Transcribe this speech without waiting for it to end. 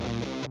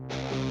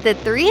The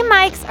three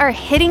mics are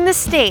hitting the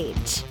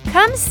stage.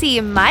 Come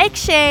see Mike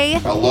Shea.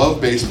 I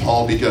love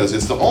baseball because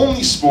it's the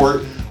only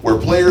sport where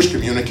players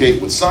communicate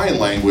with sign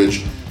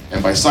language,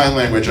 and by sign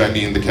language I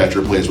mean the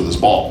catcher plays with his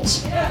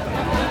balls.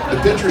 The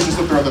pitcher's just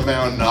up there on the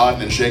mound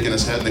nodding and shaking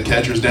his head, and the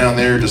catcher's down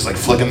there just like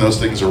flicking those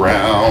things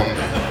around.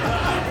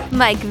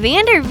 Mike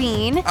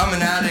Vanderveen. I'm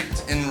an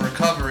addict in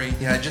recovery.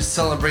 Yeah, I just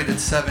celebrated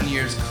 7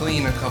 years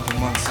clean a couple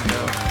months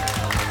ago.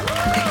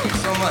 Thank you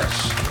so much.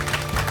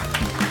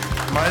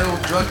 My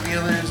old drug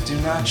dealers do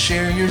not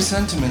share your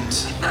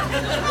sentiment.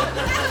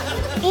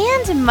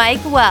 And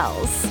Mike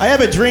Wells. I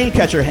have a dream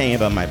catcher hanging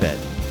above my bed.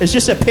 It's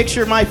just a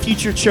picture of my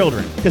future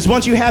children. Because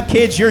once you have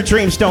kids, your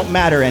dreams don't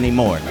matter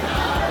anymore.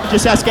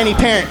 Just ask any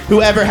parent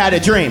who ever had a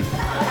dream.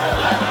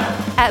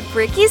 At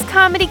Bricky's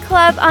Comedy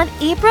Club on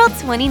April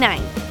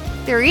 29th.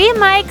 3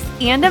 mics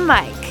and a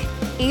mic.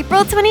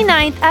 April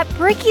 29th at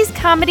Bricky's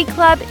Comedy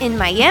Club in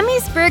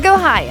Miamisburg,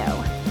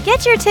 Ohio.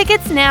 Get your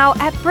tickets now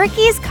at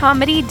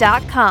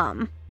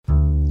brickyscomedy.com.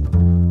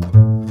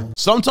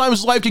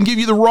 Sometimes life can give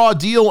you the raw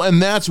deal,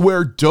 and that's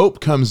where Dope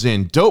comes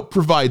in. Dope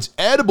provides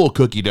edible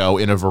cookie dough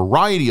in a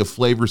variety of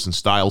flavors and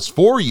styles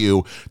for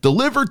you,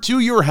 delivered to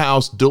your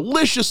house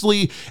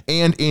deliciously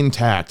and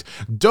intact.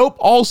 Dope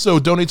also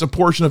donates a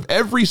portion of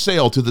every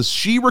sale to the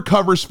She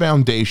Recovers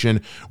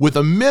Foundation with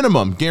a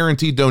minimum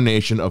guaranteed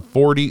donation of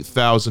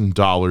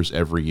 $40,000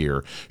 every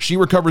year. She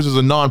Recovers is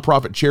a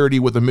nonprofit charity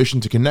with a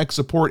mission to connect,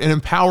 support, and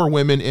empower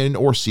women in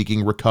or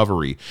seeking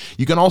recovery.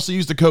 You can also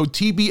use the code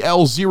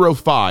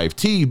TBL05,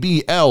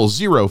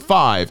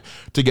 TBL05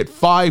 to get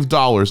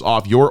 $5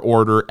 off your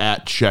order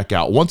at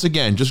checkout. Once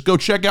again, just go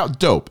check out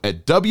Dope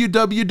at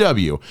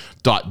www.dope.com.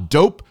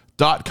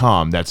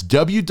 That's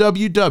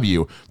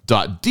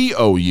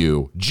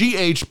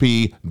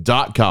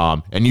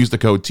www.doughp.com and use the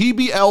code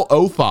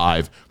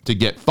TBL05 to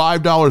get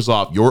 $5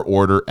 off your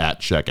order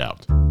at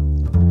checkout.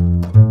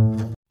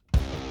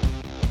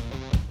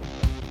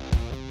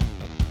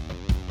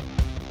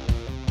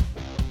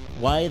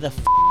 Why the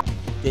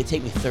did it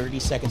take me 30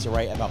 seconds to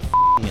write about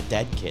a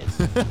dead kid?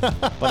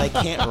 But I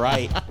can't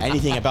write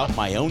anything about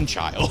my own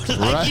child.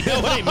 Right. You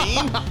know what I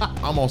mean?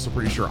 I'm also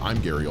pretty sure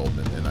I'm Gary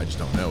Oldman, and I just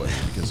don't know it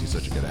because he's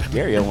such a good actor.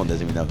 Gary Oldman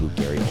doesn't even know who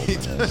Gary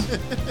Oldman is.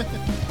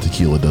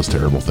 Tequila does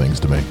terrible things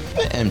to me.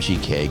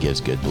 MGK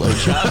gives good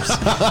blowjobs.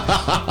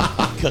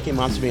 Cookie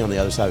Monster being on the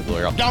other side of the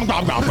glory. Hey.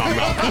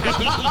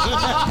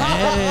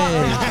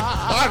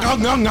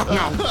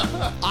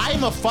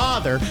 I'm a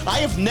father. I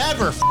have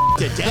never a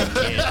dead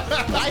kid.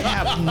 I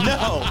have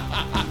no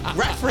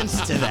reference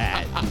to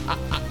that.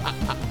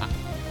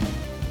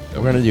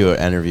 We're going to do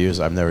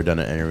interviews. I've never done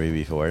an interview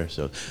before,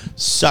 so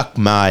suck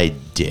my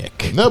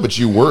dick. No, but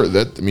you were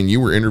you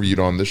were interviewed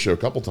on this show a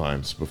couple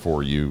times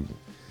before you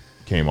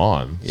came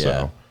on. Yeah.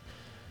 So.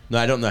 No,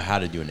 I don't know how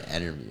to do an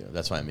interview.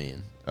 That's what I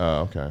mean. Oh,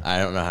 okay. I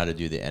don't know how to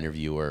do the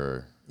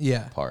interviewer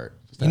part.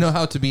 You know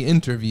how to be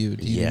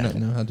interviewed. You Yeah. do not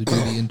know how to do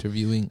the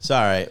interviewing.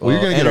 Sorry. Well,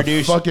 you're gonna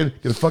get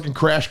a fucking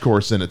crash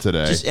course in it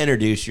today. Just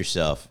introduce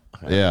yourself.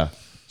 Yeah.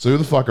 So who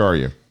the fuck are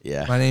you?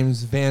 Yeah. My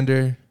name's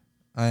Vander.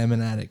 I am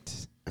an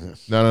addict.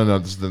 No.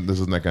 This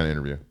isn't that kind of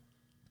interview.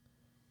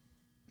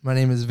 My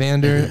name is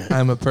Vander.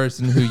 I'm a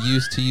person who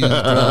used to use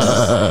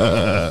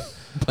drugs,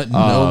 but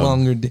no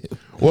longer do.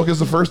 Well, because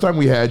the first time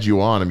we had you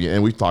on,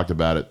 and we've talked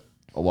about it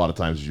a lot of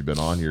times as you've been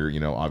on here.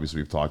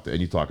 Obviously we've talked, and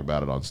you talk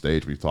about it on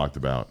stage. We've talked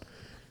about,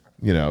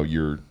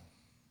 your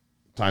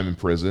time in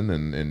prison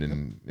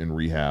and in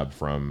rehab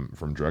from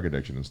drug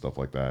addiction and stuff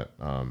like that.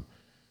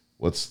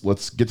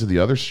 Let's get to the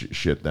other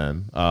shit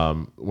then.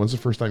 When's the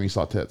first time you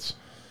saw tits?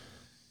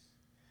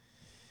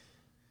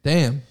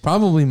 Damn,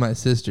 probably my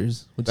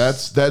sister's.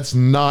 That's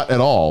not at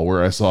all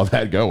where I saw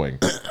that going.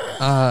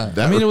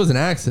 it was an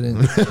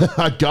accident.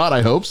 God,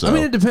 I hope so.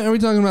 It depends. Are we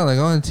talking about like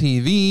on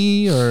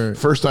TV or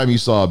First time you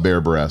saw a bare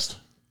breast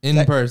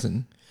in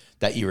person?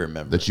 That you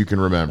remember. that you can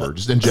remember,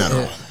 just in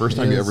general. First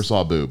time you ever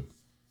saw a boob.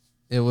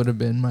 It would have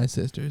been my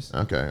sister's.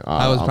 Okay.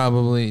 I was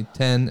probably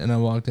 10 and I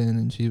walked in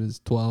and she was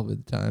 12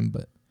 at the time,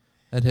 but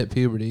I'd hit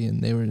puberty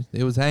and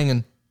they was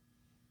hanging.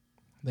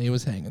 They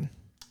was hanging.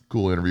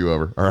 Cool interview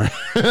over. All right.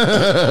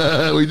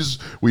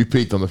 we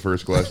peaked on the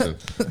first question.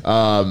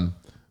 Now,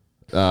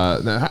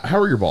 how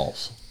are your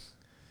balls?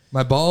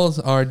 My balls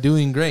are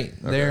doing great.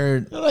 Okay. They're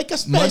like a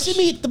spicy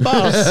meat, the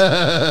balls.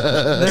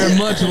 They're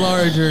much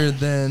larger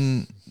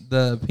than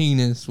the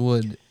penis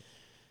would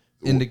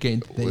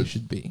indicate that they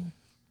should be.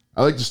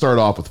 I like to start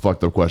off with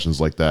fucked up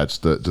questions like that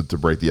just to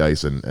break the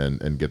ice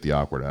and get the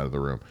awkward out of the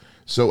room.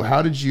 So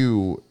how did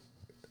you,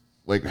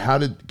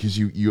 because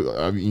you're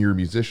a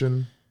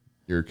musician,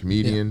 you're a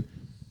comedian,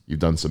 you've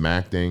done some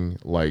acting,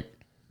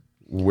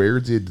 where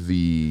did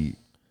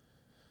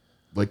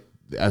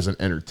as an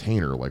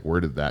entertainer, where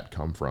did that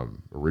come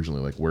from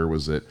originally?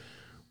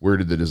 Where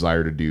did the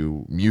desire to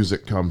do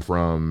music come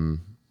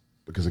from?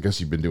 Because I guess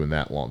you've been doing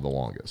that the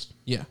longest.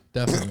 Yeah,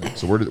 definitely.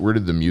 So where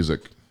did the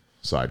music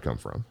side come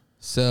from?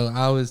 So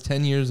I was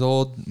 10 years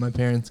old. My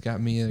parents got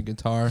me a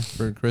guitar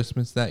for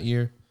Christmas that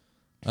year.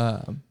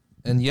 I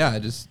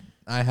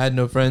had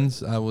no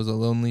friends. I was a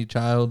lonely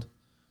child.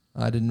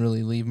 I didn't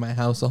really leave my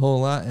house a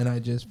whole lot, and I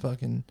just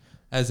fucking,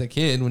 as a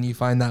kid, when you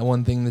find that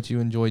one thing that you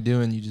enjoy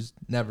doing, you just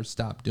never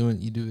stop doing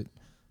it. You do it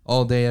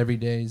all day, every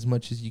day, as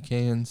much as you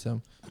can.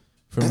 So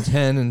from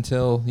 10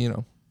 until,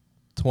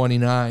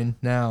 29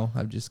 now,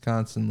 I've just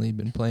constantly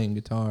been playing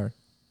guitar.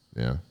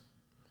 Yeah.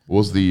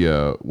 Was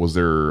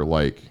there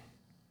like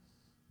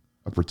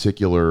a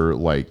particular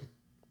like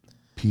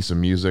piece of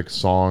music,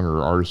 song,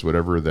 or artist,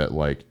 whatever, that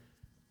like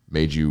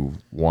made you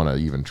want to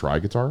even try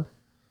guitar?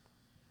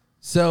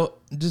 So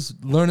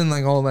just learning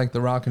like all like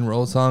the rock and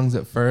roll songs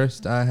at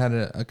first. I had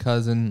a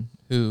cousin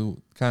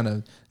who kind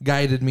of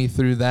guided me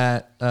through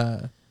that.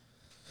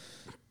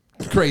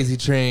 Crazy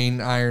Train,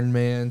 Iron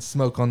Man,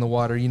 Smoke on the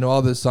Water,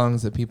 all those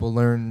songs that people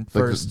learn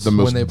first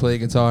when they play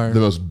guitar. The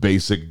most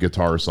basic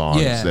guitar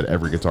songs that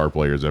every guitar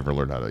player has ever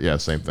learned how to. Yeah,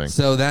 same thing.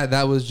 So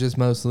that was just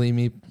mostly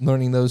me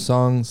learning those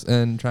songs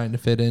and trying to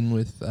fit in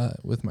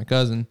with my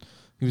cousin.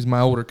 He was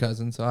my older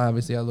cousin, so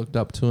obviously I looked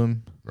up to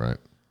him. Right.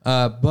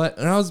 But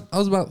I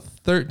was about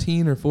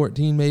 13 or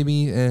 14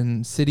 maybe,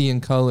 and City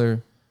and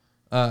Color.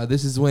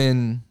 This is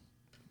when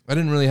I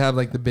didn't really have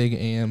like the big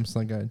amps.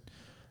 Like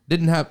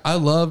I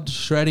loved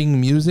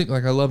shredding music.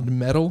 Like I loved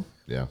metal.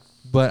 Yeah.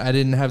 But I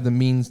didn't have the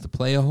means to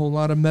play a whole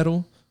lot of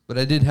metal. But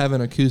I did have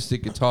an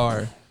acoustic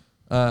guitar.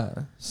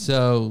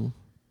 So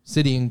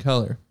City and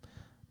Color.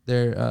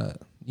 Their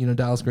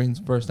Dallas Green's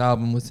first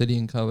album was City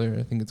and Color.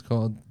 I think it's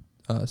called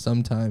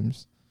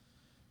Sometimes.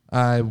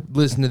 I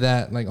listened to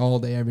that like all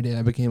day, every day.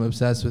 I became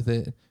obsessed with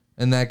it.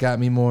 And that got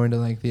me more into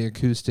like the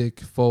acoustic,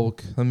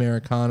 folk,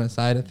 Americana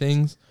side of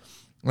things.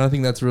 And I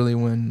think that's really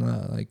when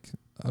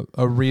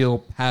a real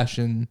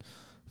passion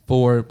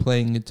for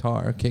playing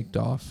guitar kicked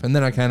off. And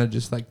then I kind of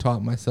just like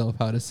taught myself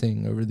how to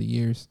sing over the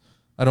years.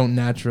 I don't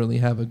naturally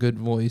have a good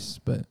voice,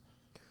 but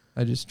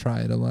I just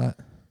try it a lot.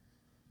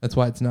 That's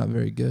why it's not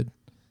very good.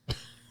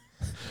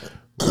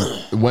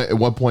 At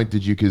what point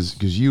did you,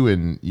 because you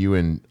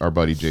and our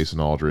buddy Jason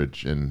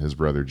Aldridge and his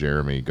brother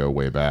Jeremy go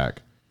way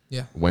back.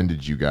 Yeah. When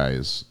did you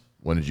guys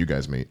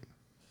meet?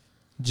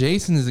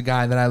 Jason is a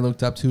guy that I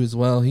looked up to as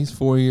well. He's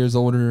 4 years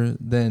older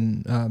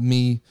than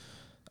me.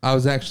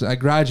 I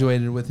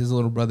graduated with his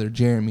little brother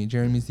Jeremy.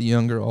 Jeremy's the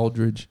younger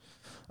Aldridge.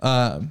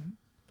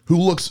 Who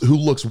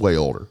looks way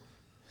older.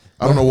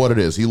 I don't know what it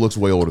is. He looks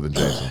way older than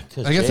Jason.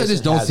 I guess I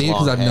just don't see it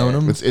because I've known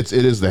him. It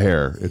is the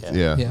hair.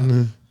 Yeah.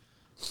 Mm-hmm.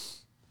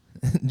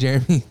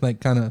 Jeremy, like,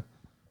 kind of,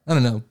 I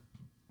don't know.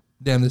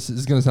 Damn, this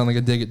is going to sound like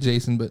a dig at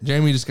Jason, but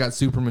Jeremy just got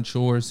super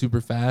mature, super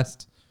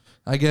fast,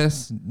 I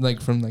guess, like,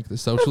 from, like, the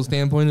social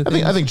standpoint of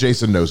things. I think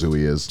Jason knows who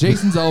he is.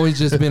 Jason's always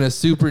just been a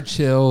super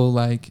chill,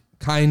 like,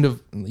 kind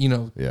of,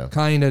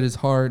 kind at his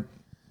heart,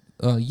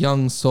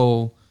 young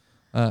soul.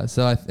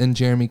 And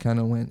Jeremy kind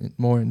of went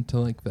more into,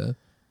 like, the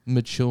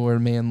mature,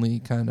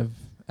 manly kind of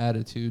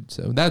attitude.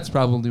 So that's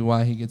probably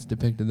why he gets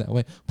depicted that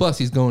way. Plus,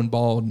 he's going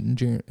bald,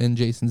 and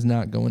Jason's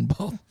not going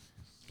bald.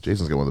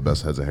 Jason's got one of the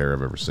best heads of hair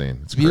I've ever seen.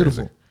 It's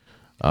beautiful.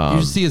 Crazy. You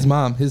should see his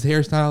mom. His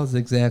hairstyle is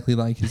exactly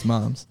like his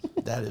mom's.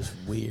 That is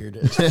weird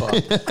as fuck.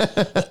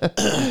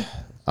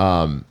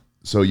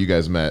 So you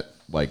guys met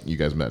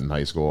in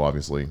high school,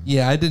 obviously.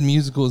 Yeah, I did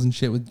musicals and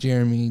shit with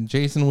Jeremy.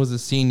 Jason was a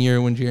senior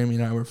when Jeremy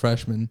and I were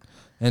freshmen,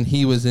 and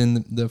he was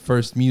in the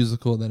first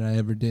musical that I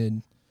ever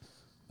did.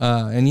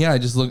 And yeah,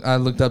 I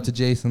looked up to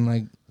Jason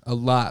like a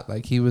lot.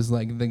 Like he was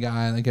like the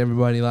guy. Like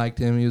everybody liked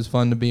him. He was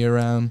fun to be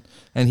around,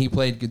 and he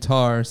played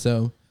guitar.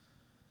 So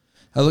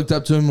I looked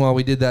up to him while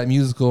we did that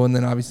musical, and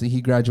then obviously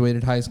he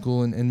graduated high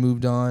school and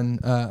moved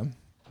on.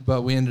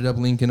 But we ended up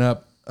linking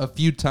up a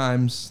few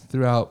times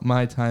throughout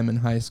my time in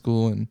high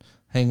school and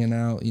hanging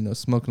out,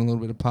 smoking a little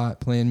bit of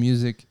pot, playing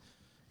music.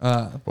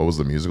 What was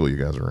the musical you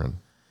guys were in?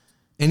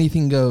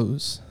 Anything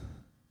Goes.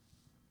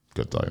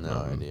 Good talk.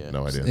 No idea.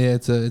 Yeah,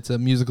 it's a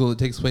musical that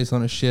takes place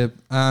on a ship.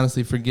 I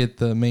honestly forget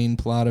the main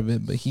plot of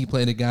it, but he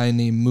played a guy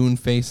named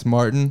Moonface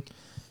Martin.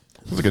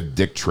 It was like a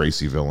Dick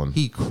Tracy villain.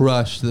 He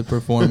crushed the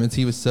performance.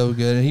 He was so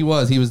good. And he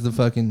was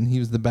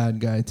the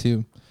bad guy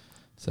too.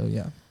 So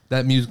yeah,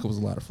 that musical was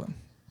a lot of fun.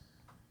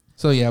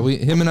 So yeah,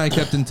 him and I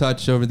kept in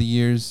touch over the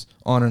years,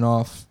 on and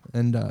off.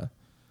 And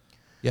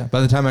yeah, by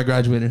the time I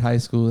graduated high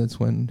school, that's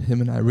when him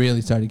and I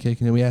really started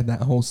kicking it. We had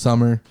that whole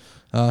summer.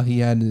 He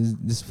had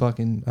this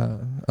fucking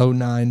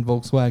 09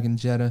 Volkswagen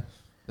Jetta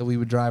that we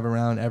would drive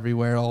around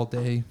everywhere all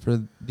day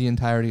for the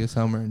entirety of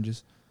summer and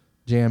just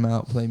jam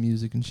out, play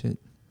music and shit.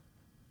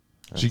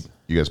 So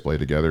you guys play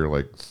together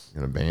like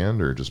in a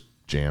band or just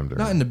jammed? Or?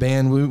 Not in a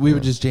band. We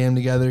would just jam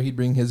together. He'd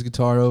bring his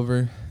guitar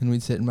over and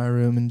we'd sit in my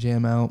room and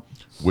jam out.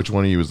 Which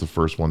one of you was the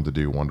first one to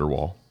do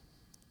Wonderwall?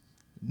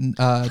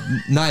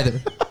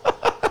 Neither.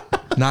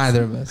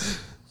 Neither of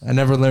us. I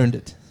never learned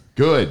it.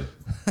 Good.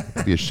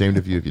 I'd be ashamed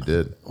of you if you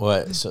did.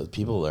 What? So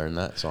people learn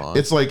that song?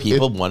 It's like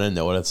people want to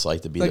know what it's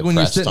like to be like when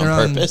depressed you're on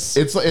around, purpose.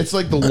 It's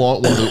like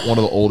one of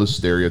the oldest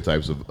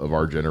stereotypes of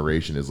our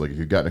generation is like if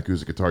you've got an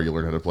acoustic guitar, you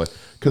learn how to play.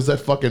 Because that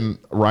fucking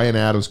Ryan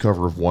Adams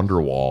cover of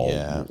Wonderwall,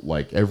 Yeah.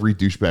 like every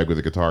douchebag with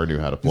a guitar knew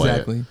how to play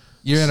Exactly. it.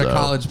 You're in a So-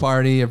 college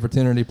party, a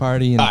fraternity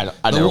party, and I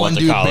the never one went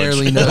to dude college.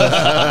 barely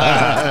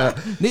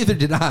knows. Neither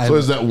did I. So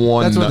is that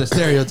one That's where nut- the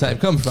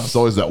stereotype comes from. It's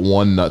always that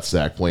one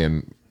nutsack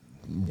playing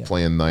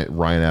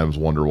Ryan Adams'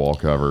 Wonderwall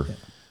cover.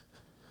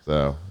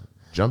 So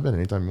jump in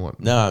anytime you want.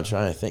 No, I'm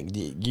trying to think.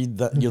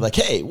 You're like,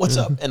 hey, what's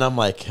up? And I'm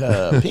like,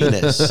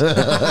 penis.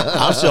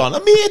 I'm still on.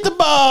 Let me hit the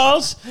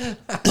balls.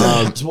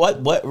 So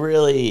what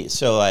really?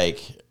 So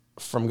like,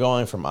 from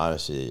going from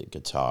obviously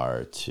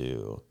guitar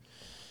to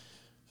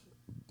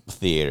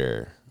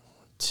theater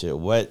to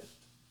what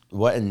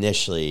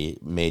initially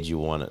made you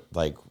want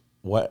to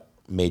what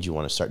made you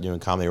want to start doing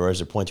comedy, or was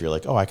there a point where you're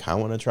like, oh, I kind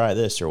of want to try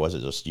this, or was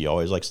it just you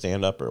always like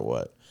stand up, or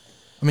what?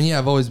 I mean, yeah,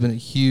 I've always been a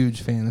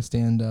huge fan of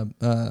stand-up.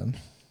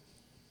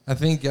 I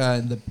think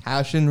the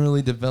passion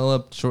really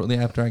developed shortly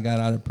after I got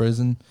out of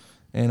prison,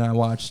 and I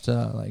watched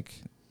I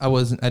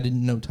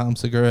didn't know Tom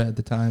Segura at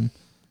the time,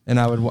 and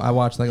I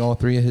watched like all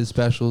 3 of his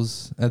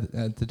specials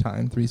at the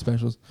time, 3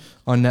 specials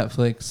on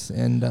Netflix,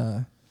 and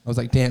I was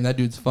like, damn, that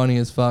dude's funny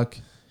as fuck,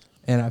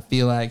 and I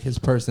feel like his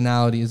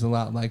personality is a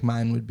lot like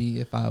mine would be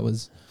if I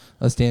was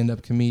a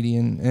stand-up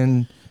comedian,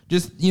 and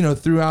just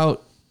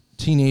throughout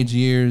teenage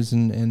years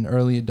and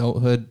early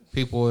adulthood,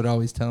 people would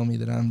always tell me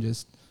that I'm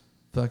just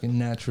fucking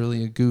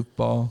naturally a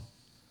goofball,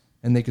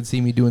 and they could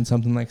see me doing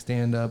something like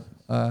stand up.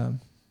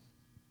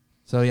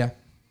 So yeah.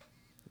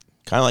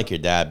 Kind of like your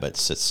dad, but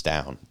sits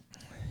down.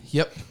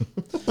 Yep.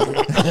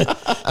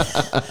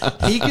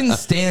 He can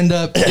stand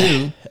up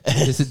too.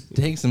 Just it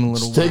takes him a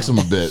little It while. takes him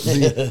a bit.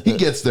 He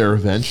gets there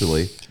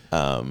eventually.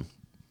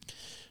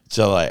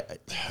 So like,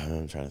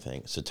 I'm trying to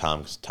think. So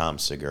Tom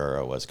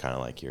Segura was kind of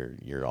like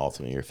your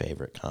ultimate, your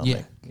favorite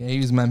comic. Yeah, he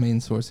was my main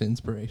source of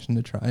inspiration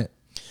to try it.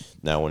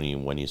 Now,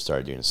 when you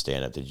started doing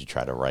stand up, did you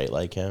try to write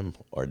like him,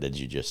 or did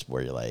you just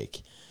where you're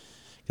like?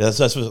 That's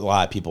what a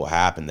lot of people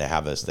happen. They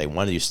have this. They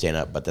want to do stand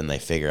up, but then they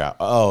figure out,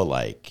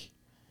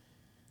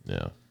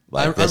 Yeah.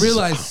 like I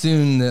realized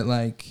soon that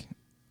like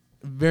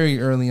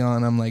very early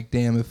on, I'm like,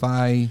 damn, if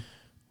I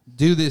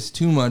do this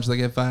too much, like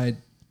if I,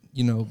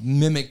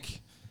 mimic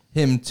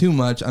him too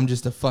much, I'm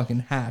just a fucking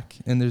hack,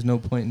 and there's no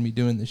point in me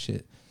doing this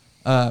shit.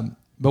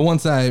 But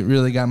once I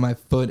really got my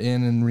foot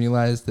in and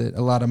realized that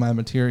a lot of my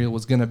material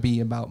was gonna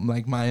be about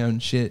like my own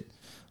shit,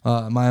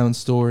 my own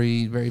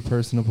story, very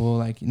personable.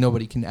 Like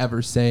nobody can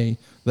ever say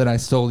that I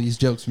stole these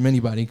jokes from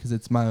anybody because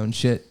it's my own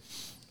shit.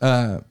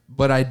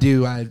 But I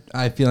feel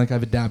like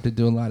I've adapted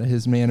to a lot of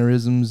his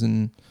mannerisms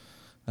and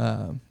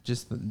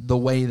just the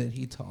way that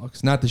he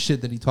talks, not the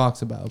shit that he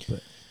talks about,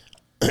 but.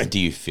 do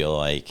you feel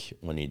like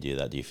when you do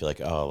that, do you feel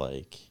like, oh,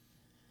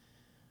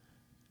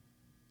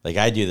 like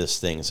I do this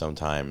thing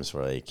sometimes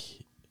where like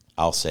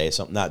I'll say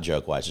something, not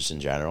joke wise, just in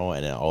general,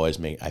 and it always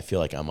I feel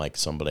like I'm like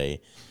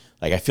somebody,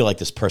 like I feel like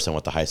this person I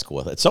went to high school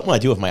with. It's something I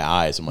do with my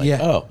eyes. I'm like,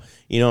 oh,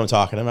 you know what I'm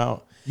talking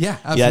about? Yeah,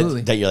 absolutely.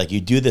 Yeah, that you're like,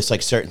 you do this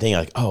like certain thing,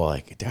 like, oh,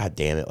 like, God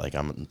damn it, like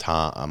I'm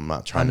Tom, I'm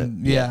not trying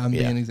to. Yeah, I'm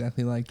being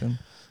exactly like them.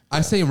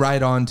 I say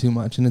right on too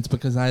much, and it's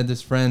because I had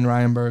this friend,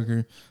 Ryan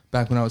Berger,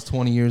 back when I was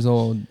 20 years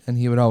old, and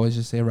he would always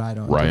just say right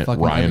on.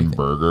 Ryan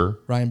Berger.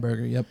 Ryan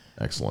Berger, yep.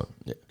 Excellent.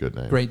 Good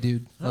name. Great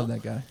dude. Love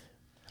that guy.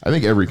 I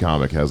think every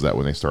comic has that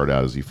when they start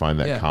out, is you find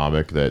that Yeah.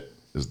 comic that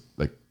is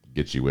like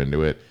gets you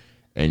into it,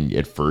 and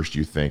at first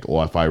you think,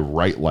 well, if I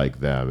write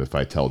like them, if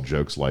I tell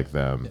jokes like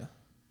them,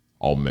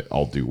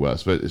 I'll do well.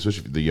 But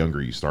especially the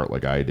younger you start,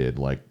 like I did,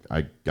 like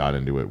I got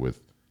into it with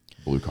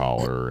Blue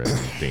Collar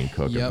and Dane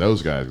Cook and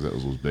those guys. That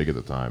was big at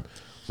the time.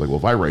 It's like, well,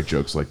 if I write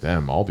jokes like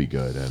them, I'll be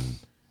good. And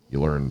you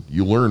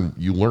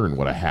learn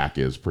what a hack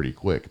is pretty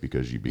quick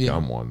because you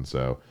become one.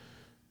 So,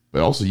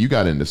 but also you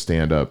got into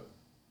stand up.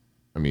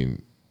 I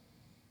mean,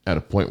 at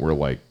a point where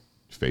like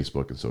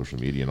Facebook and social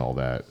media and all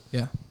that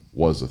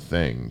was a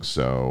thing.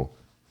 So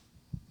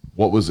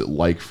what was it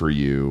like for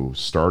you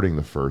starting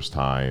the first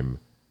time,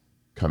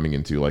 coming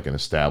into like an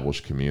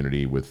established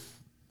community with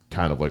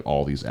kind of like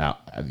all these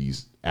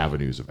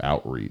avenues of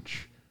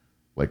outreach?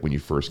 Like when you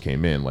first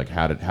came in, like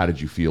how did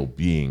you feel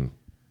being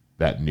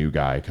that new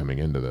guy coming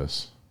into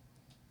this?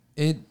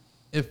 It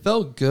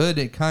felt good.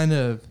 It kind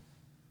of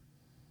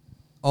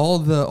all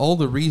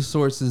the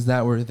resources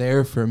that were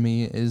there for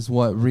me is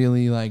what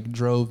really like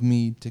drove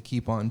me to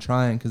keep on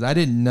trying, because I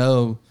didn't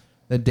know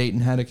that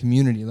Dayton had a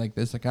community like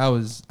this. Like I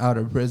was out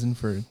of prison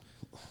for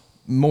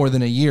more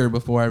than a year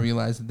before I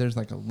realized that there's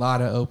like a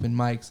lot of open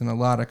mics and a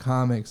lot of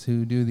comics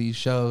who do these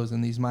shows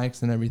and these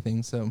mics and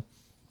everything. So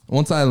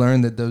once I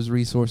learned that those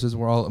resources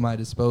were all at my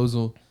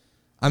disposal,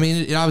 I mean,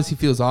 it obviously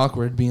feels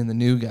awkward being the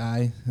new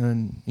guy.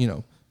 And,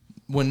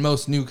 when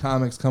most new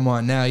comics come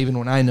on now, even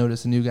when I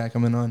notice a new guy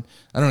coming on,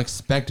 I don't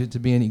expect it to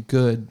be any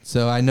good.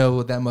 So I know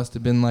what that must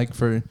have been like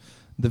for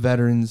the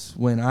veterans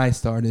when I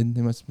started.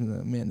 They must have been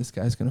like, man, this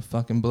guy's going to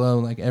fucking blow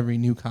like every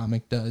new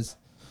comic does.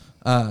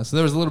 So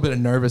there was a little bit of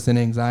nervous and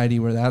anxiety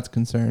where that's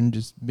concerned,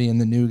 just being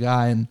the new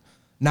guy and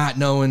not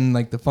knowing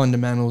like the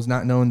fundamentals,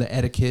 not knowing the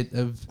etiquette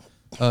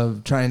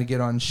of trying to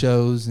get on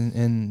shows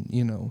and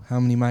how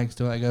many mics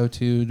do I go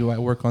to? Do I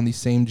work on these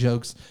same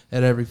jokes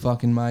at every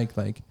fucking mic?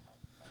 Like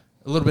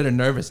a little bit of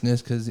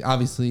nervousness because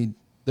obviously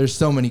there's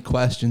so many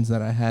questions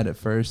that I had at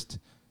first,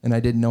 and I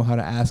didn't know how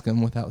to ask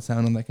them without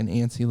sounding like an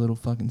antsy little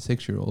fucking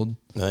 6-year-old.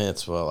 I think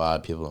that's what a lot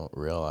of people don't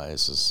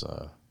realize is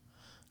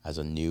as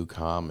a new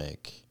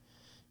comic,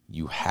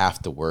 you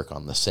have to work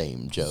on the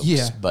same jokes.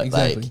 Yeah, but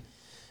exactly. like,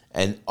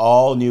 and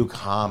all new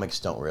comics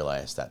don't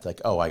realize that. It's like,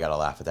 oh, I gotta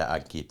laugh at that. I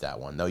can keep that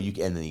one. No, you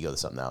can, and then you go to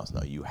something else.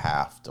 No, you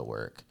have to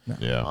work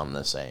on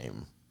the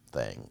same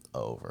thing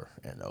over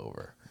and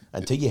over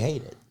until you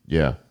hate it.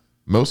 Yeah.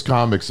 Most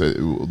comics, the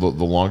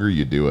longer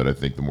you do it, I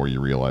think the more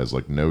you realize,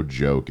 like, no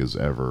joke is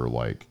ever,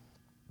 like,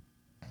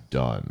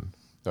 done.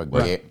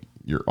 Like,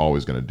 you're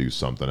always going to do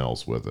something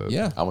else with it.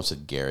 Yeah. I almost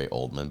said Gary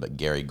Oldman, but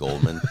Gary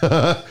Goldman.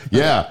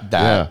 Yeah.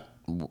 The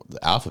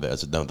alphabet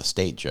is the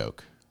state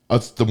joke.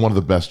 That's one of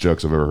the best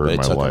jokes I've ever heard But in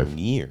it my took life. him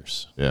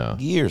years. Yeah.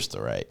 Years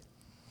to write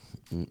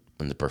and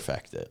to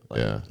perfect it. Like,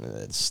 Yeah.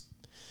 It's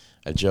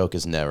a joke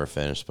is never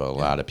finished, but a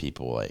lot of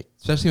people like.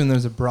 Especially when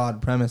there's a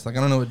broad premise. Like,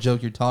 I don't know what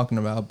joke you're talking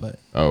about, but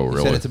Oh, you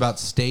really? said it's about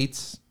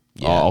states.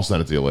 Yeah. I'll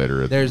send it to you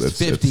later. There's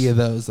 50 of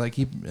those. Like,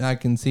 I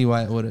can see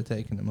why it would have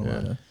taken him a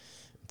lot of.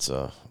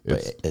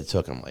 But it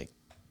took him like,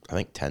 I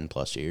think 10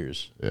 plus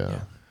years. Yeah.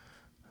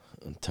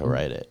 To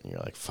write it. And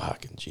you're like,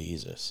 fucking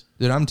Jesus.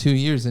 Dude, I'm 2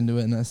 years into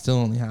it, and I still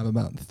only have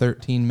about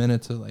 13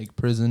 minutes of, like,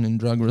 prison and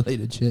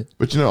drug-related shit.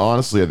 But,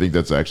 honestly, I think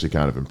that's actually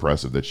kind of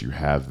impressive that you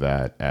have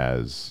that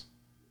as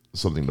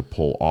something to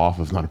pull off.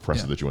 It's not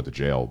impressive that you went to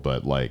jail,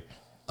 but, like...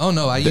 Oh,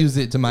 no, I use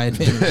it to my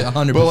advantage,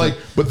 100%.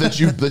 But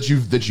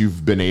that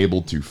you've been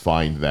able to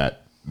find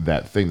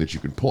that thing that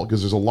you can pull.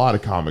 Because there's a lot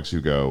of comics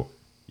who go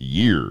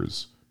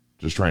years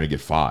just trying to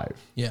get 5.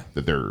 Yeah.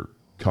 That they're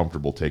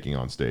comfortable taking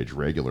on stage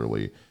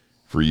regularly.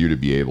 For you to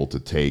be able to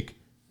take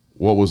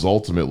what was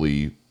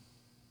ultimately,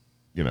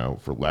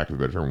 for lack of a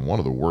better term, one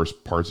of the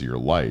worst parts of your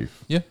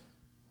life,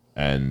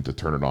 and to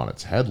turn it on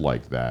its head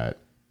like that,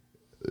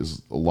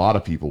 is a lot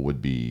of people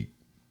would be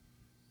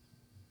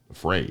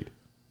afraid,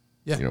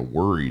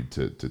 worried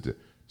to.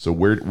 So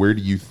where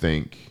do you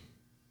think,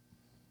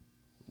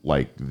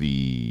 like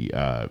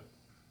the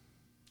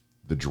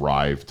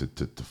drive to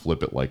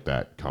flip it like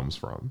that comes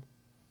from?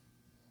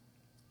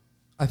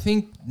 I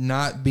think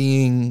not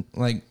being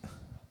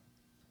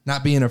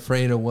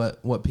afraid of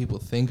what people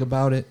think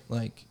about it.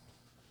 Like,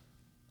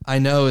 I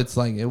know it's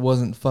like, it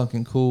wasn't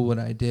fucking cool what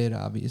I did,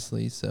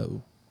 obviously.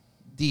 So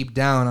deep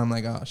down, I'm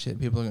like, oh shit,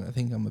 people are going to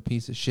think I'm a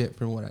piece of shit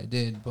for what I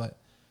did. But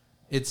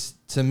it's,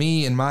 to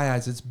me, in my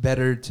eyes, it's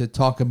better to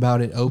talk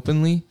about it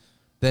openly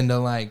than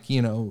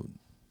to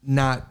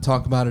not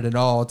talk about it at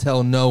all,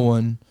 tell no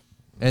one,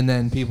 and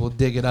then people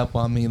dig it up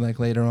on me like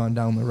later on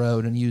down the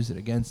road and use it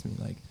against me.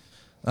 Like,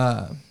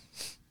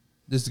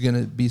 this is going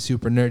to be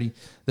super nerdy.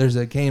 There's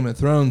a Game of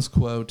Thrones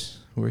quote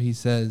where he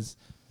says,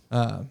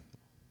 one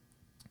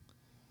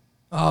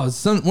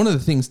of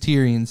the things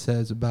Tyrion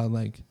says about,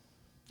 like,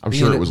 I'm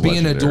sure it was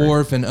being a legendary.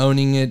 dwarf and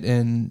owning it,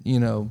 and,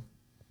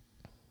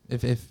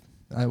 if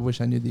I wish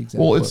I knew the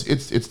exact Well, quote.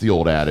 it's the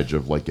old adage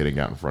of, like, getting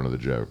out in front of the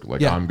joke. Like,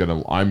 Yeah. I'm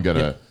gonna.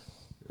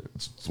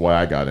 It's why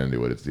I got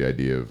into it. It's the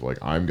idea of, like,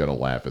 I'm gonna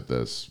laugh at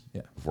this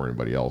before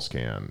anybody else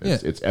can.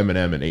 It's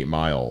Eminem and 8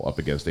 Mile up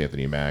against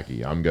Anthony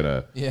Mackie. I'm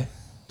gonna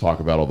talk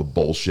about all the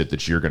bullshit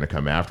that you're gonna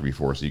come after me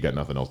for, so you got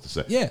nothing else to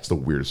say. Yeah. It's the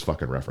weirdest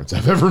fucking reference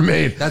I've ever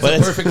made. That's a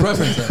perfect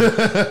reference.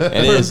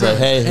 And it is like,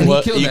 hey, And he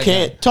what, killed you that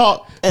can't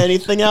talk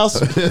anything else.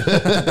 It's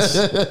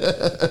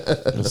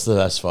the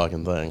best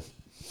fucking thing.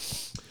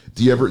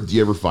 Do you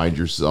ever find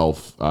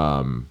yourself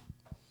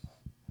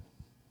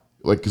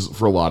like, because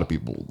for a lot of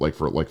people, like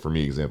for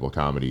me, example,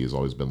 comedy has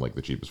always been like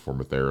the cheapest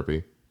form of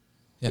therapy.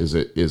 Yeah. Is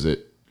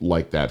it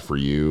like that for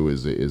you?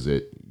 Is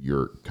it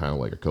your kind of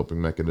like a coping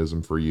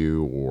mechanism for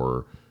you,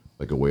 or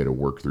like a way to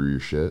work through your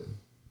shit?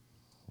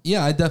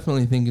 Yeah, I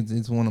definitely think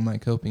it's one of my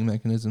coping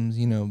mechanisms.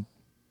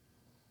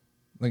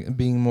 Like,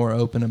 being more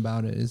open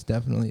about it is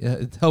definitely,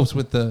 it helps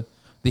with the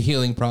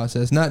healing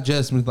process, not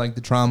just with, like,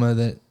 the trauma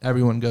that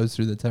everyone goes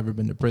through that's ever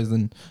been to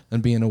prison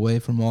and being away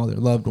from all their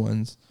loved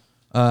ones,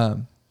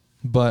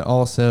 but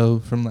also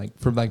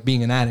for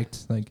being an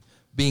addict, like,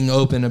 being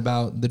open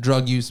about the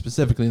drug use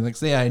specifically. Like,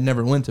 say I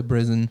never went to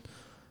prison,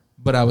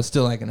 but I was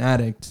still, like, an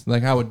addict.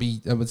 Like, I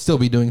would still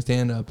be doing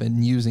stand-up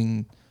and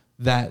using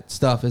that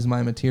stuff as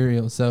my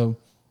material. So,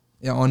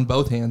 on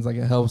both hands, like,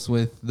 it helps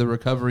with the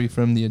recovery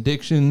from the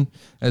addiction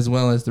as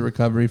well as the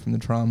recovery from the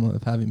trauma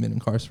of having been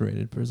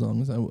incarcerated for as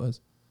long as I was.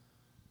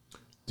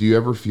 Do you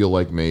ever feel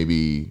like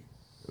maybe,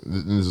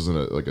 and this isn't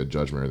a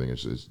judgment or anything,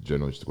 it's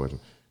generally just a question,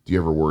 do you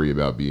ever worry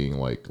about being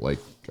like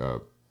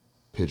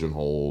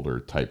pigeonholed or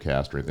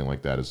typecast or anything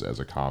like that as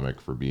a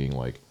comic for being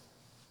like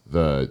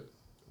the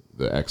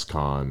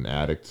ex-con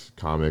addict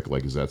comic?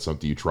 Like, is that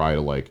something you try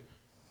to, like,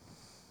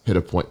 hit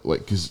a point,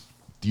 like, because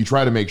do you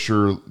try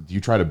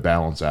to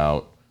balance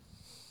out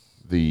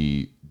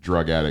the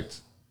drug addict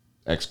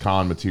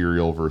ex-con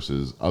material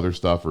versus other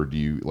stuff, or do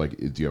you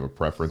have a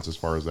preference as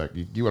far as that?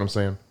 You get what I'm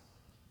saying?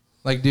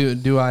 Like,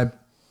 do I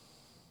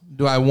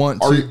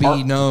want to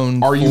be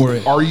known for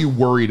it? Are you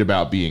worried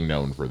about being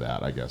known for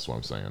that? I guess what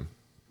I'm saying.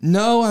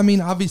 No, I mean,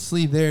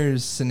 obviously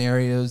there's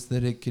scenarios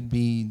that it could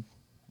be,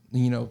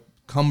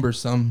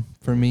 cumbersome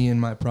for me in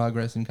my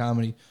progress in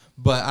comedy.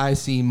 But I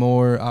see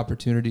more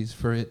opportunities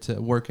for it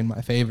to work in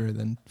my favor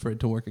than for it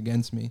to work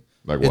against me.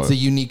 Like it's what? a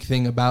unique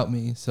thing about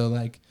me. So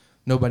like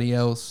nobody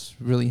else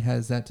really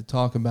has that to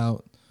talk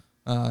about.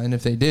 And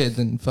if they did,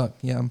 then fuck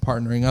yeah, I'm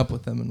partnering up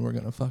with them and we're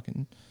gonna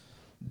fucking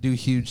do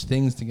huge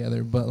things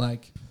together. But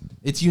like,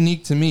 it's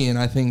unique to me, and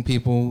I think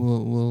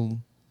people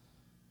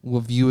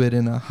will view it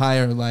in a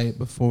higher light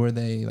before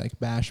they like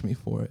bash me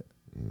for it.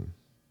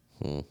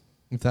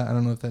 If that, I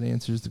don't know if that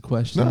answers the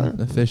question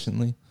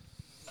efficiently.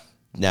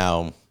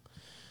 Now,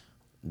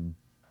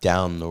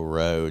 down the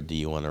road, do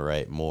you want to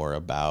write more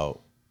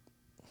about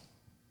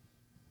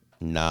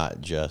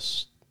not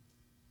just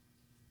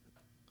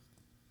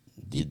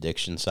the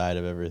addiction side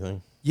of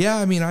everything? Yeah,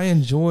 I mean, I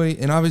enjoy,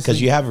 and obviously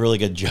because you have really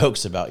good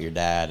jokes about your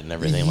dad and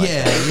everything like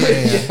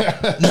that.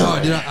 Yeah. No,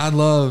 dude,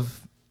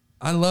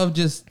 I love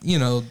just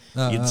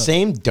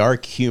Same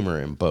dark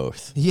humor in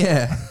both.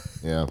 Yeah,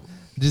 Yeah.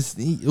 just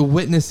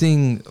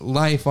witnessing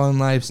life on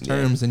life's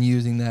terms and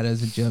using that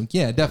as a joke.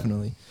 Yeah,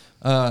 definitely.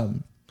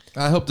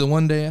 I hope that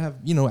one day I have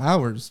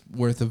hours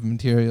worth of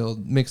material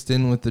mixed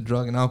in with the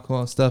drug and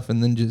alcohol stuff,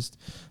 and then just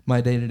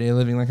my day-to-day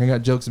living. Like I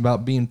got jokes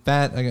about being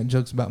fat. I got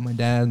jokes about my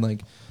dad.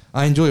 Like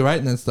I enjoy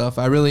writing that stuff.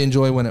 I really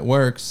enjoy when it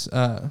works.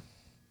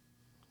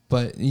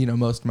 But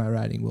most of my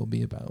writing will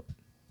be about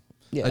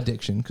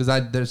addiction, because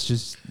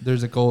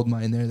there's a gold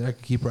mine there that I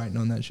could keep writing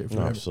on that shit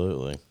forever.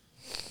 Absolutely.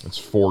 It's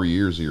 4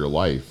 years of your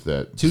life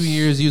that 2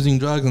 years using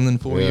drugs and then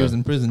 4 years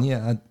in prison.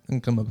 Yeah, I can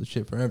come up with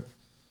shit forever.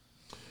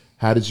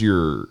 How does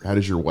your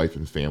wife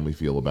and family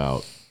feel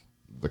about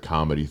the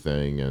comedy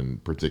thing,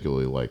 and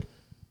particularly like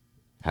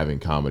having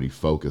comedy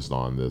focused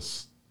on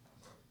this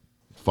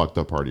fucked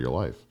up part of your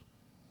life?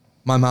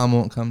 My mom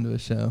won't come to a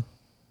show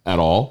At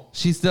all?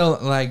 She's still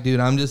like, dude,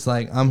 I'm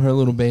her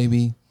little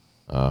baby.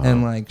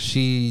 And like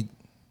she's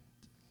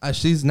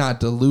not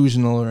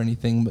delusional or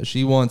anything, but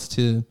she wants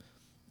to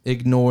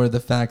ignore the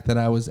fact that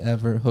I was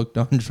ever hooked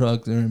on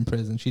drugs or in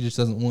prison. She just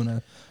doesn't want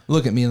to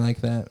look at me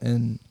like that.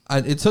 And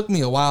it took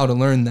me a while to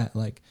learn that,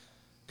 like,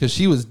 because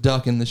she was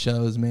ducking the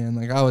shows, man.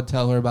 Like, I would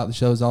tell her about the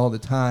shows all the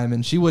time,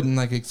 and she wouldn't,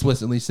 like,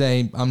 explicitly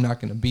say, I'm not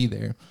going to be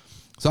there.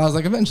 So I was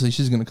like, eventually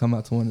she's going to come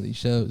out to one of these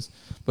shows.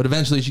 But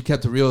eventually she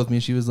kept it real with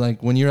me. She was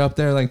like, when you're up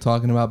there, like,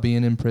 talking about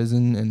being in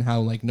prison and how,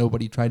 like,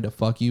 nobody tried to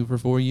fuck you for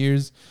 4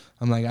 years,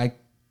 I'm like,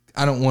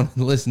 I don't want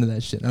to listen to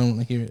that shit. I don't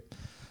want to hear it.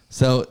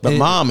 So, but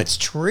Mom, it's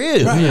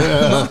true. Right.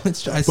 Yeah. Mom,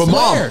 it's true. I But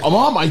swear.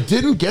 Mom, I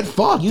didn't get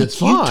fucked. It's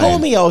fine. You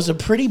told me I was a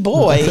pretty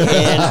boy,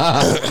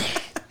 and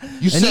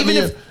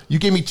You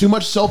gave me too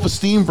much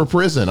self-esteem for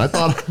prison. I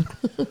thought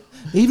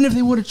Even if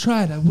they would have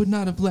tried, I would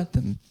not have let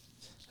them.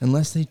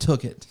 Unless they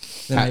took it,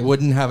 then I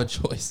wouldn't have a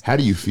choice. How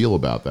do you feel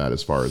about that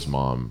as far as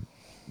Mom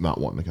not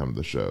wanting to come to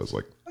the shows?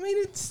 Like, I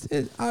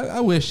mean,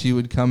 I wish she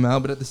would come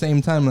out, but at the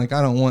same time, like,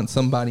 I don't want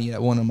somebody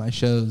at one of my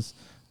shows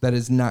that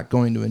is not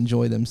going to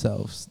enjoy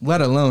themselves,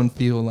 let alone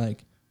feel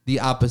like the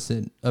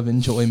opposite of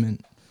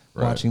enjoyment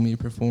watching me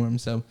perform.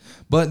 So,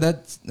 but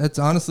that's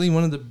honestly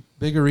one of the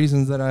bigger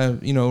reasons that I,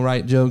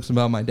 write jokes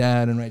about my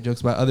dad and write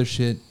jokes about other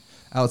shit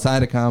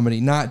outside of comedy.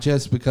 Not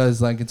just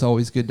because, like, it's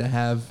always good to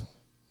have,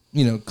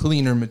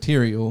 cleaner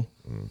material,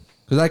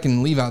 because I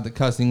can leave out the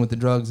cussing with the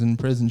drugs and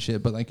prison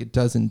shit, but like it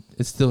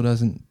still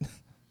doesn't.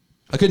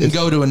 I couldn't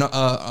go to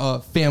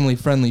a family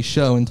friendly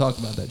show and talk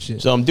about that shit.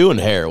 so I'm doing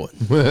heroin.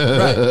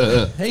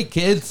 Right. Hey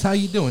kids, how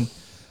you doing?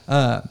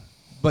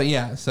 But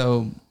yeah,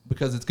 so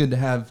because it's good to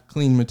have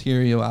clean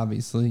material,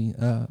 obviously,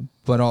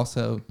 but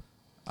also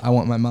I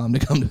want my mom to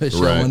come to a show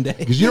one day.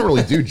 Because you don't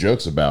really do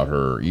jokes about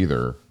her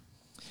either.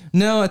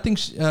 No, I think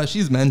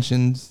she's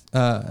mentioned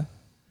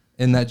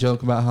in that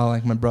joke about how,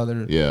 like, my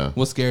brother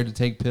was scared to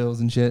take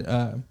pills and shit.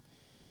 But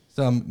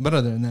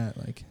other than that,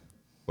 like,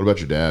 What about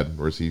your dad?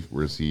 Where's he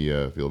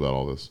feel about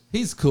all this?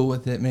 he's cool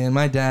with it, man.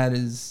 My dad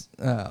is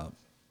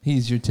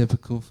he's your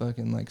typical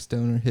fucking, like,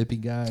 stoner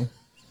hippie guy.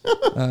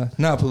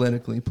 Not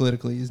politically.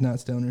 Politically, he's not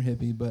stoner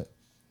hippie, but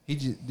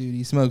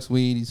he smokes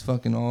weed. He's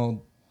fucking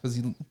all, because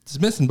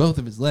he's missing both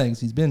of his legs.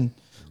 He's been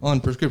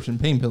on prescription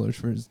painkillers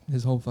for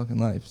his whole fucking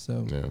life.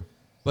 So, Yeah.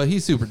 but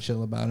he's super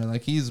chill about it.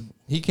 Like,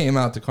 he came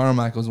out to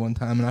Carmichael's one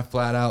time, and I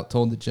flat out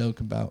told the joke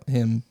about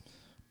him,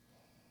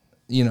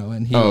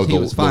 and he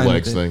was fine the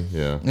legs with it. thing,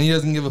 yeah. And he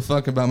doesn't give a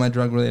fuck about my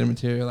drug related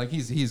material. Like,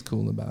 he's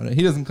cool about it.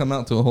 He doesn't come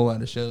out to a whole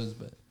lot of shows,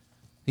 but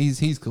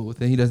he's cool with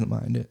it. He doesn't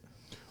mind it.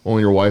 Well,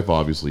 your wife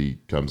obviously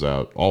comes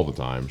out all the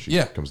time. She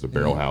Yeah. comes to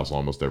Barrel House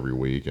almost every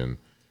week. And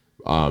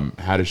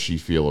how does she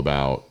feel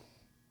about,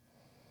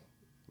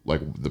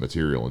 like, the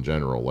material in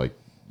general? Like,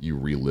 you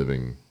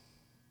reliving?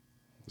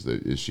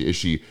 Is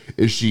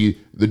she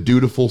the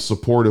dutiful,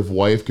 supportive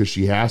wife because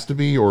she has to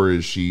be, or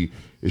is she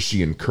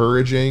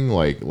encouraging?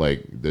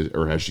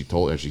 Or has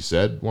she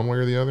said one way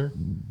or the other?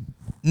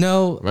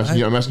 No,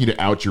 I'm asking you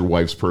to out your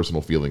wife's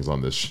personal feelings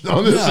on this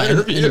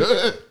interview.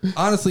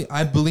 Honestly,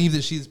 I believe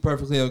that she's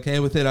perfectly okay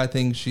with it. I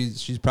think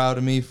she's proud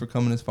of me for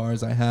coming as far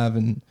as I have,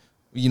 and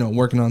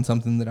working on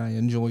something that I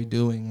enjoy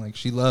doing. Like,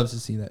 she loves to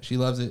see that. She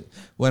loves it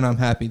when I'm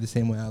happy the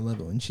same way I love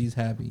it when she's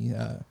happy.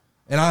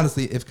 And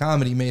honestly, if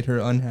comedy made her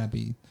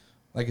unhappy,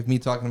 like if me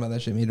talking about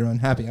that shit made her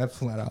unhappy,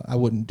 I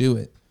wouldn't do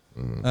it.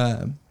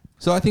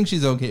 So I think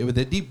she's okay with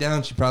it. Deep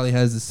down, she probably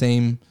has the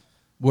same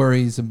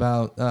worries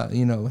about,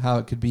 how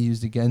it could be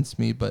used against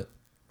me. But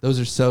those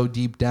are so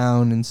deep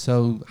down and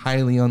so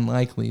highly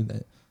unlikely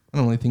that I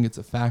don't really think it's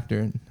a factor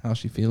in how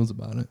she feels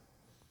about it.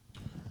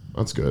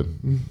 That's good.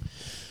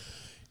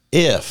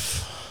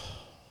 If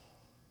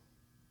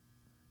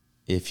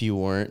you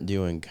weren't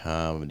doing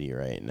comedy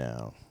right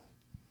now,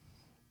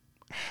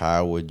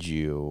 how would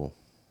you?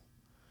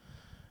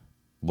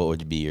 What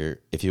would be your?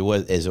 If it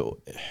was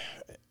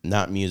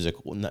not music,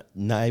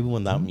 not even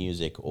without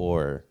music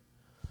or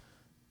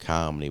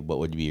comedy, what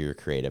would be your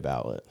creative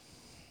outlet?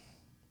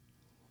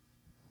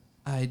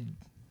 I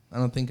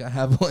don't think I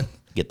have one.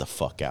 Get the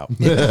fuck out.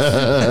 Dude,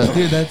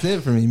 that's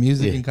it for me.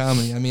 Music and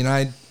comedy. I mean,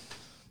 I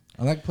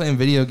like playing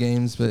video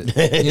games, but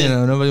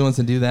nobody wants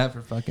to do that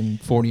for fucking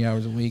 40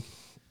 hours a week.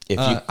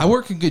 I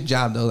work a good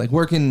job though, like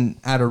working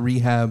at a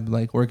rehab,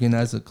 like working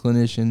as a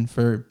clinician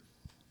for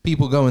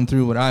people going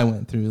through what I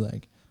went through.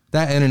 Like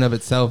that in and of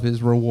itself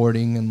is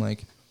rewarding, and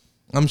like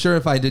I'm sure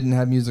if I didn't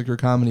have music or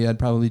comedy, I'd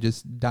probably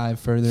just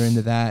dive further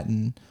into that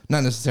and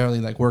not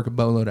necessarily like work a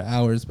boatload of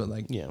hours, but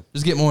like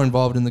just get more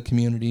involved in the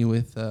community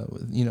with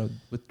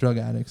drug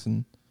addicts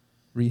and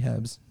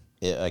rehabs.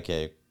 Yeah,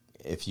 okay.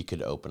 If you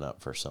could open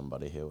up for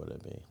somebody, who would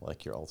it be?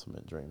 Like your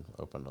ultimate dream,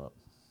 open up.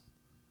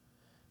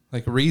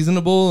 Like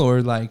reasonable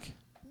or like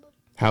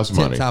House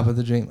money. Top of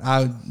the dream.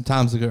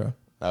 Tom Segura.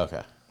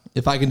 Okay.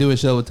 If I could do a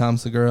show with Tom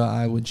Segura,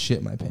 I would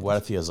shit my pants. What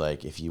if he was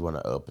like, if you want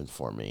to open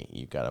for me,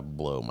 you got to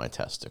blow my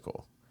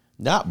testicle.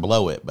 Not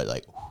blow it, but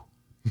like.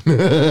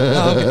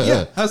 Okay.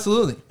 Yeah,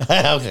 absolutely.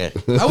 Okay.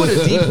 I would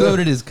have deep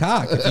throated his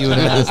cock if you would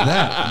have asked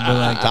that. But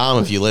like,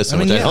 Tom, if you listen,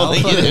 which I don't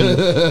think you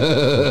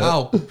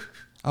do.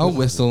 I'll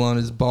whistle on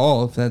his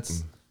ball if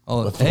that's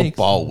all it takes.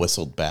 The ball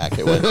whistled back.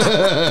 It went.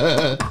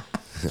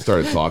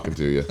 Started talking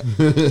to you.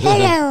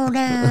 Hello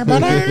there,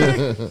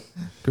 buddy.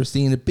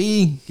 Christina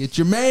B., get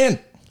your man.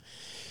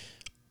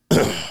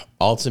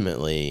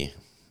 Ultimately,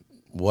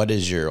 what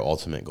is your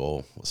ultimate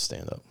goal with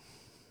stand-up?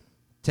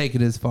 Take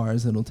it as far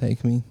as it'll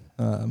take me.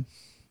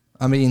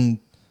 I mean,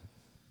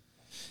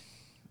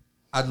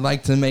 I'd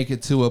like to make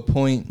it to a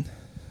point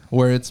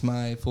where it's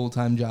my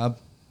full-time job,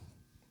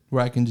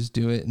 where I can just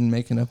do it and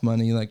make enough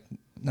money. Like,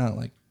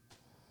 I'm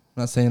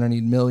not saying I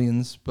need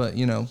millions, but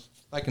if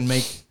I can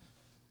make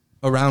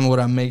around what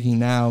I'm making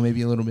now,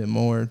 maybe a little bit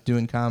more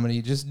doing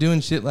comedy, just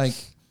doing shit like,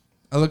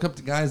 I look up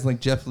to guys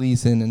like Jeff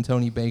Leeson and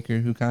Tony Baker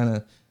who kind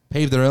of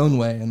paved their own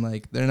way, and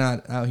like they're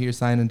not out here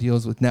signing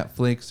deals with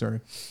Netflix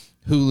or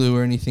Hulu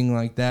or anything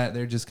like that.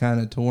 They're just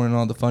kind of touring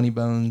all the funny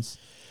bones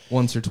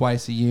once or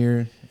twice a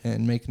year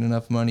and making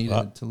enough money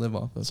to live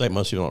off of. It's like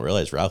most people don't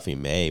realize Ralphie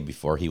May,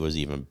 before he was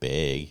even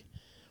big,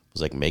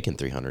 was like making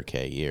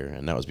 $300K a year,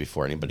 and that was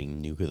before anybody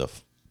knew who the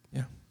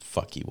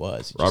fuck he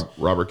was.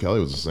 Robert Kelly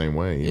was the same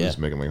way. He was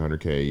making like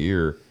 $100K a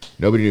year.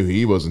 Nobody knew who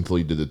he was until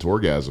he did the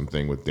Tourgasm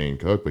thing with Dane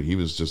Cook, but he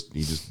just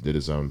did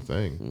his own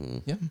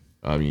thing. Yeah.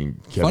 I mean,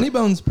 funny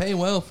bones pay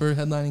well for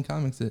headlining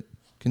comics that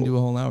can do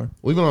a whole hour.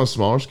 Well, even on a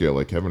smaller scale,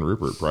 like Kevin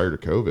Rupert, prior to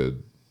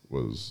COVID,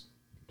 was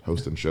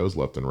hosting shows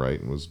left and right,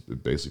 and was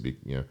basically,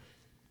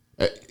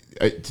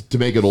 to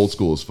make it old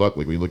school as fuck.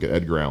 Like when you look at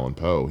Edgar Allan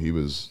Poe, he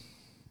was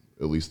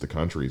at least the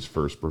country's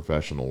first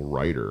professional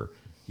writer.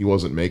 He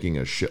wasn't making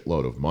a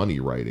shitload of money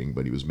writing,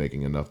 but he was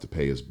making enough to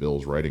pay his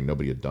bills writing.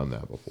 Nobody had done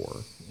that before.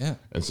 Yeah.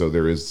 And so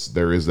there is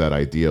that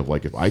idea of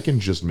like, if I can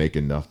just make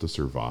enough to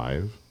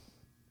survive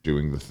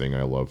doing the thing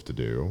I love to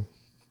do,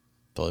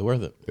 totally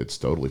worth it. It's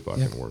totally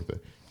fucking worth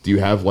it. Do you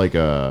have like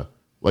 20,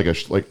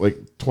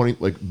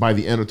 like by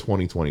the end of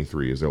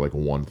 2023, is there like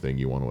one thing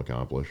you want to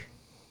accomplish?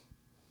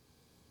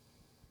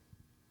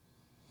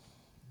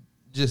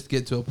 Just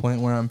get to a point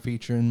where I'm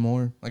featuring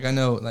more. Like I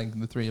know like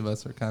the three of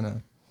us are kind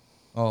of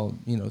all,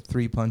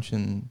 three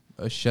punching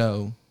a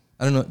show.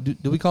 I don't know.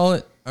 Do we call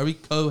it? Are we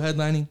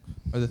co-headlining?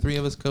 Are the three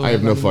of us co-headlining? I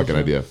have no fucking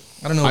idea.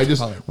 I don't know.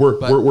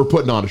 We're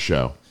putting on a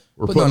show.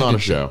 We're putting on a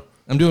show.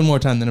 I'm doing more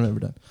time than I've ever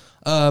done.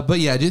 But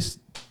yeah, just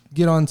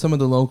get on some of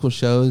the local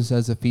shows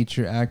as a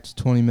feature act,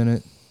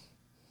 20-minute.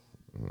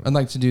 I'd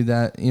like to do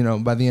that.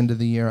 By the end of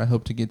the year, I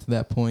hope to get to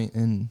that point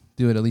and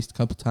do it at least a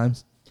couple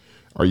times.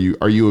 Are you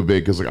a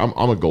big? Because like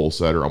I'm a goal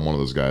setter. I'm one of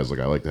those guys. Like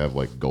I like to have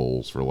like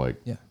goals for like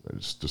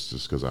just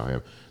because I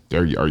am.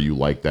 Are you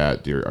like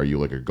that? Are you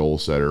like a goal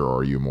setter, or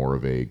are you more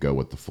of a go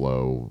with the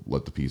flow,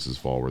 let the pieces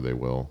fall where they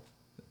will?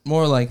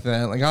 More like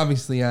that. Like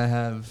obviously, I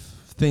have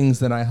things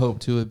that I hope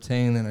to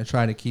obtain, and I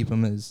try to keep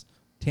them as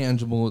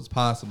tangible as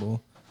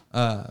possible.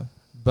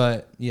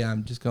 But yeah,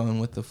 I'm just going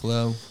with the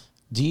flow.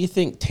 Do you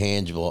think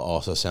tangible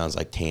also sounds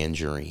like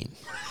tangerine?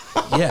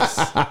 Yes.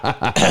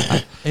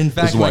 In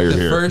fact, like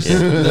the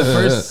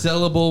first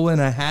syllable and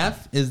a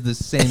half is the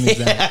same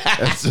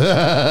exact.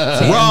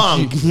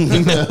 Wrong.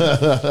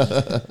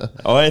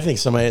 Oh, I think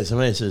somebody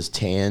says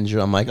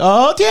tangerine. I'm like,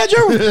 oh,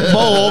 tangerine.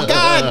 Oh,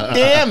 God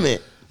damn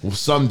it. Well,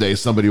 someday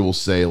somebody will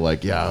say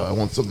like, yeah, I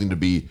want something to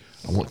be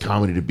I want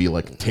comedy to be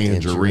like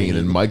tangerine,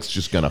 and Mike's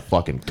just gonna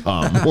fucking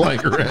come.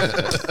 Like,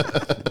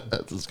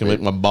 It's gonna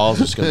make my balls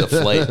just gonna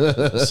deflate.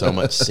 So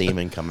much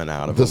semen coming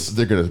out of them.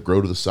 they're gonna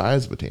grow to the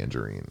size of a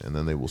tangerine, and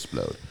then they will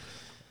explode.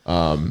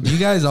 You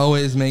guys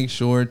always make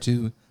sure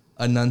to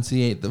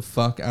enunciate the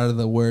fuck out of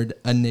the word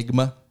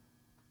enigma.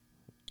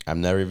 I've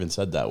never even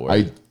said that word.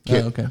 I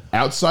can't, okay.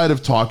 Outside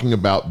of talking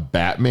about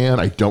Batman,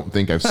 I don't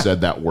think I've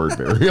said that word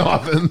very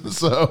often.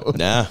 So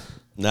Nah,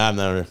 I've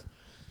never.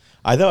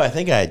 I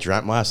think I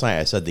dreamt last night.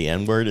 I said the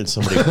N word and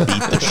somebody beat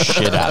the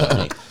shit out of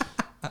me.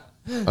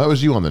 that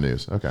was you on the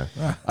news. Okay.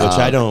 Which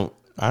I don't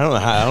know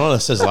how. I don't know if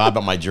it says a lot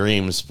about my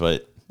dreams,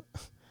 but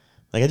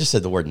like I just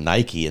said the word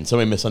Nike and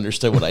somebody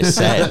misunderstood what I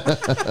said.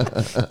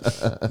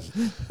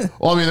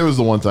 Well, I mean, there was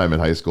the one time in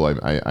high school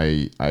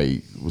I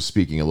was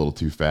speaking a little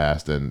too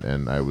fast,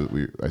 and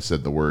I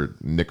said the word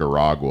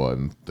Nicaragua,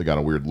 and they got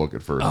a weird look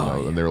at first,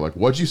 and they were like,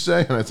 "What'd you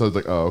say?" And I was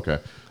like, "Oh, okay,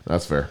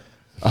 that's fair."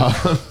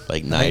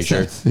 Like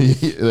Niger.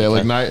 Yeah,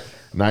 like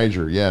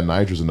Niger. Yeah,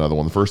 Niger's another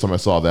one. The first time I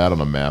saw that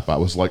on a map, I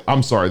was like,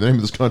 "I'm sorry, the name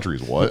of this country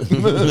is what?"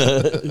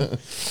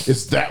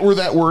 Is that where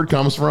that word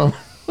comes from?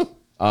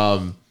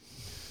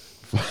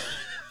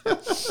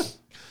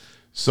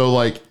 So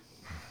like,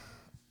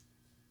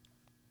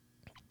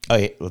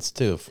 Okay, let's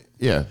do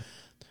yeah,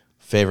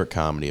 favorite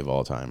comedy of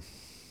all time.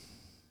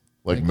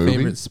 like movie.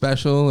 Favorite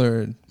special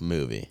or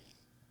Movie.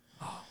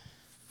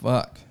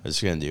 fuck? I'm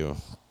just gonna do.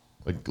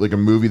 Like a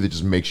movie that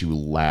just makes you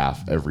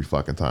laugh every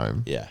fucking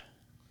time. Yeah.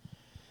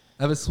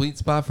 I have a sweet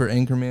spot for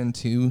Anchorman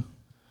 2.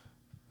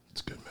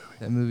 It's a good movie.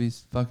 That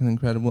movie's fucking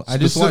incredible. I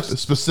just watched.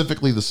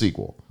 Specifically the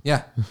sequel.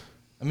 Yeah.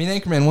 I mean,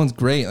 Anchorman 1's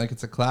great. Like,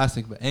 it's a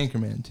classic, but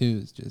Anchorman 2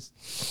 is just...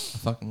 I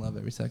fucking love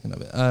every second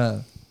of it.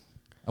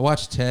 I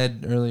watched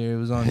Ted earlier. It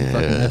was on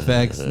fucking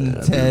FX,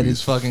 and Ted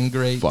is fucking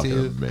great, Fucking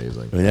too.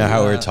 amazing. You know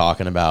how we were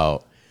talking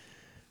about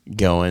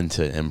going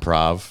to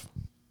improv?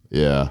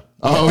 Yeah.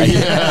 Oh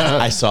yeah.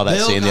 I saw that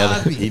Bill scene the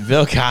other Cosby.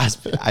 Bill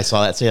Cosby. I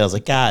saw that scene. I was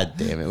like, God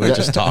damn it. We were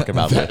just talking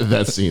about that.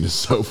 That scene is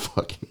so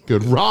fucking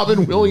good.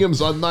 Robin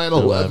Williams on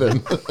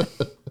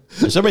 9/11.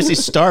 Somebody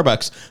say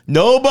Starbucks.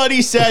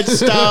 Nobody said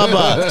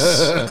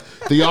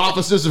Starbucks. The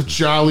offices of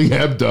Charlie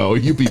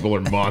Hebdo. You people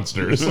are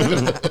monsters.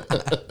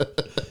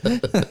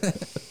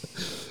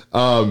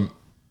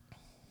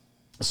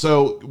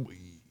 So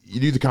you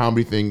do the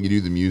comedy thing, you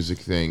do the music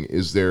thing.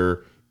 Is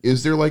there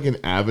like an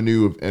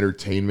avenue of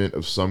entertainment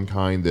of some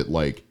kind that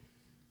like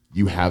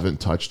you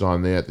haven't touched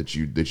on that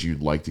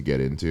you'd like to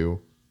get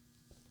into?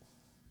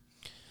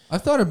 I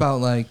thought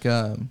about like,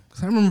 cause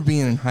I remember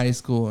being in high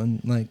school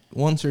and like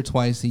once or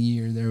twice a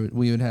year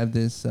we would have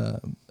this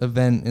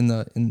event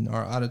in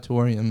our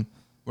auditorium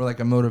where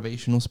like a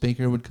motivational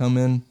speaker would come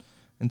in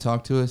and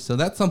talk to us. So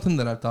that's something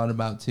that I've thought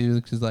about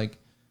too, because like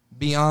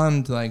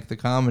beyond like the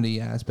comedy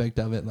aspect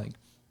of it, like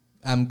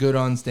I'm good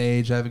on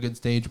stage. I have a good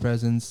stage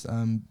presence.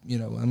 I'm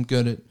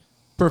good at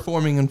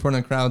performing in front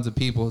of crowds of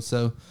people.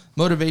 So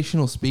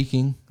motivational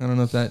speaking, I don't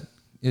know if that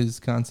is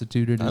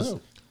constituted as.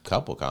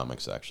 Couple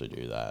comics actually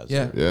do that.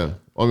 Yeah. Yeah.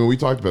 I mean, we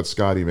talked about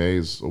Scotty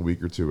Mays a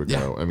week or two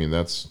ago. Yeah. I mean,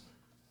 that's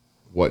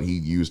what he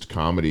used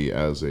comedy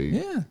as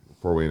a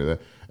foray into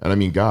that. And I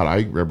mean, God,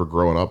 I remember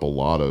growing up, a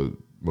lot of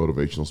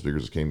motivational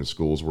speakers that came to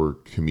schools were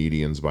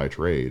comedians by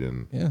trade.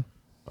 And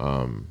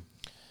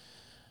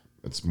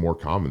it's more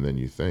common than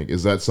you think.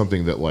 Is that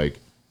something that like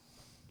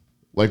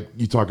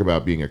you talk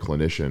about being a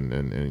clinician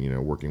and you know,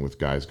 working with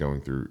guys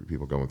going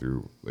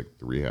through like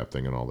the rehab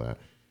thing and all that.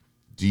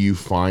 Do you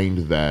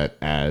find that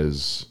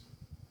as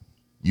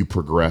you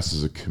progress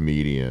as a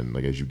comedian,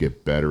 like as you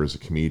get better as a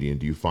comedian,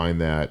 do you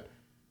find that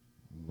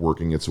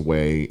working its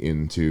way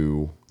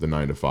into the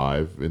 9 to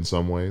 5 in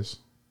some ways?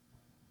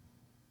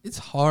 It's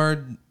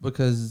hard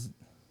because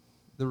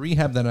the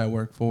rehab that I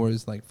work for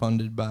is like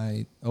funded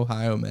by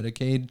Ohio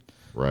Medicaid.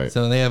 Right.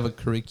 So they have a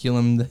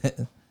curriculum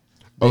that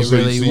so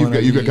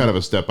you've got kind of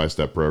a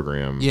step-by-step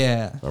program.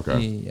 Yeah. Okay.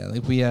 Yeah.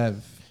 Like we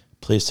have.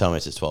 Please tell me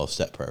it's a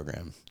 12-step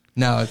program.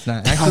 No, it's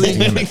not.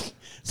 Actually,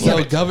 so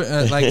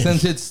like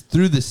since it's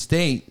through the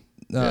state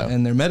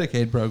and their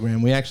Medicaid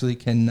program, we actually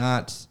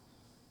cannot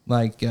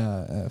like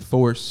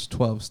force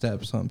 12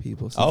 steps on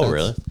people. So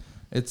really?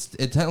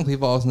 It technically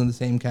falls into the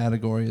same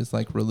category as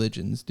like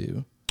religions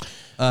do.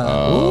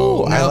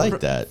 I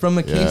like that. From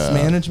a case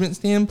management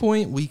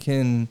standpoint, we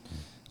can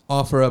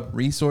offer up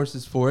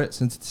resources for it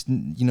since it's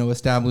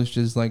established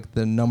as like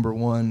the number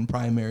one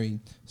primary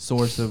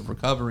source of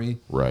recovery.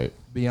 Right.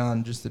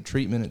 Beyond just the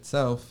treatment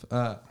itself.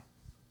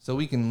 So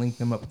we can link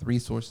them up with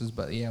resources,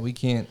 but yeah, we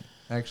can't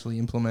actually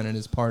implement it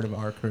as part of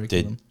our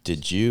curriculum.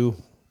 Did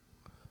you,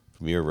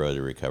 from your road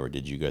to recover,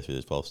 did you go through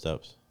the 12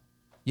 steps?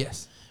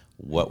 Yes.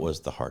 What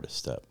was the hardest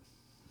step?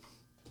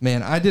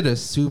 Man, I did a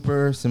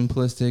super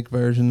simplistic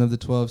version of the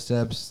 12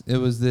 steps. It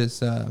was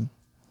this kind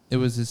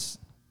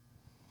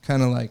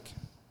of like,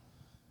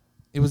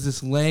 it was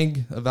this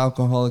leg of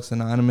Alcoholics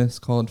Anonymous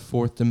called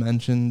Fourth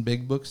Dimension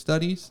Big Book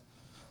Studies.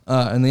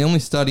 And they only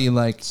study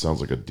like...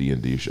 Sounds like a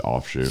D&D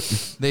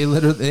offshoot. They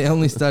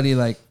only study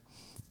like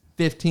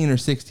 15 or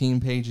 16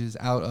 pages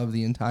out of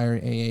the entire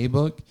AA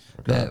book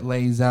that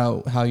lays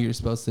out how you're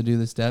supposed to do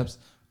the steps.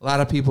 A lot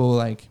of people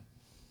like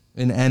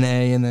in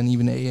NA and then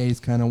even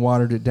AA's kind of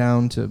watered it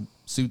down to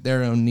suit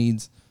their own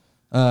needs.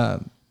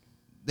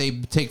 They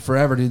take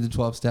forever to do the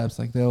 12 steps.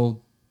 Like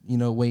they'll,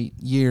 wait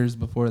years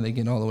before they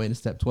get all the way to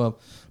step 12.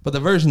 But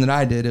the version that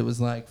I did, it was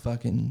like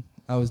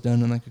I was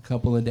done in like a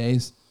couple of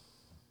days.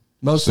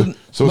 So it's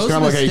kind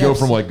of like how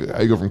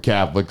you go from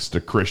Catholics to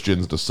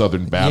Christians to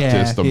Southern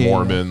Baptists to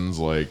Mormons,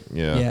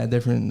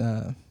 different.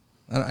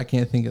 I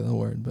can't think of the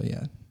word, but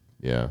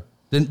yeah,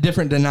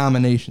 different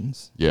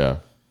denominations. Yeah,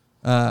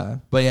 but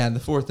yeah,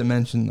 the fourth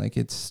dimension, like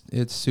it's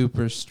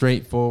super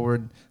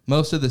straightforward.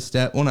 Most of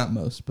the not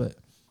most, but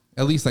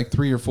at least like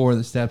 3 or 4 of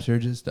the steps are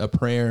just a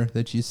prayer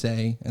that you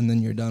say, and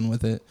then you're done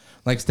with it.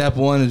 Like step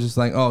 1 is just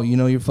like, oh,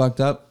 you're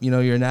fucked up,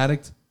 you're an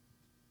addict.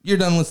 You're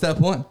done with step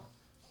 1.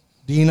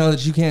 Do you know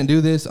that you can't do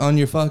this on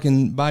your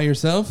fucking by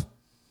yourself?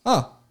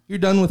 Oh, you're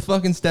done with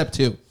fucking step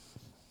 2.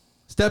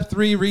 Step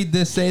 3, read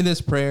this, say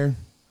this prayer.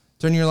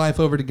 Turn your life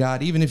over to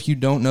God, even if you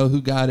don't know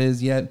who God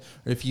is yet,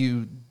 or if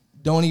you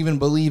don't even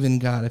believe in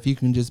God. If you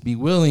can just be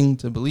willing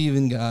to believe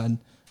in God,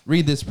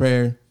 read this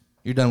prayer,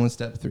 you're done with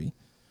step 3.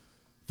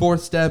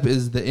 4th step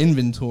is the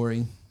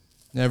inventory.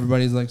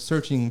 Everybody's like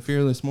searching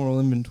fearless moral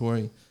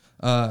inventory.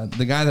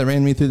 The guy that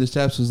ran me through the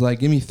steps was like,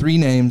 give me 3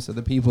 names of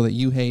the people that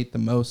you hate the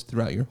most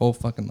throughout your whole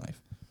fucking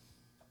life.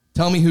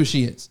 Tell me who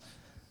she is.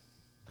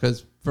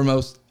 Because for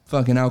most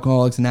fucking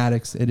alcoholics and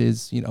addicts, it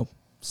is,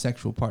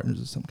 sexual partners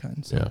of some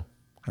kind. So yeah.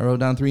 I wrote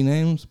down 3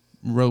 names,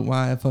 wrote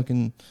why I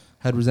fucking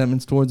had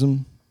resentments towards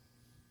them,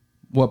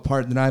 what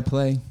part did I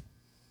play,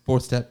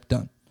 4th step,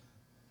 done.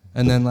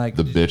 And then like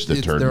the bitch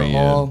that turned me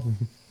in.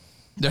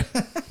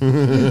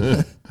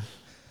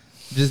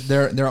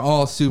 They're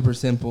all super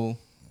simple.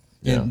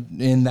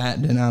 In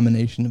that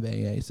denomination of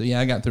AA. So,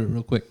 I got through it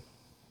real quick.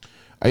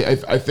 I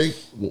think,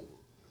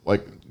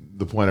 like,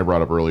 the point I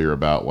brought up earlier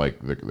about, like,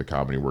 the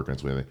comedy working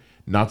its way,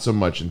 not so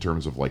much in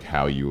terms of, like,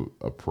 how you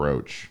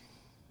approach,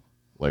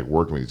 like,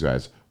 working with these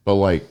guys, but,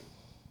 like,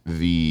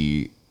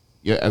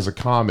 as a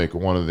comic,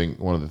 one of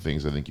the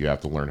things I think you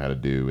have to learn how to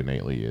do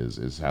innately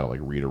is how to, like,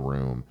 read a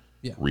room,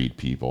 read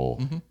people,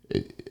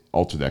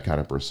 alter that kind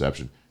of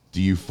perception.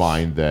 Do you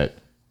find that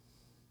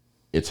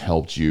it's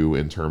helped you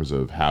in terms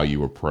of how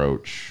you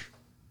approach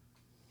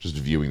just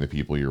viewing the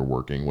people you're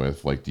working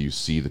with? Like, do you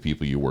see the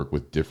people you work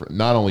with different,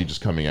 not only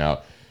just coming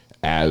out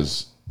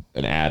as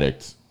an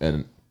addict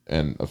and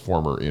a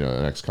former,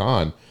 an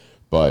ex-con,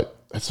 but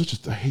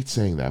it's I hate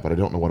saying that, but I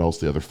don't know what else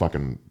the other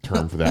fucking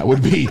term for that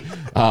would be.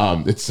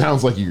 It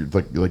sounds like you're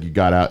like you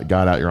got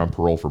out, you're on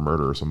parole for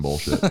murder or some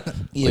bullshit.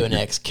 You an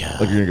ex-con.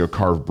 Like you're gonna go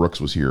carve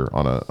Brooks was here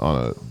on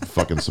a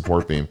fucking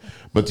support beam.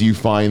 But do you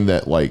find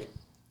that, like,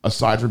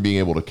 aside from being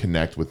able to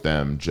connect with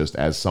them just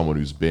as someone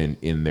who's been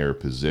in their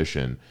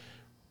position,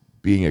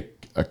 being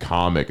a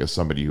comic as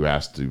somebody who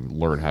has to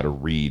learn how to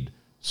read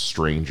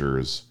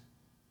strangers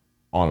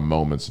on a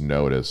moment's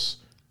notice,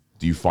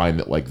 do you find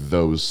that, like,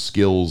 those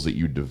skills that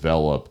you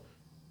develop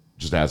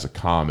just as a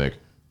comic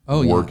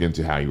work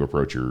into how you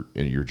approach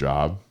your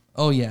job?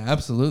 Oh, yeah,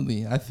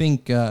 absolutely. I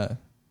think,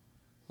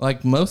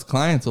 like, most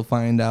clients will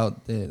find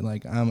out that,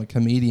 like, I'm a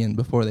comedian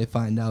before they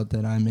find out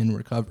that I'm in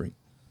recovery.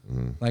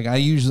 Like, I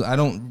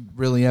don't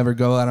really ever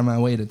go out of my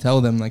way to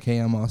tell them, like, hey,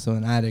 I'm also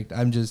an addict.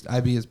 I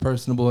be as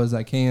personable as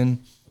I can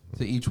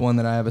to each one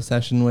that I have a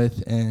session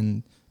with.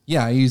 And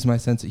I use my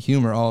sense of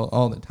humor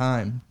all the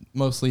time,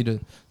 mostly to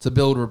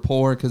build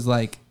rapport. Cause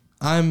like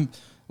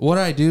what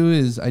I do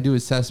is I do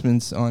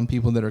assessments on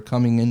people that are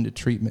coming into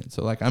treatment.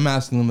 So like I'm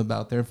asking them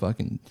about their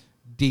fucking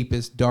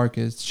deepest,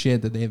 darkest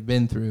shit that they've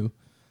been through.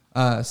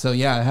 I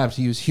have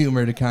to use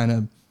humor to kind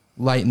of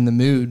lighten the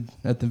mood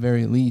at the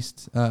very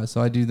least.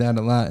 So I do that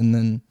a lot. And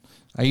then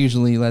I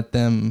usually let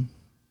them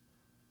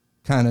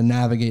kind of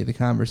navigate the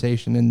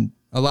conversation. And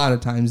a lot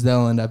of times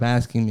they'll end up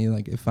asking me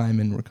like if I'm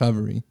in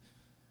recovery.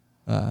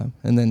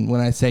 And then when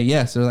I say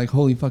yes, they're like,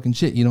 holy fucking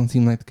shit, you don't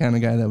seem like the kind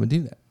of guy that would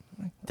do that.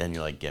 Then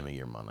you're like, give me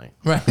your money.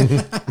 Right.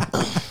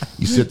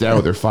 You sit down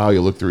with their file,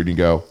 you look through it and you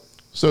go,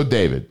 so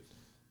David,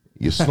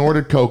 you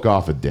snorted coke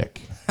off a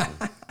dick.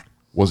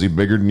 Was he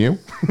bigger than you?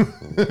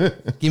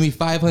 Give me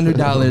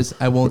 $500.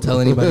 I won't tell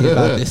anybody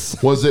about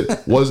this. Was it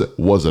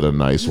a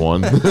nice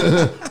one?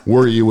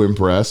 Were you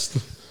impressed?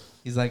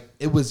 He's like,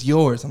 it was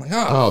yours. I'm like,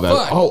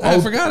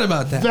 I forgot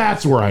about that.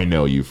 That's where I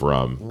know you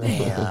from.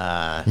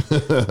 Let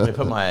me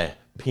put my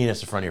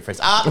penis in front of your face.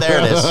 Ah, there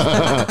it is.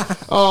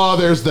 Oh,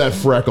 there's that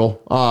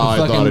freckle. Oh, I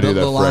thought I knew that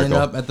freckle. Line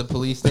up at the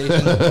police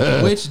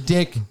station. Which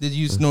dick did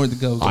you snort the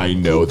coke? I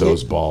know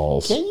those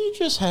balls. Can you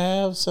just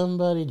have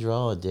somebody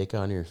draw a dick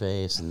on your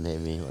face and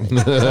maybe like,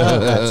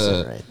 that's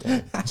it right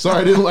there.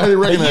 Sorry, I didn't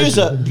recognize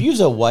Use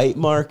a white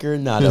marker,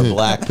 not a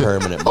black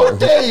permanent marker. Oh,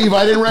 Dave,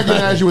 I didn't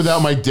recognize you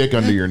without my dick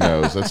under your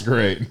nose. That's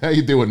great. How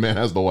you doing, man?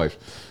 How's the wife?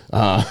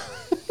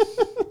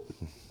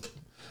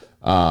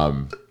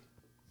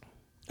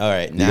 All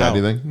right, now, you got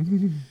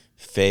anything?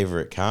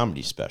 Favorite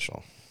comedy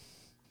special?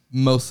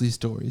 Mostly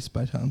Stories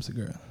by Tom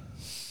Segura.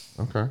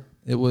 Okay.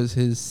 It was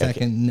his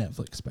second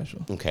Netflix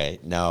special. Okay,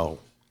 now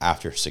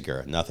after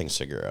Segura, nothing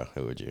Segura.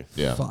 Who would you?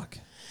 Yeah. Fuck.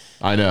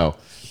 I know.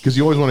 Because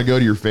you always want to go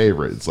to your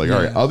favorite. It's like,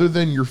 all right, other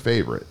than your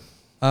favorite.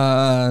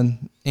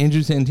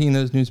 Andrew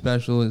Santino's new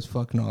special is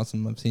fucking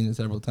awesome. I've seen it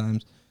several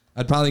times.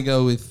 I'd probably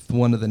go with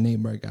one of the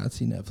Nate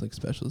Bargatze Netflix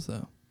specials,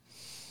 though.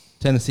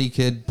 Tennessee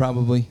Kid,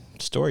 probably.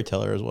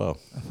 Storyteller as well.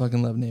 I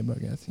fucking love Nate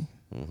Bargatze.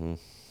 Mm-hmm.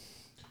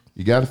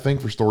 You got to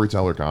think for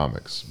storyteller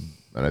comics.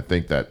 And I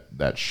think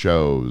that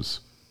shows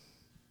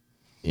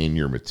in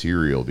your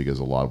material, because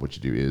a lot of what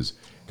you do is...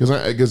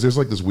 Because there's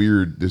like this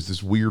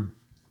weird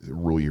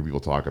rule here people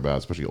talk about,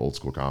 especially old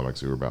school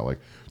comics who are about like,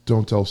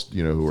 don't tell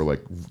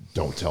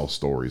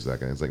stories, that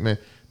kind of. It's like, man,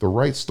 the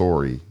right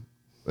story,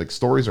 like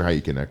stories are how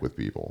you connect with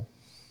people.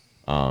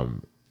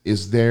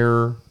 Is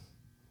there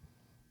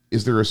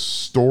a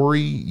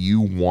story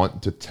you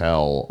want to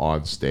tell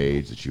on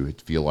stage that you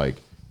feel like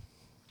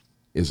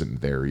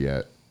isn't there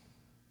yet?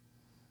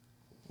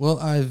 Well,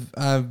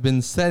 I've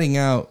been setting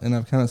out, and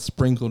I've kind of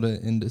sprinkled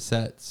it into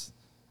sets,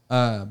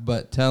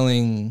 but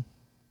telling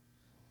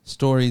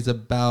stories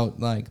about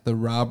like the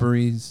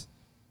robberies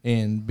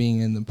and being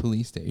in the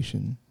police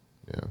station,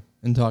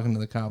 and talking to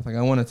the cops. Like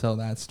I want to tell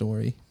that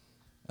story,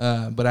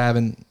 but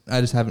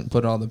I just haven't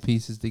put all the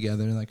pieces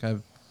together. Like I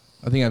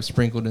think I've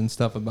sprinkled in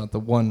stuff about the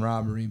one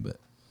robbery, but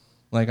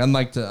like I'd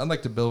like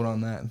to build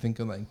on that and think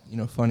of like,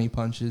 funny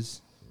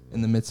punches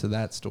in the midst of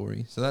that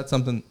story. So that's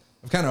something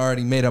I've kind of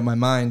already made up my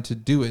mind to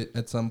do it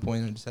at some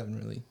point. I just haven't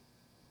really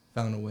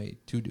found a way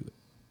to do it.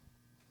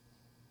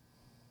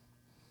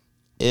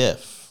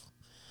 If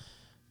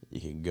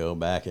you could go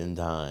back in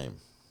time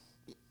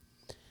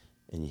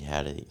and you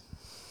had to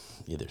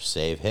either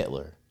save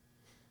Hitler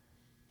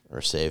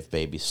or save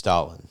baby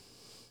Stalin,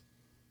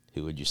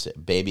 who would you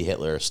save? Baby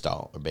Hitler or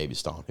baby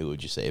Stalin? Who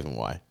would you save and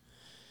why?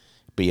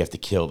 But you have to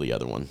kill the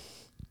other one.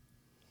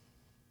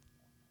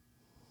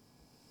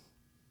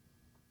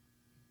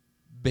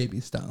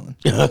 Baby Stalin.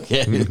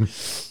 Okay.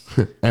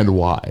 And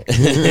why?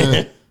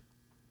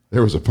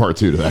 There was a part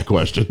 2 to that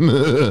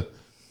question.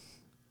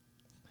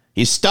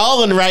 He's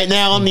stalling right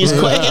now on these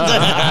questions.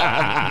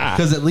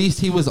 Because at least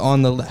he was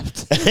on the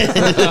left.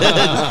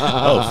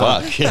 Oh,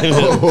 fuck.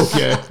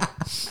 Okay.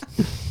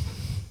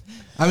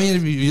 I mean,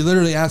 if you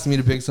literally asked me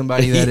to pick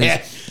somebody that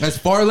is as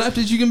far left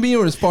as you can be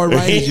or as far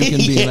right as you can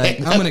be, like,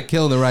 I'm going to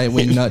kill the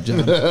right-wing nut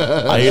job.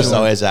 I used to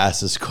always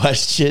ask this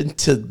question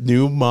to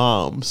new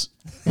moms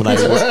when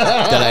new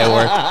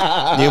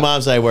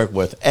moms that I work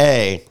with.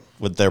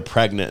 When they're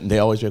pregnant, and they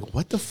always be like,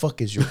 what the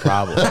fuck is your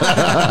problem?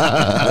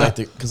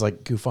 Because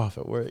like goof off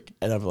at work.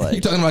 And I'm like...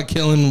 You're talking about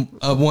killing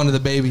one of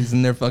the babies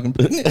and they're fucking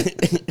pregnant.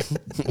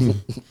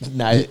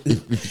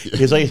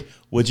 He's like,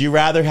 would you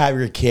rather have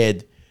your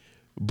kid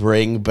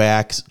bring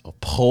back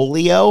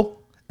polio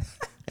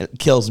and it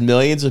kills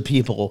millions of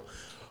people,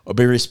 or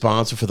be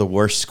responsible for the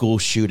worst school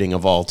shooting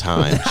of all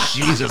time?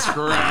 Jesus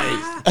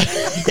Christ.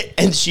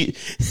 And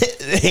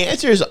the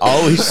answer is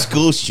always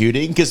school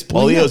shooting, because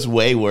polio is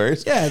way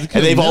worse. Yeah, and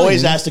they've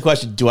always asked the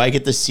question, do I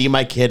get to see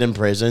my kid in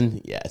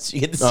prison? Yes, you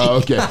get to see. Oh,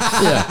 okay.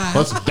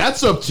 Yeah.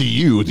 That's up to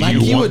you. Do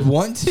you would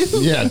want to?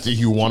 Yeah. Do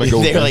you want to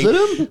go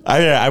visit him?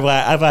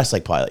 I've asked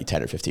like probably like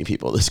 10 or 15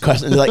 people this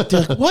question. They're like,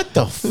 what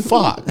the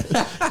fuck?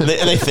 And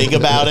they think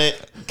about it,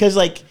 because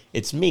like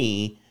it's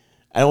me.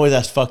 I always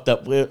ask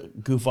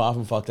goof off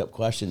and fucked up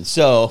questions.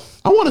 So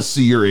I want to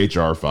see your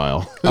HR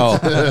file.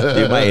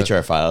 Dude, my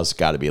HR file's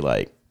got to be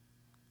like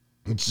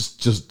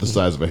just the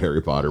size of a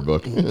Harry Potter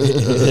book.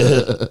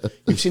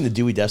 You've seen the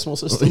Dewey Decimal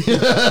System?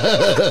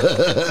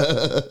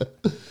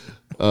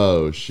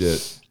 Oh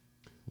shit!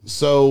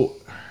 So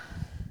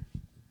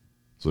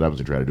what happens when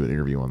you try to do an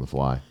interview on the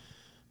fly?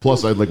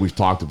 Plus, we've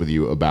talked with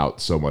you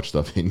about so much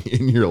stuff in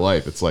your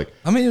life. It's like,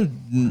 I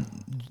mean,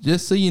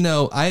 just so you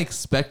know, I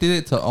expected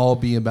it to all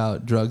be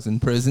about drugs in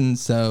prison.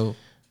 So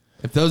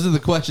if those are the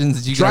questions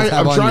that you guys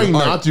have I'm on trying your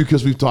heart, not to,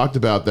 because we've talked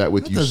about that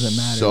with you doesn't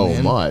matter, so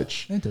man.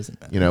 much. It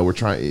doesn't matter. We're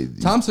trying.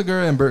 Tom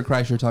Segura and Bert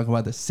Kreischer talk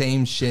about the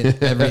same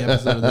shit every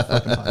episode of the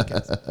fucking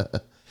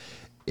podcast.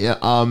 Yeah.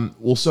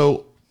 Well,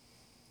 so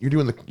you're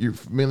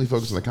mainly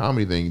focused on the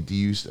comedy thing.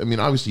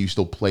 Obviously you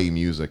still play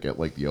music at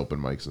like the open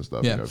mics and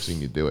stuff. Yeah. I've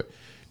seen you do it.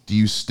 Do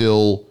you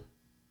still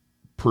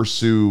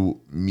pursue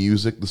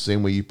music the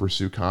same way you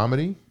pursue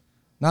comedy?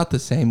 Not the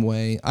same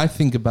way. I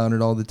think about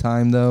it all the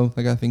time, though.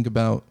 Like I think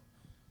about,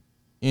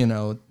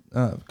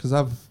 because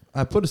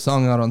I put a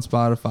song out on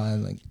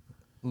Spotify like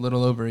a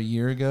little over a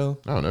year ago.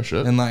 Oh, no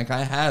shit. And like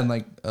I had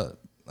like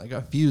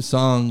a few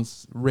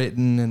songs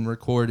written and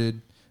recorded,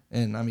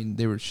 and I mean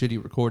they were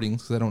shitty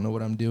recordings because I don't know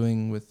what I'm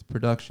doing with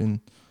production.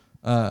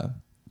 But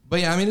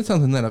yeah, I mean it's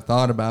something that I've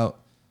thought about.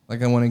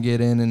 Like I want to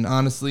get in and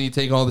honestly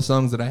take all the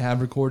songs that I have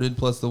recorded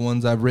plus the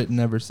ones I've written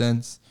ever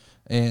since,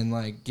 and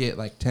like get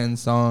like 10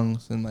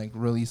 songs and like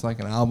release like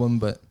an album,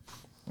 but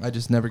I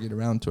just never get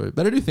around to it.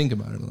 But I do think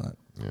about it a lot.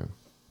 Yeah.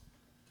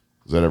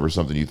 Is that ever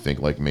something you think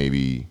like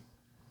maybe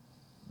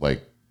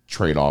like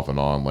trade off and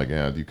on, like,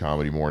 do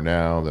comedy more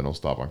now, then I'll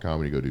stop on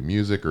comedy, go do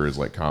music, or is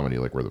like comedy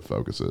like where the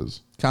focus is?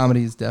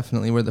 Comedy is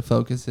definitely where the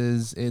focus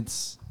is.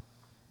 It's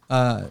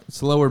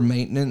It's lower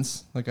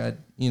maintenance. Like I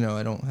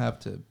don't have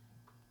to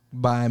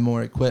buy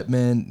more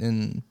equipment,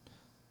 and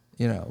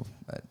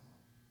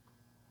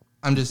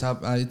I'm just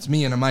up. It's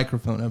me and a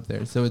microphone up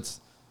there, so it's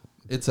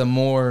a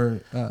more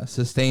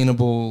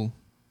sustainable,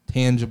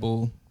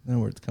 tangible. That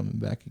word's coming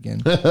back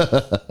again.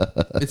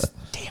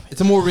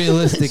 It's a more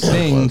realistic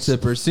thing to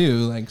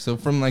pursue. Like so,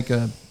 from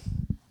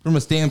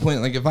a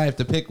standpoint, like if I have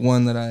to pick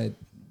one that I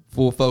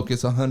full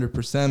focus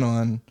 100%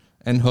 on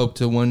and hope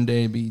to one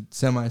day be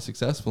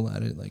semi-successful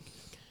at it, like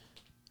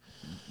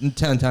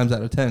 10 times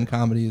out of 10,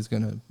 comedy is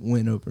going to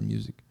win over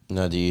music.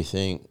 Now, do you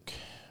think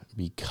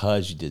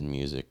because you did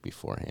music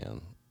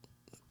beforehand,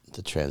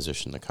 the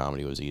transition to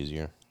comedy was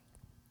easier?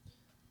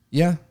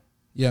 Yeah.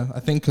 I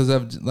think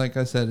because like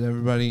I said,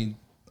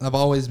 I've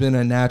always been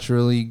a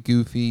naturally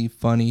goofy,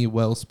 funny,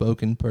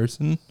 well-spoken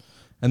person.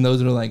 And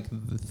those are like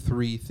the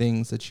three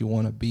things that you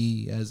want to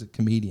be as a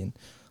comedian.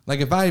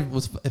 Like if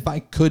I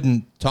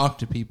couldn't talk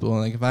to people,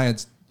 like if I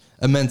had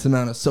immense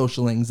amount of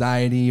social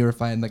anxiety, or if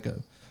I had like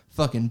a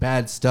fucking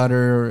bad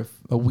stutter or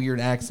a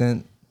weird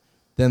accent,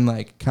 then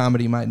like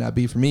comedy might not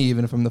be for me,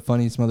 even if I'm the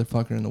funniest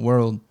motherfucker in the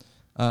world.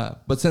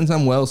 But since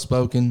I'm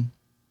well-spoken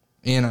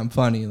and I'm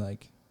funny,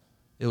 like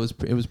it was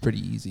pretty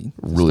easy.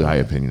 Really high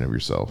opinion of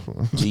yourself.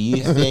 Do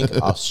you think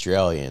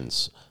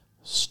Australians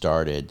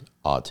started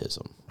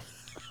autism?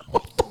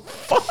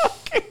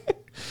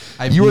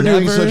 You are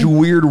doing such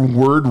weird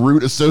word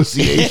root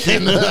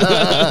association.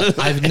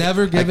 I've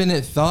never given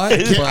it thought.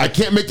 I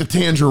can't make the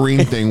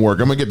tangerine thing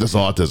work. I'm going to get this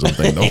autism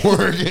thing to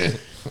work.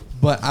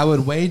 But I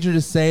would wager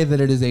to say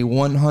that it is a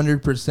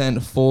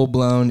 100%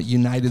 full-blown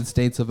United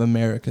States of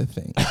America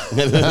thing.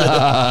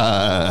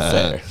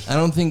 Fair. I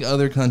don't think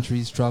other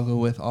countries struggle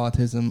with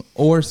autism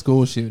or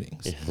school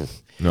shootings.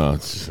 No,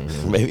 it's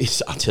Maybe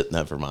it's autism.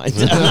 Never mind.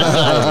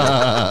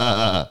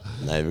 Not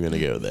even going to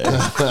go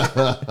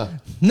there.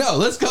 No,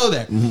 let's go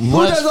there. Who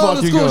Let's does all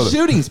the fucking school go there.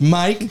 shootings,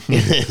 Mike?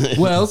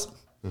 Wells?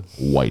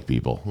 white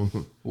people.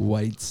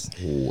 Whites.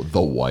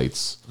 The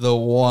whites. The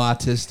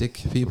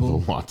autistic The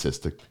people.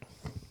 autistic.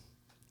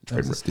 That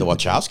was a The stupid-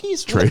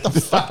 Wachowskis? What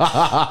the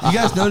fuck? You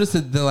guys noticed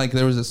that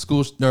there was a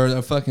school or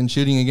a fucking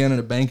shooting again at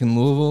a bank in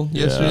Louisville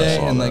yesterday, I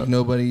saw and like that.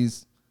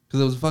 nobody's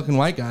because it was a fucking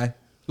white guy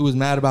who was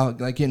mad about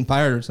like getting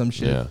fired or some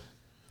shit. Yeah.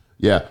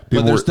 Yeah. But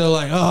People they're were, still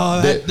like,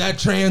 oh, They- that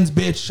trans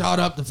bitch shot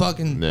up the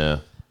fucking. yeah.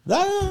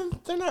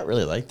 They're not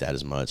really like that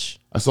as much.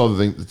 I saw the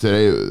thing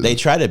today. They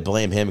try to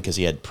blame him because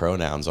he had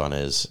pronouns on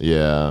his.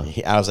 Yeah.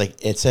 I was like,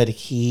 it said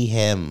he,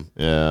 him.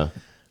 Yeah.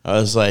 I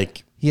was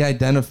like, He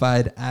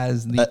identified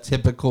as the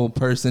typical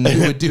person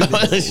who would do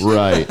this.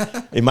 Right.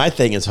 and my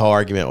thing, his whole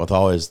argument with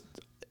all is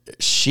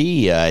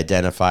she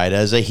identified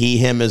as a he,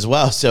 him as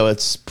well. So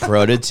it's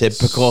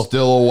prototypical.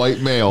 Still a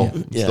white male.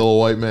 Yeah. Still a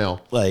white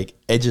male. Like,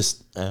 it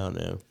just, I don't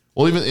know.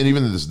 Well,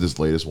 even this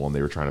latest one,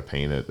 they were trying to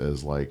paint it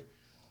as like,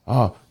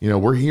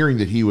 we're hearing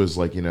that he was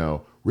like,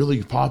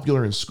 really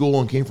popular in school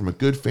and came from a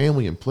good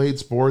family and played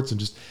sports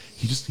and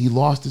he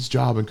lost his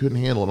job and couldn't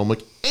handle it. I'm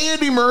like,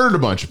 and he murdered a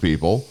bunch of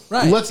people.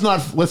 Right. Let's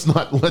not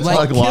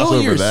Like, gloss kill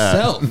over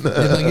yourself.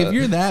 that. If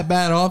you're that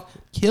bad off,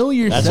 kill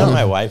yourself. That's what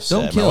my wife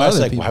said. Don't kill My wife's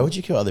other like, people. why would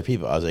you kill other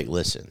people? I was like,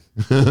 listen.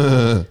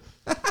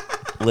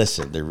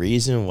 Listen, the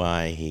reason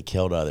why he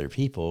killed other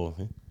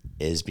people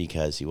is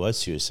because he was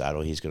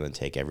suicidal. He's going to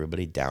take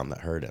everybody down that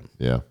hurt him.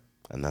 Yeah.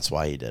 And that's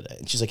why he did it.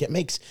 And she's like,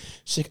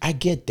 she's like, I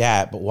get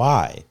that, but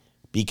why?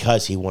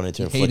 Because he wanted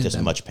to inflict hated as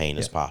them. much pain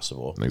as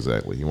possible.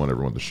 Exactly. He wanted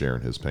everyone to share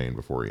in his pain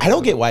before he. I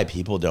don't get why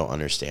people don't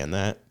understand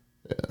that.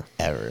 Yeah.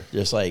 Ever.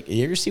 Just like,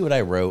 you ever see what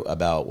I wrote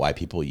about why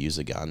people use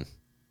a gun?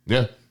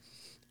 Yeah.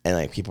 And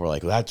like people are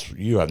like,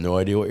 you have no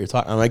idea what you're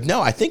talking. I'm like,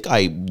 no, I think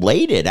I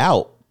laid it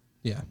out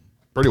Yeah.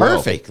 Pretty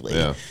perfectly.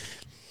 Well. Yeah.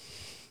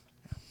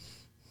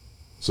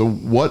 So,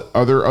 what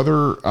are there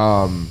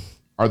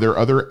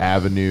other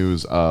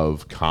avenues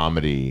of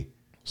comedy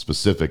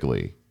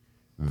specifically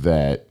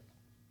that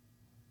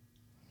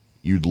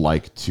you'd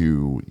like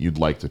to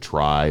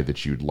try,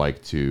 that you'd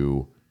like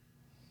to,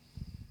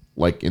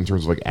 like, in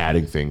terms of like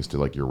adding things to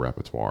like your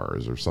repertoire?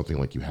 Is there something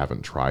like you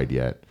haven't tried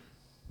yet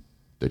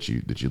that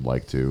you'd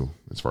like to,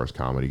 as far as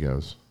comedy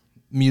goes?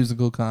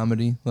 Musical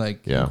comedy,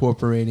 like Yeah.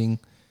 incorporating.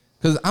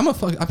 Because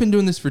I've been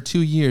doing this for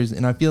 2 years,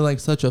 and I feel like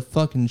such a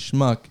fucking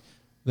schmuck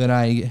that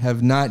I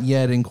have not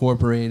yet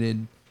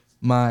incorporated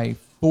my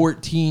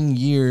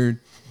 14-year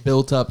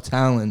built-up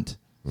talent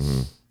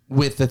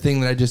with the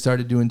thing that I just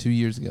started doing 2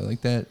 years ago.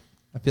 Like that,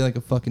 I feel like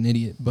a fucking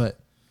idiot. But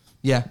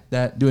yeah,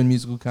 that doing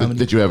musical comedy.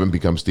 That you haven't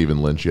become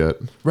Stephen Lynch yet?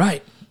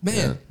 Right,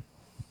 man.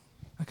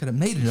 I could have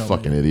made it.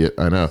 Fucking idiot.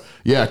 I know.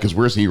 Yeah, because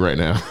where's he right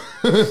now?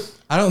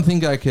 I don't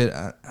think I could.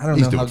 I don't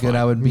He's know how doing good fine.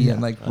 I would be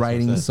at like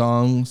writing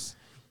songs.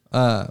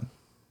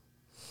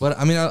 But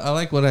I mean, I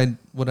like what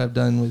I've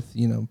done with,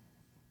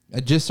 I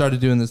just started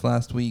doing this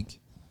last week.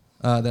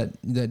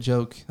 That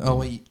joke. Oh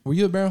wait, were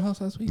you at Barrel House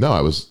last week? No,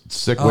 I was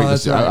sick Oh, waiting to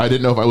that's see. right. I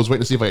didn't know if I was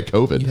waiting to see if I had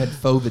COVID. You had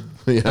COVID.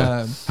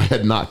 Yeah, I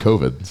had not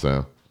COVID,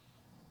 so.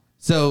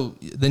 So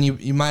then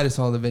you might have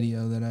saw the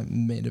video that I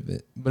made of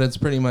it, but it's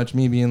pretty much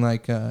me being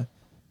like,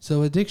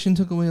 So addiction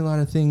took away a lot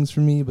of things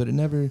from me, but it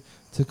never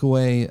took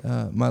away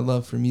my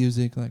love for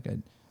music. Like it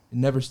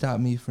never stopped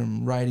me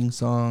from writing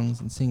songs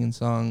and singing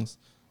songs.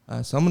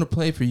 So I'm going to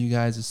play for you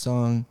guys a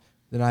song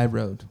that I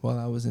wrote while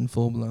I was in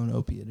full-blown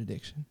opiate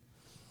addiction.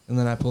 And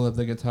then I pull up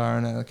the guitar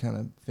and I kind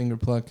of finger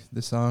pluck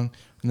the song.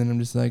 And then I'm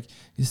just like,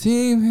 you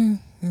see me?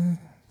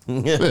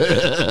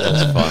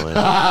 That's funny.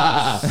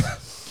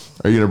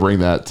 Are you gonna bring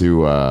that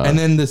to? And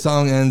then the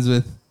song ends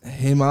with,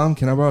 hey, Mom,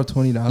 can I borrow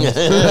 $20?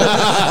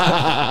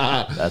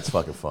 That's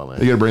fucking funny.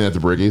 Are you gonna bring that to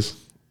Bricky's?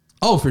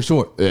 Oh, for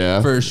sure.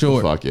 Yeah, For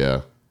sure. Fuck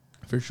yeah.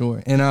 For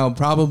sure. And I'll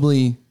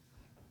probably,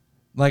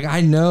 like,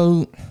 I don't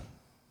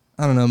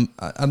know.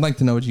 I'd like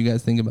to know what you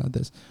guys think about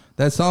this.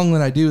 That song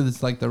that I do,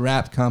 it's like the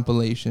rap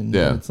compilation.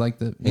 Yeah. It's like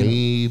the,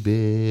 Hey,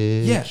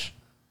 bitch. yeah.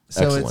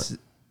 So Excellent.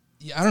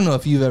 I don't know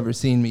if you've ever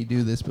seen me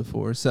do this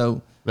before.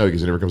 So No,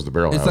 because it never comes to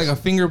Barrel it's House. like a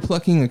finger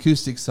plucking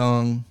acoustic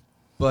song,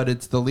 but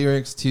it's the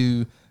lyrics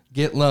to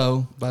Get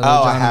Low by Lil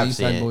I Jon and have the East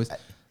Side seen it. Boys.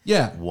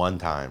 Yeah. One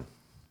time.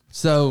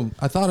 So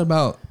I thought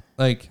about,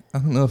 like, I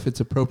don't know if it's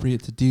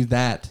appropriate to do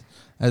that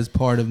as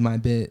part of my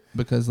bit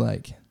because,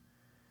 like,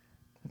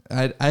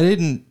 I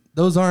didn't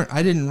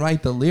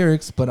write the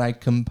lyrics, but I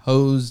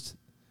composed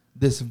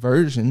this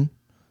version.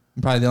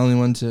 I'm probably the only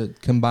one to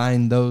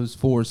combine those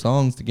 4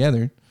 songs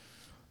together.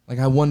 Like,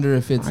 I wonder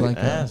if it's like,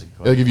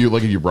 like if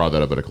you brought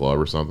that up at a club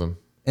or something.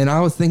 and I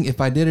was thinking if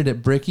I did it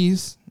at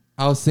Bricky's,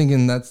 I was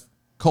thinking that's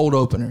cold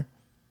opener.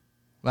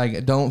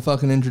 Like, don't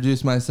fucking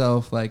introduce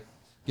myself. Like,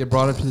 get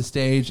brought up to the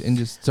stage and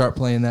just start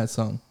playing that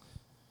song.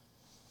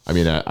 I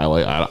mean,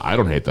 I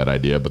don't hate that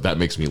idea, but that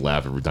makes me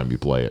laugh every time you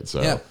play it.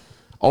 So Yeah.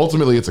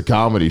 ultimately, it's a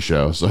comedy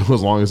show. So as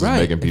long as it's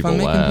making if people I'm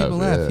making laugh, people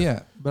laugh,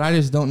 yeah. But I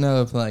just don't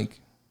know if, like,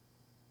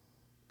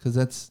 because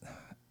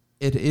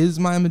it is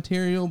my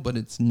material, but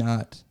it's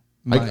not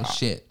my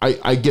shit.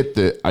 I get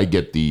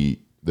the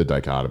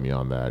dichotomy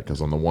on that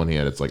because on the one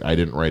hand, it's like I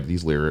didn't write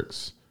these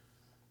lyrics,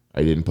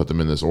 I didn't put them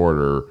in this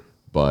order,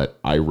 but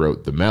I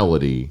wrote the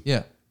melody.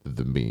 Yeah.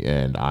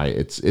 And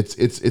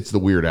it's the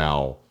Weird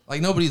Al.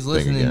 Like, nobody's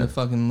listening again. to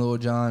fucking Lil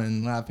Jon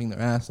and laughing their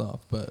ass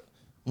off. But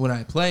when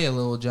I play a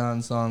Lil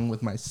Jon song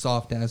with my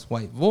soft ass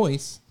white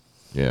voice,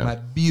 Yeah. my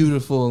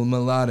beautiful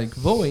melodic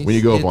voice, When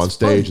you go up it's on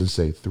stage funny. and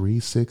say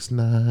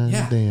 369,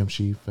 Yeah. damn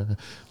she fine.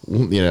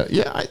 You know,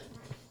 yeah.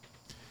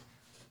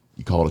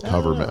 You call it a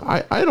cover, man.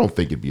 I don't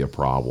think it'd be a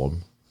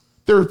problem.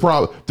 There's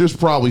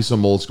probably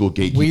some old school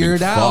gatekeeping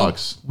Weird Al.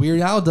 fucks.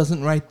 Weird Al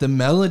doesn't write the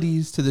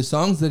melodies to the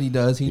songs that he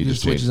does. He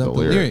just switches changes up the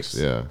lyrics.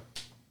 Yeah.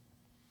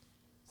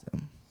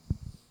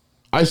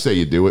 I say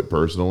you do it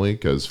personally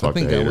because fuck I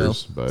think the I will.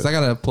 haters. Because But I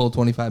gotta pull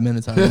 25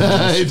 minutes out of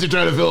this. you're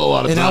trying to fill a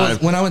lot of And time.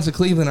 when I went to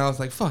Cleveland, I was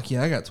like, fuck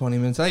yeah, I got 20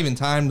 minutes. I even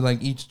timed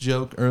like each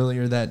joke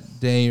earlier that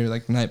day or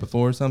like the night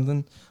before or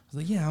something. I was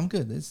like, yeah, I'm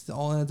good. This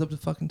all adds up to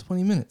fucking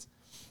 20 minutes.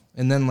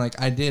 And then like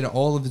I did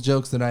all of the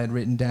jokes that I had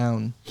written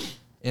down,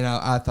 and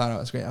I thought I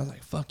was great. I was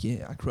like, fuck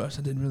yeah, I crushed.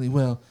 I did really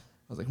well. I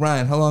was like,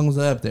 Ryan, how long was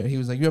I up there? He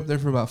was like, you're up there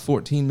for about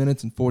 14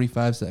 minutes and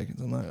 45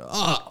 seconds. I'm like,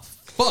 oh,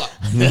 fuck.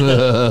 I've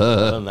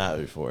done that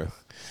before.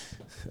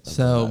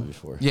 So,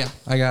 yeah,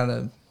 I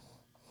gotta.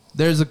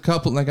 There's a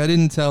couple, like I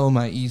didn't tell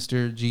my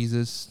Easter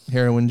Jesus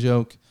heroin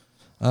joke,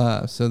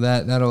 so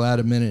that'll add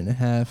a minute and a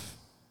half,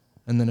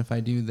 and then if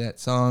I do that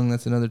song,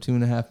 that's another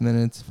 2.5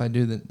 minutes. If I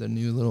do the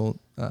new little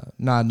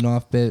nodding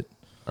off bit,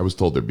 I was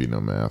told there'd be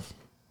no math.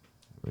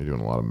 You're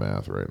doing a lot of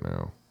math right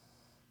now.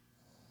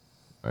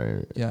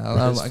 yeah,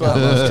 I Just got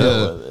lost too.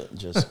 go with it.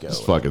 Just go. Just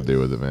with fucking do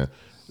with it, man.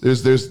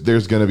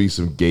 There's gonna be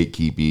some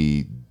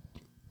gatekeepy,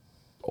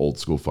 old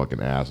school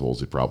fucking assholes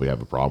who probably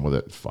have a problem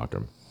with it. Fuck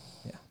them.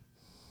 Yeah,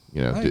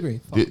 You know, I agree.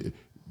 Fuck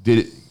did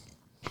it?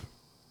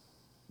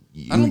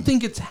 I don't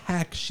think it's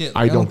hack shit.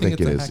 I Like, don't think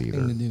it's it a is hack either.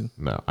 thing to do.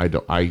 No, I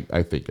don't.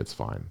 I think it's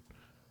fine.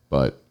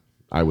 But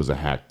I was a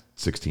hacked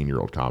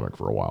 16-year-old comic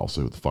for a while,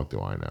 so who the fuck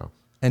do I know?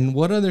 And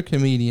what other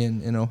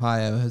comedian in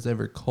Ohio has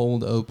ever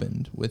cold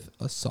opened with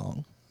a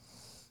song?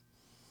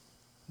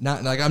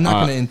 Not like I'm not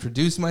going to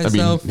introduce I mean,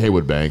 myself.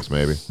 Haywood Banks,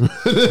 maybe.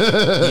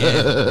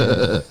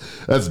 Yeah.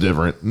 That's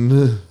different.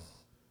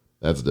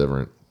 That's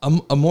different.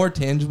 A more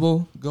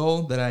tangible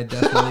goal that I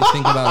definitely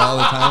think about all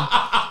the time.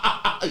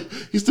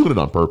 He's doing it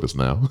on purpose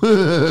now.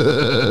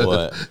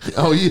 What?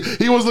 Oh,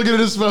 he was looking at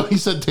his phone. He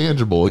said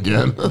tangible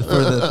again. For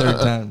the third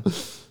time.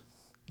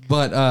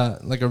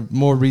 But like a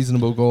more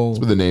reasonable goal.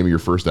 The name of your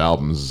first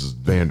album is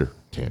Vander.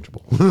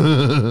 Tangible.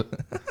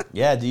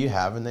 Yeah. Do you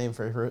have a name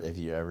for it? If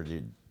you ever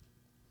do,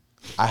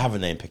 I have a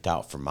name picked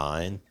out for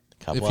mine.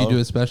 If you do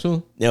a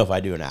special, if I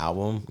do an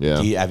album,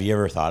 Yeah. Have you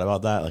ever thought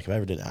about that? Like, if I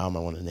ever did an album, I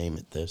want to name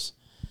it this.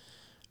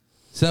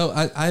 so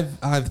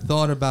I've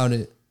thought about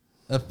it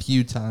a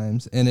few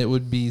times, and it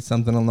would be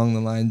something along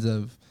the lines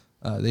of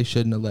they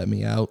shouldn't have let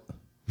me out.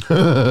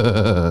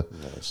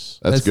 Nice.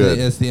 That's good.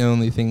 That's the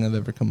only thing I've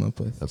ever come up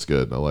with. That's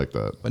good. I like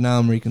that. But now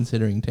I'm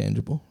reconsidering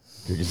tangible.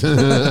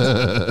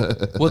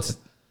 What's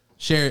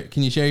share?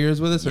 Can you share yours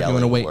with us, or do you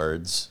want to Yelling wait?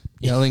 words.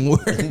 Yelling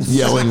words.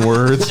 Yelling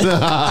words.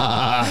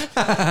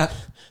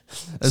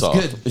 That's So,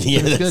 good.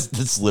 Yeah, That's that's, good.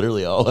 that's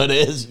literally all it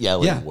is.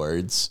 Yelling Yeah.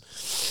 words.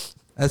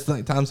 That's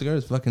like Tom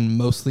Segura's fucking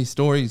mostly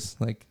stories.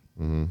 Like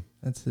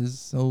that's his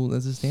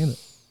stand-up.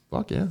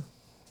 Fuck yeah.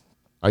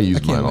 I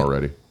used mine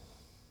already.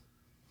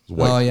 It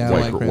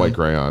was white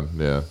crayon.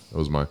 Yeah, that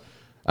was mine.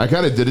 I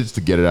kind of did it just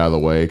to get it out of the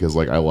way because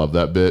like I love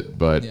that bit,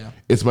 but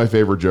it's my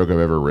favorite joke I've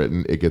ever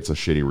written. It gets a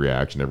shitty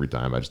reaction every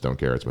time. I just don't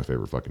care. It's my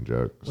favorite fucking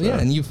joke. So. Well, yeah,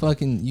 and you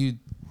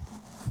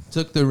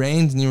took the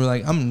reins and you were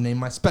like, I'm gonna name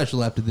my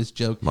special after this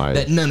joke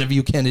that none of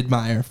you can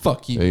admire.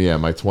 Fuck you. Yeah,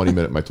 my 20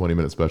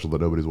 minute special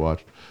that nobody's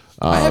watched.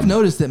 I have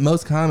noticed that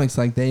most comics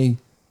like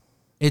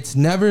it's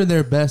never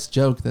their best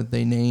joke that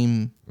they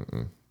name.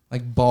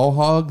 Like ball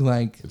hog,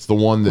 like it's the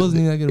one that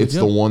it's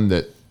joke. the one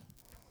that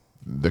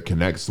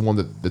connects, the one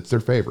that's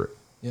their favorite.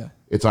 Yeah,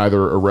 it's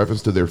either a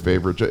reference to their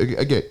favorite joke.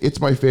 Again, it's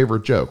my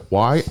favorite joke.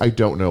 Why? I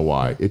don't know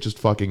why. It just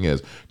fucking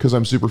is because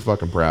I'm super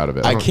fucking proud of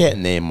it. I can't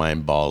name mine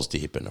balls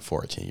deep in a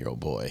 14-year-old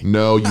boy.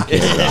 No, you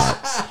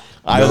cannot.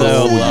 I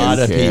know a lot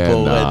of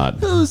people.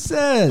 Who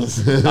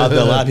says? A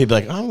lot of people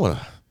like I want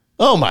to.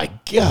 Oh my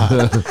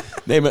God.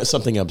 Name it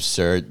something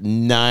absurd.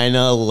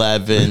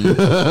 9/11.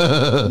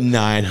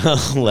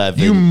 9/11.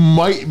 You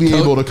might be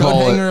able to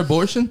call it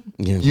abortion.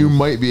 You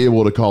might be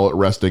able to call it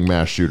resting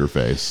mass shooter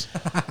face.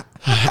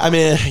 I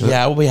mean,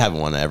 yeah, we have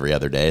one every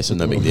other day, so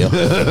no big deal.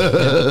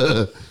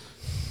 There's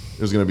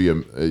gonna be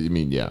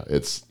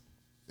it's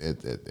a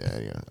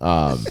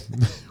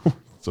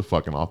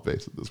fucking off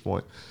base at this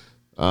point.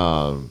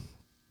 Fuck,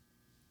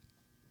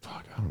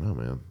 I don't know,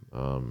 man.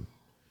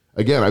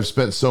 Again, I've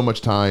spent so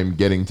much time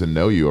getting to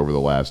know you over the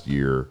last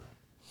year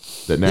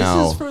that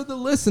now... This is for the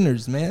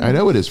listeners, man. I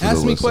know it is for the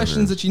listeners. Ask me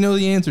questions that you know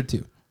the answer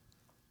to.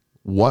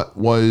 What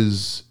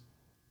was...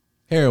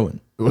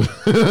 Heroin.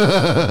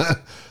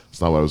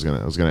 That's not what I was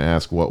gonna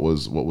ask. What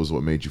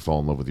made you fall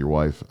in love with your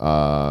wife?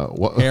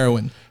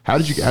 Heroin. How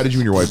did you and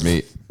your wife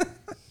meet?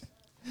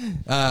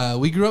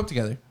 We grew up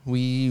together.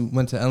 We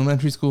went to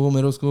elementary school,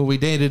 middle school. We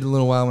dated a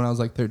little while when I was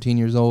like 13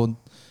 years old.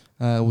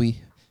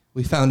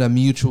 We found a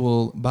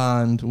mutual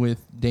bond with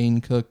Dane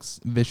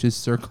Cook's Vicious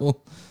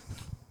Circle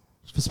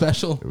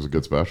special. It was a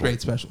good special. Great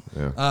special.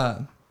 Yeah.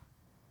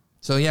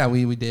 So yeah,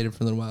 we dated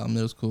for a little while in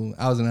middle school.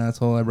 I was an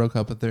asshole. I broke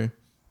up with her.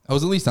 I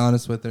was at least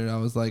honest with her. I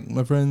was like,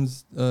 my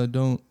friends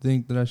don't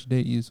think that I should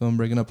date you, so I'm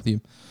breaking up with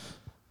you.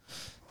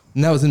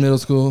 And that was in middle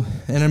school.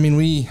 And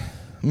we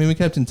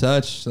kept in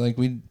touch. Like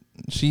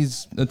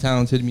she's a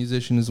talented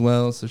musician as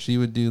well, so she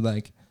would do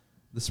like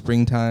the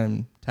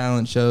springtime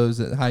talent shows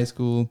at high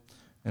school.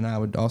 And I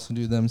would also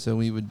do them, so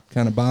we would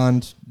kind of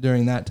bond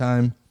during that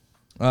time.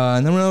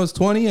 And then when I was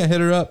 20, I hit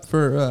her up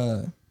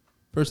for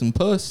some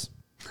puss,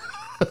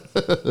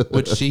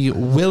 which she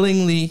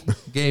willingly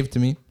gave to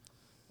me.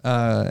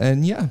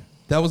 And yeah,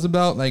 that was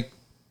about like...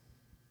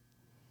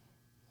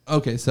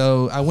 Okay,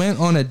 so I went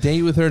on a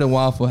date with her to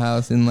Waffle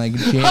House in like...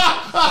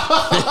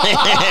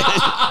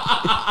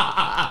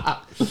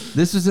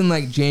 This was in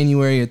like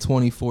January of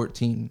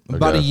 2014,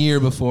 about a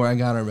year before I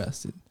got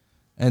arrested.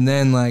 And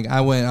then, like, I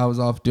was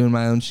off doing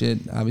my own shit,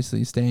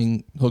 obviously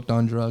staying hooked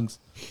on drugs.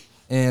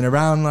 And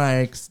around,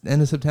 like,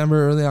 end of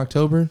September, early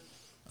October,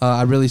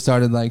 I really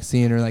started, like,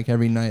 seeing her, like,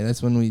 every night.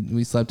 That's when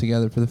we slept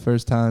together for the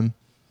first time.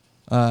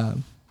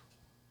 And,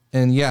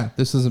 yeah,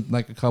 this was,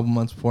 like, a couple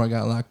months before I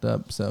got locked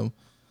up. So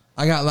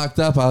I got locked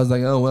up. I was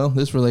like, oh, well,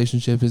 this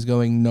relationship is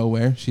going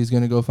nowhere. She's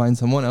going to go find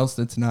someone else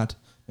that's not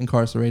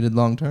incarcerated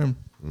long term.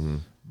 Mm-hmm.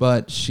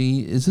 But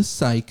she is a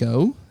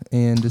psycho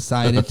and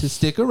decided to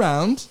stick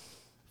around.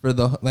 For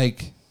the,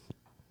 like,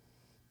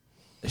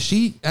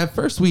 at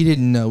first we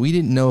didn't know. We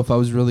didn't know if I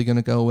was really going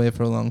to go away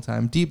for a long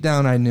time. Deep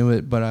down I knew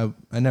it, but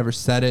I never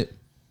said it.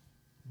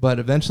 But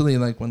eventually,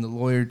 like, when the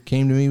lawyer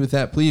came to me with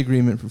that plea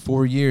agreement for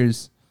 4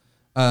 years,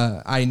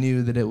 I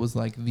knew that it was,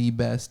 like, the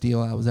best deal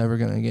I was ever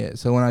going to get.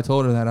 So when I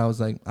told her that, I was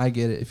like, I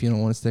get it if you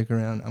don't want to stick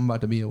around. I'm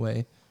about to be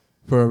away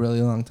for a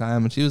really long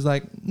time. And she was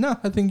like, no,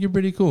 I think you're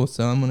pretty cool,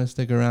 so I'm going to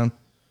stick around.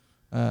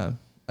 I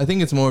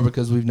think it's more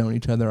because we've known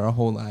each other our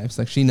whole lives.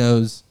 Like, she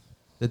knows...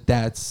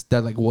 that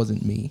like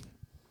wasn't me.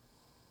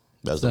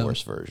 That's the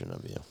worst version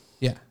of you.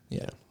 Yeah.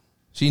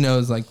 She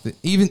knows like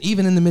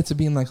even in the midst of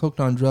being like hooked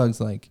on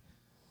drugs, like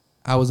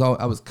I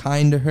was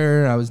kind to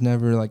her. I was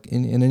never like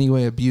in any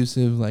way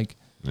abusive. Like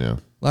a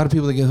lot of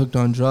people that get hooked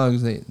on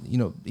drugs, they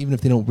even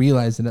if they don't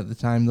realize it at the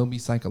time, they'll be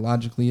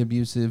psychologically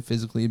abusive,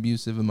 physically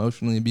abusive,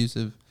 emotionally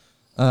abusive.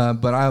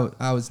 But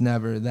I was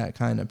never that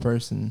kind of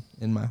person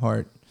in my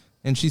heart,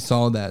 and she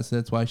saw that, so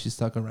that's why she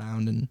stuck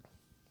around. And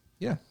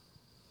yeah.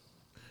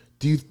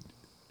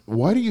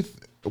 How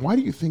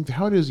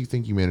does he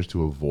think you managed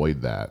to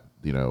avoid that?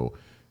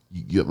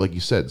 Like you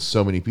said,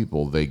 so many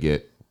people, they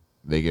get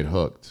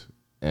hooked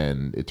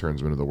and it turns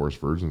them into the worst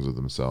versions of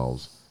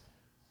themselves.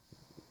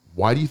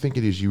 Why do you think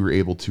it is you were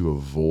able to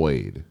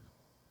avoid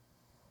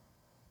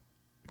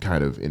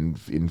kind of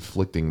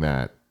inflicting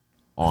that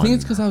on? I think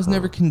it's because I was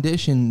never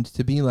conditioned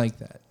to be like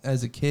that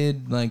as a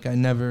kid. Like I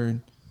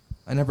never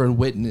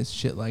witnessed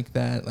shit like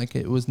that. Like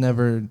it was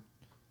never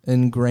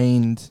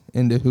ingrained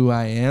into who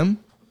I am.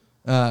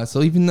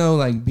 So even though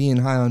like being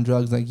high on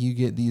drugs, like you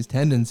get these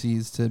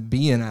tendencies to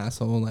be an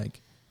asshole, like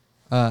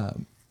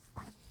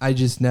I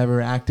just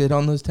never acted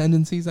on those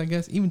tendencies, I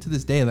guess. Even to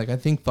this day, like I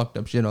think fucked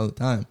up shit all the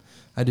time.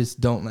 I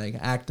just don't like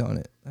act on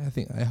it.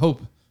 I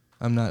hope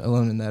I'm not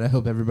alone in that. I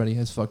hope everybody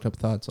has fucked up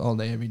thoughts all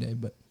day, every day,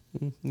 but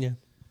Yeah.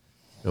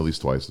 At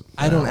least twice.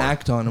 I don't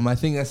act on them. I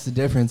think that's the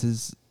difference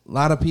is a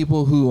lot of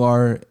people who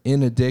are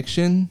in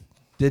addiction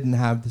didn't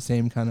have the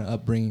same kind of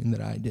upbringing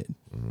that I did.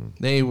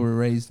 They were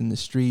raised in the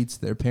streets.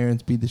 Their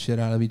parents beat the shit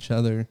out of each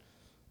other,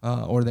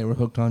 or they were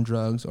hooked on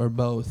drugs, or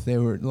both. A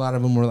lot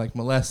of them were like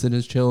molested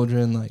as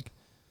children.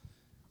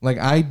 Like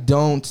I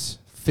don't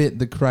fit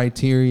the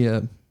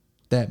criteria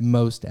that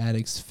most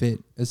addicts fit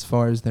as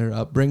far as their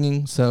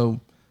upbringing. So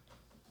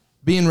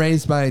being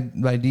raised by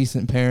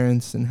decent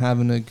parents and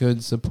having a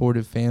good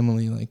supportive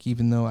family, like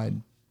even though I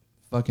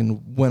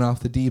fucking went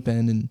off the deep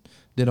end and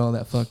did all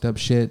that fucked up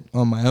shit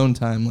on my own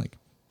time, like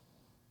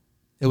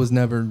it was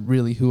never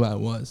really who I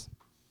was.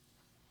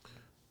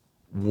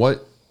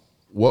 What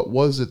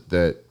was it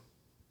that,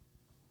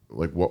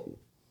 like, what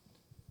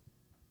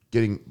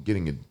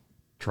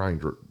trying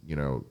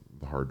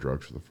the hard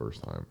drugs for the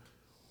first time?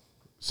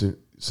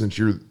 Since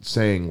you're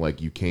saying like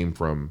you came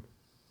from,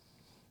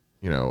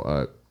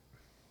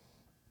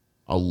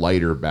 a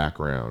lighter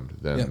background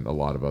than a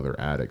lot lot of other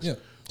addicts. Yeah.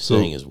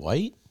 Saying is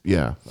white.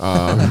 Yeah,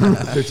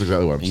 that's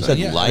exactly what I'm You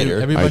saying. said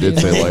lighter. I did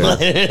say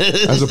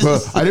lighter. As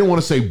opposed, I didn't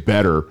want to say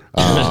better,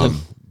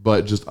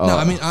 but just No,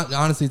 I mean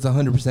honestly, it's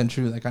 100%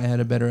 true. Like I had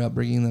a better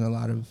upbringing than a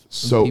lot of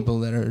people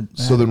that are.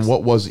 So then, addicts.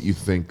 what was it you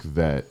think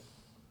that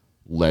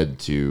led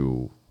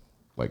to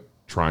like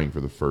trying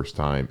for the first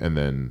time and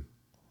then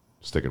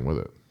sticking with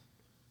it?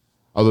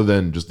 Other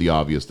than just the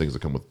obvious things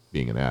that come with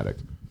being an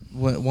addict.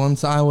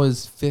 Once I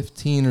was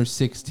 15 or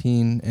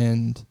 16,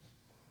 and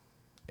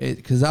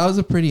because I was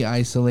a pretty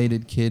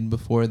isolated kid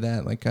before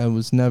that. Like I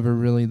was never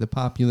really the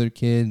popular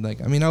kid.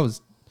 Like I mean, I was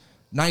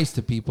nice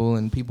to people,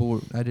 and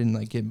I didn't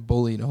like get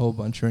bullied a whole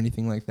bunch or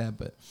anything like that.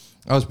 But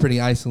I was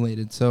pretty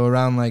isolated. So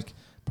around like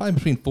probably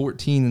between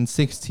 14 and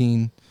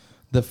 16,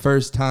 the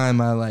first time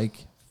I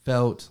like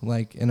felt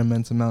like an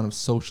immense amount of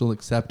social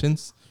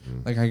acceptance.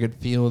 Like I could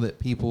feel that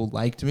people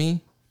liked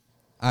me.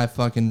 I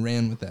fucking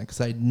ran with that because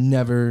I'd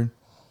never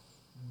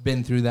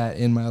been through that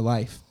in my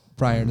life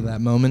prior to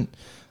that moment.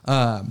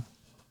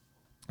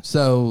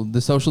 So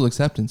the social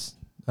acceptance,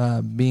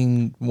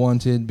 being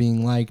wanted,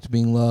 being liked,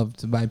 being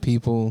loved by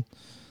people.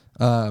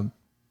 I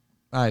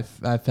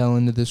fell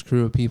into this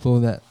crew of people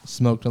that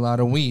smoked a lot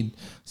of weed.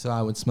 So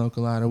I would smoke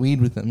a lot of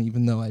weed with them,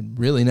 even though I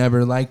really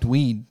never liked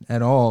weed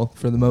at all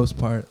for the most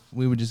part.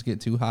 We would just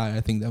get too high.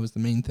 I think that was the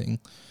main thing.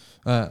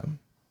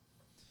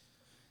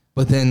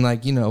 But then,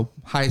 like,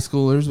 high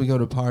schoolers, we go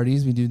to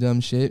parties, we do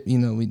dumb shit,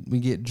 we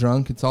get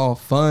drunk, it's all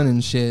fun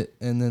and shit,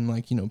 and then,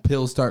 like,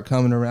 pills start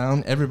coming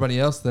around. Everybody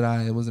else that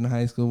I was in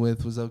high school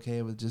with was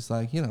okay with just,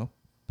 like,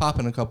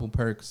 popping a couple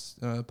perks,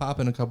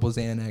 popping a couple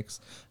Xanax,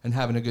 and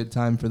having a good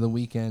time for the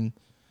weekend.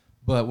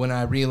 But when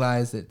I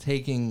realized that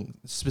taking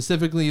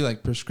specifically,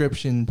 like,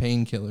 prescription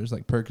painkillers,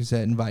 like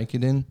Percocet and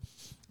Vicodin,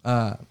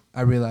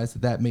 I realized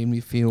that made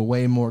me feel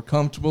way more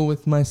comfortable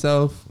with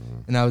myself,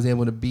 and I was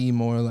able to be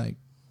more, like,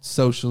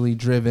 socially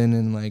driven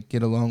and like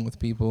get along with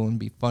people and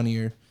be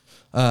funnier.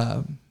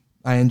 I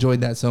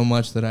enjoyed that so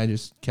much that I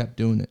just kept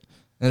doing it,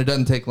 and it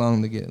doesn't take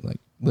long to get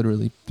like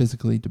literally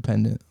physically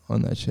dependent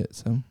on that shit.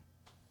 So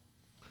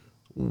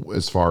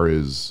as far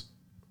as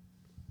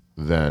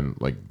then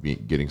like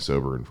getting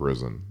sober in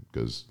prison,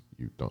 because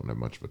you don't have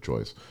much of a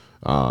choice,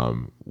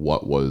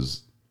 what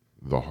was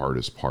the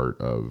hardest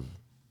part of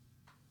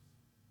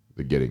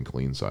the getting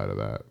clean side of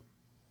that,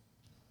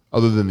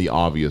 other than the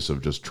obvious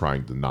of just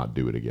trying to not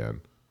do it again?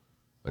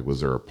 Like,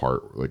 is there a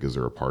part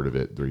of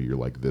it where you're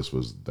like, this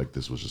was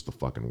just the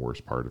fucking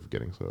worst part of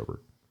getting sober?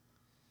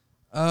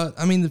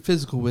 I mean, the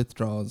physical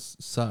withdrawals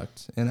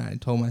sucked, and I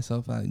told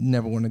myself I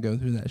never want to go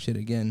through that shit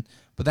again.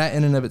 But that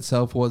in and of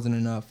itself wasn't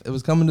enough. It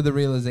was coming to the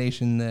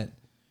realization that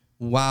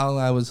while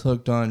I was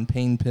hooked on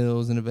pain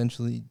pills and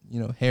eventually,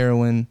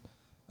 heroin,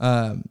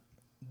 the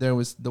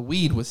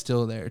weed was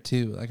still there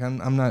too. Like,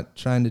 I'm not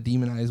trying to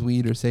demonize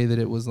weed or say that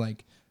it was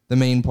like the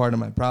main part of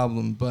my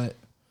problem, but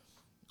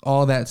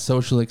all that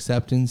social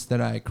acceptance that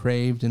I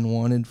craved and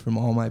wanted from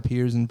all my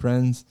peers and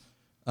friends,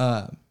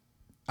 I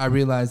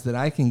realized that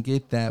I can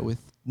get that with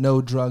no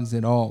drugs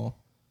at all,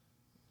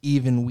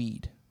 even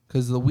weed.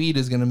 Because the weed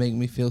is going to make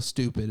me feel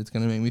stupid. It's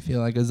going to make me feel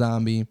like a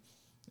zombie.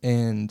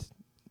 And,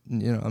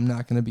 I'm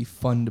not going to be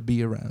fun to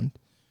be around.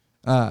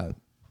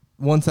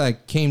 Once I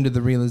came to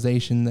the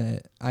realization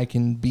that I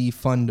can be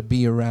fun to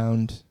be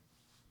around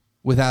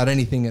without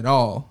anything at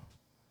all,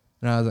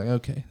 and I was like,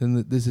 okay,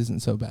 then this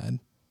isn't so bad.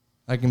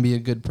 I can be a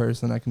good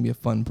person. I can be a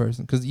fun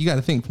person. Because you got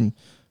to think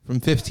from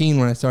 15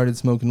 when I started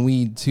smoking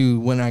weed to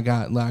when I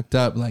got locked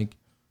up, like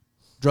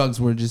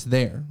drugs were just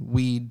there.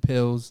 Weed,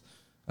 pills,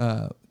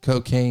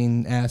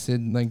 cocaine,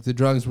 acid. Like the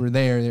drugs were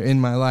there. They're in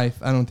my life.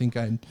 I don't think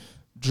I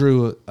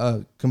drew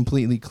a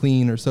completely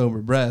clean or sober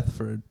breath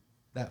for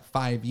that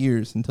 5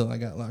 years until I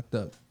got locked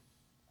up.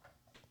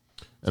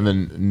 And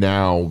then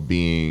now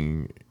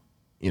being,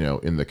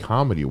 in the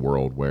comedy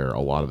world where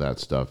a lot of that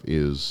stuff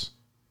is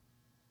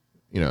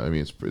you know, I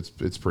mean,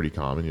 it's pretty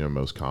common. You know,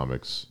 most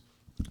comics.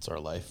 It's our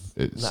life.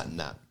 It's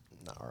not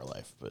our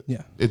life, but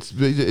Yeah. it's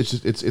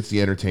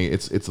the entertain.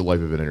 It's the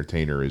life of an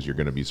entertainer. Is you're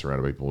going to be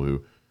surrounded by people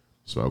who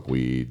smoke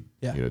weed.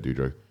 Yeah. You know, do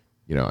drugs.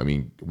 You know, I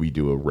mean, we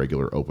do a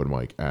regular open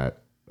mic at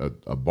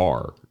a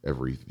bar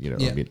every. You know,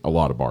 Yeah. I mean, a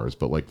lot of bars,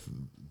 but like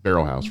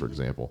Barrel House, for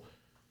example.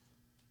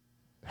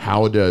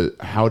 How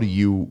do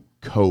you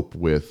cope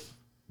with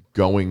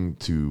going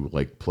to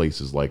like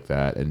places like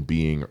that and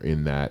being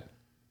in that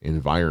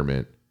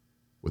environment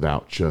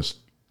without just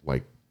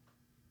like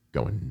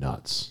going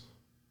nuts?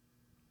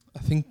 I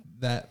think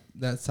that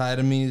side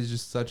of me is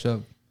just such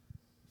a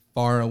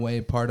far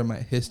away part of my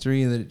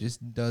history that it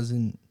just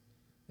doesn't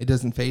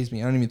faze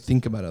me. I don't even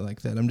think about it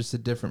like that. I'm just a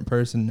different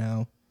person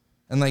now.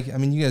 And like, I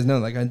mean, you guys know,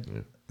 like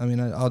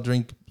I'll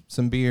drink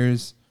some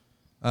beers.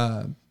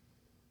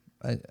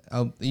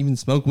 I'll even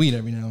smoke weed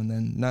every now and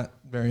then, not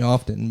very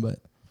often,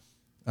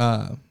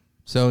 but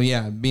so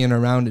yeah, being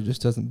around it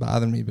just doesn't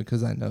bother me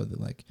because I know that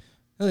like,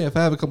 oh yeah, if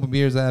I have a couple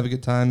beers, I have a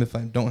good time. If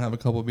I don't have a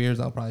couple beers,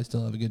 I'll probably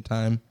still have a good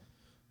time.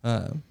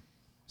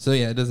 So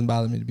yeah, it doesn't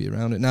bother me to be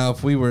around it. Now,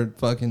 if we were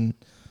fucking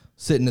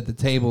sitting at the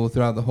table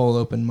throughout the whole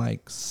open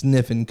mic,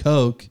 sniffing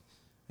coke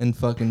and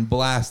fucking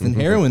blasting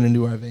heroin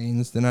into our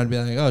veins, then I'd be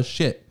like, oh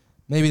shit,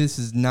 maybe this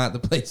is not the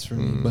place for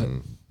me. But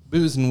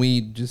booze and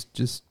weed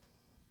just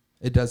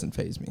it doesn't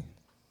faze me.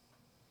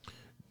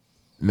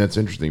 And that's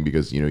interesting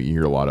because, you know, you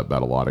hear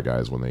about a lot of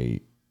guys when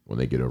they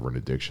get over an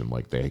addiction,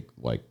 like they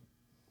like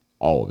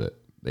all of it.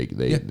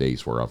 They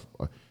swear off.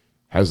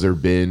 Has there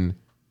been,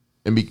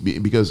 and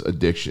because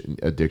addiction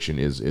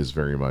is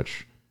very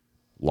much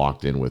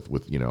locked in with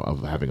you know,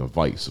 of having a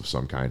vice of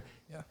some kind.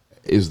 Yeah.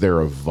 Is there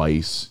a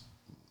vice?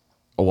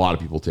 A lot of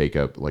people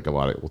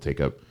will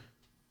take up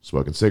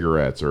smoking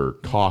cigarettes or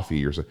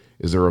coffee or so.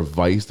 Is there a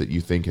vice that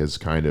you think has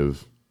kind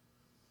of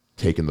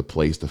taken the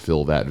place to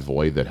fill that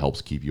void that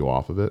helps keep you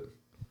off of it?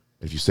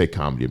 If you say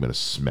comedy, I'm going to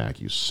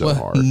smack you so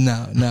hard.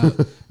 No.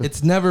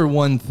 It's never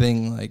one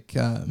thing. Like,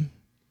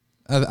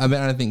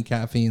 I think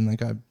caffeine,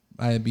 like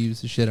I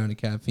abuse the shit out of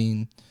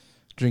caffeine,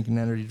 drinking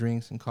energy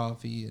drinks and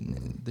coffee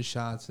and the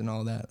shots and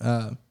all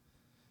that.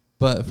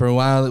 But for a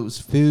while it was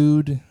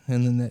food,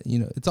 and then that, you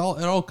know, it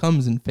all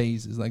comes in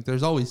phases. Like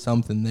there's always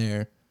something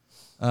there.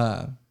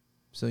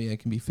 So yeah, it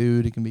can be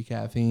food, it can be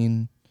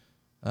caffeine,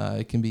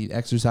 it can be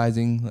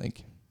exercising,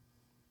 like.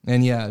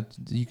 And yeah,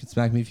 you can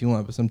smack me if you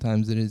want, but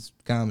sometimes it is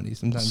comedy.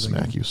 Sometimes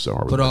smack I can you so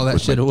hard. put all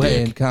that shit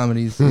away, and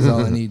comedy is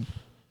all I need.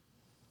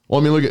 Well,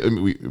 I mean, look at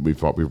we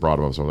brought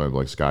him up sometimes,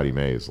 like Scotty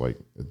Mays, like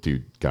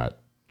dude got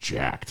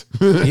jacked.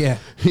 Yeah.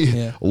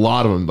 A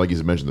lot of them, like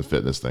you mentioned, the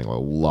fitness thing. Like, a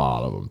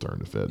lot of them turn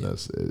to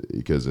fitness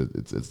because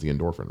it's the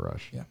endorphin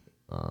rush. Yeah.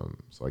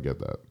 So I get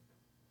that.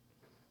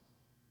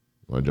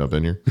 Want to jump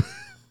in here?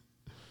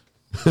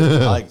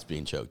 I like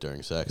being choked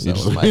during sex. That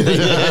was my thing.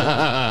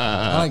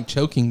 I like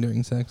choking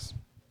during sex.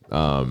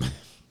 On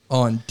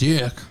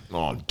dick.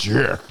 On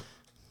dick.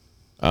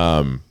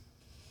 I'm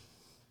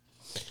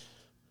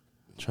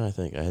trying to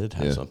think. I did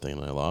have something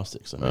and I lost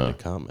it because I made a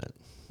comment.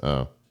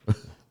 Oh.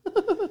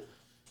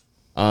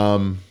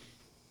 I'm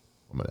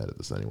gonna edit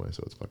this anyway,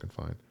 so it's fucking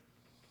fine.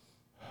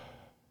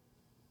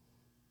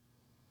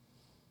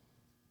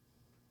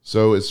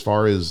 So as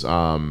far as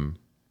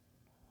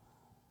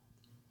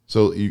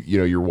so you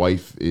know, your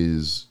wife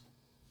is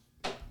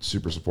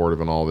super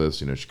supportive in all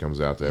this. You know, she comes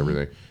out to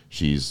everything.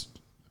 She's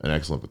an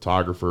excellent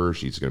photographer.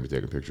 She's going to be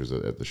taking pictures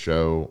at the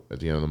show at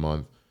the end of the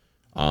month.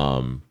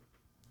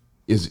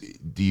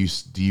 Do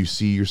you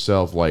see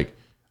yourself, like,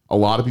 a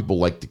lot of people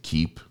like to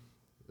keep,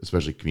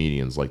 especially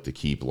comedians, like to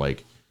keep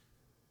like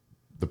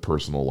the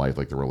personal life,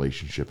 like the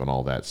relationship and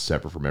all that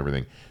separate from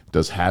everything.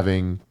 Does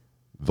having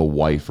the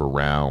wife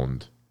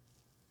around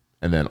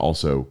and then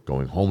also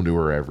going home to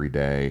her every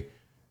day,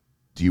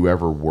 do you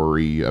ever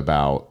worry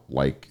about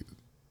like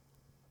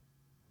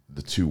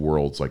the two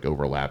worlds like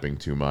overlapping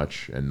too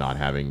much and not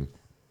having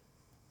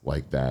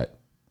like that?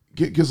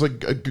 Because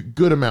like a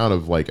good amount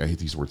of, like, I hate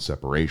these words,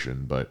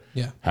 separation, but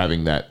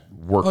having that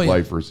work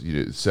life versus,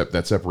 you know,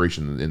 that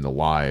separation in the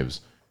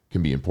lives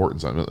can be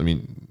important. I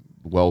mean,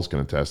 Wells can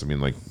attest. I mean,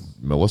 like,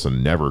 Melissa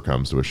never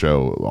comes to a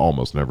show,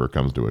 almost never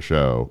comes to a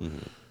show. Mm-hmm.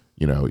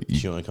 You know,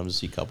 she only comes to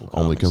see a couple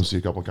comics. Only comes to see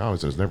a couple of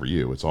comics. It's never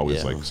you. It's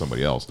always like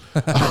somebody else.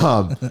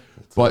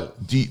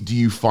 But do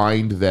you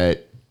find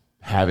that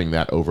having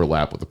that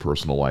overlap with the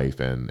personal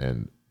life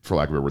and for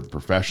lack of a better word, the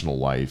professional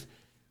life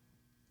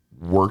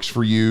works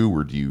for you,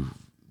 or do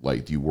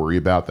you worry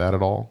about that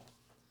at all?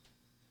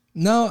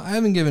 No, I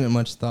haven't given it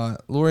much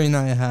thought. Lori and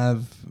I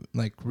have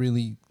like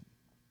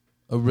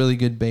a really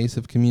good base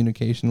of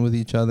communication with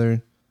each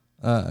other,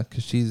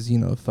 because she's, you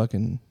know,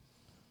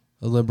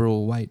 a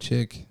liberal white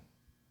chick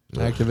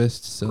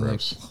activist. So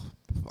gross.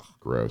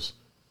 Gross.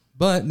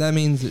 But that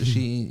means that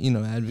she, you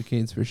know,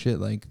 advocates for shit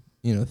like,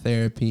 you know,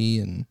 therapy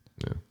and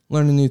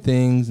learning new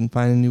things and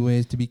finding new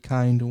ways to be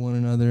kind to one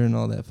another and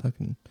all that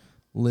fucking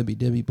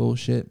libby-dibby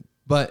bullshit.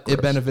 But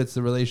it benefits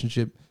the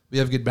relationship. We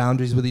have good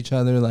boundaries with each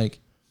other.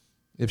 Like,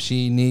 if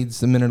she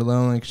needs a minute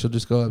alone, like, she'll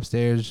just go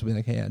upstairs. She'll be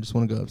like, hey, I just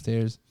want to go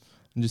upstairs.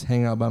 and just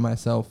hang out by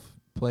myself,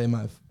 play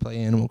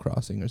Animal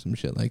Crossing or some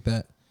shit like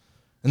that.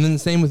 And then the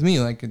same with me,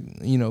 like,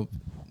 you know,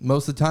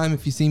 most of the time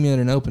if you see me at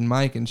an open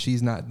mic and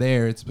she's not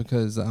there, it's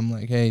because I'm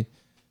like, hey,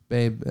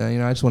 babe, you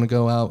know, I just want to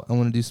go out. I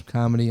want to do some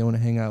comedy. I want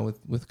to hang out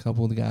with a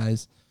couple of the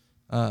guys.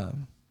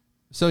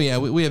 So yeah,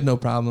 we have no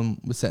problem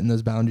with setting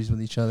those boundaries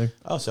with each other.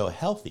 Oh, so a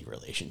healthy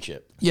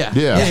relationship. Yeah.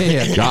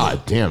 Yeah.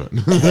 God damn it.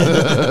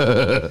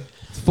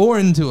 It's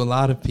foreign to a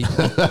lot of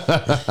people.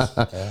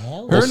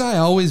 Her and I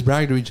always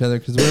brag to each other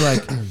because we're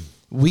like,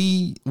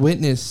 we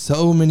witness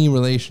so many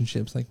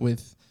relationships, like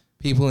with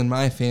people in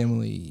my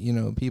family, you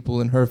know, people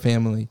in her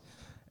family,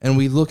 and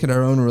we look at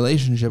our own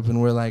relationship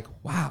and we're like,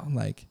 wow,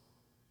 like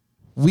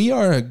we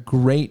are a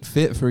great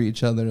fit for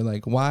each other.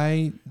 Like,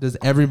 why does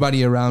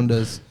everybody around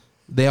us?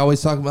 They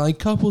always talk about, like,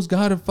 couples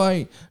gotta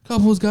fight,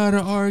 couples gotta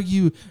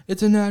argue.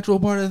 It's a natural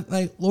part of,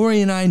 like,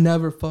 Lori and I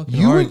never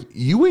fucking argue.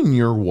 You and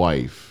your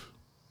wife,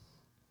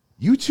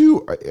 you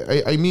two,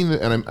 I mean,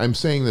 and I'm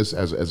saying this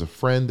as a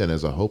friend and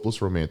as a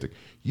hopeless romantic,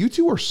 you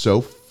two are so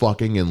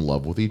fucking in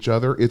love with each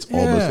other. It's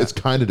it's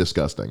kind of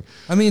disgusting.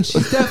 I mean,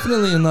 she's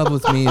definitely in love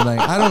with me. Like,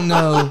 I don't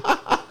know.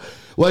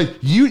 Like,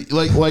 you,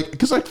 like,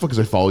 because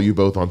I follow you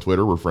both on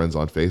Twitter. We're friends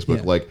on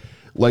Facebook. Yeah.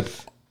 Like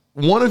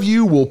one of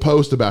you will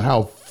post about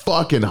how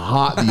fucking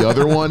hot the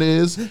other one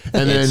is, and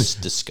then It's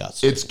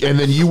disgusting. and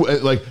then you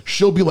like,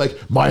 she'll be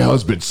like, my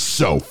husband's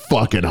so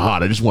fucking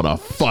hot, I just want to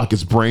fuck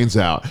his brains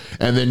out,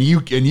 and then you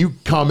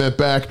comment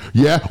back,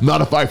 yeah, not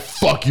if I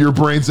fuck your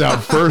brains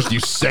out first, you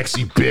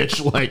sexy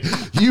bitch. Like,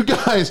 you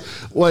guys,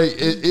 like,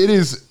 it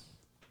is,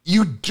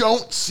 you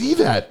don't see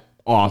that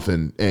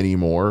often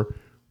anymore.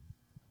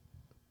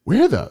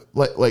 Where the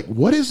like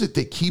what is it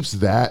that keeps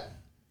that?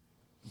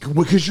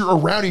 Because you're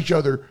around each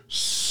other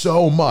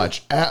so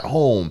much at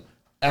home,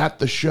 at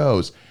the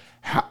shows.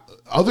 How,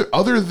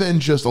 other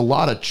than just a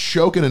lot of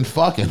choking and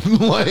fucking,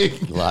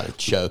 like a lot of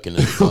choking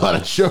and a lot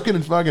of choking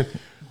and fucking.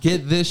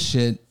 Get this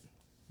shit.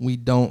 We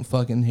don't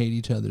fucking hate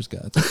each other's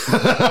guts.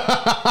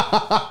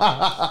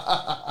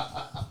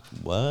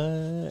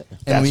 What?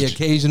 And we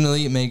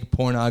occasionally make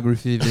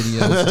pornography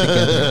videos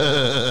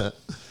together.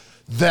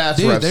 That's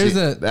Dude,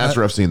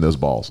 where I've seen those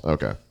balls.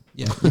 Okay.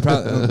 Yeah, you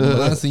probably,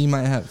 well, honestly, you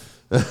might have.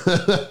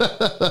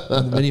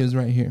 The video's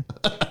right here.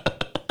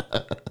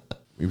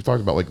 We've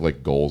talked about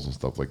like goals and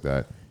stuff like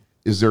that.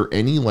 Is there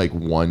any like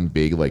one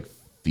big like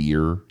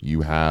fear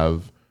you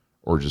have,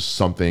 or just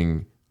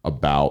something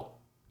about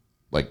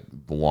like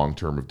the long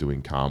term of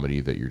doing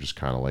comedy that you're just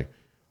kind of like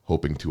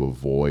hoping to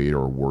avoid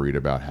or worried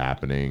about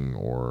happening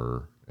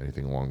or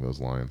anything along those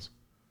lines?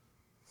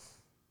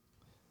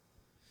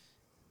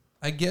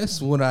 I guess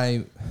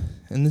and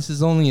this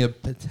is only a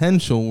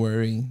potential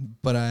worry,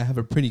 but I have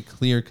a pretty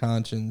clear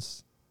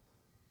conscience.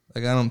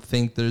 Like, I don't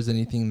think there's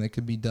anything that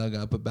could be dug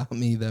up about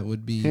me that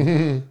would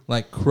be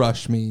like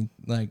crush me,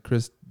 like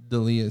Chris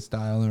D'Elia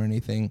style or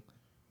anything.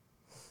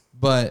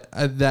 But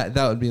that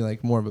would be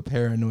like more of a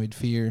paranoid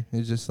fear.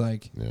 It's just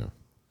like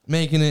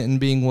making it and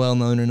being well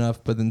known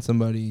enough, but then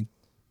somebody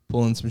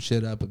pulling some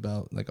shit up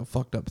about like a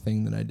fucked up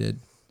thing that I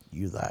did.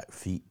 You like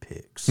feet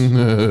pics.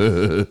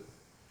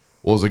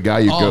 Well, as a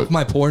guy, All of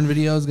my porn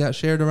videos got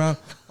shared around.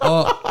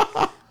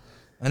 I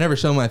never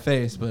show my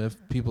face, but if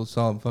people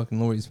saw fucking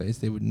Lori's face,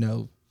 they would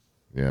know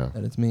that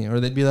it's me. Or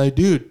they'd be like,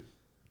 dude,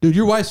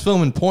 your wife's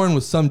filming porn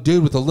with some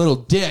dude with a little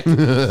dick.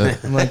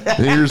 I'm like,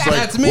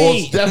 that's me. Well,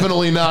 it's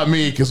definitely not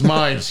me because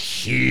mine's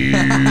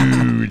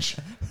huge.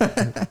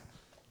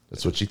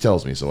 That's what she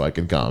tells me, so I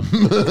can come.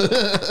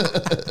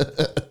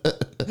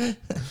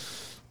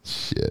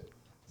 Shit.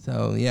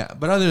 So, yeah.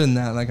 But other than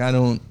that, like, I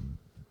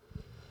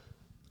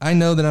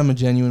know that I'm a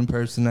genuine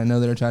person. I know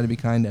that I try to be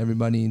kind to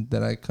everybody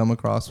that I come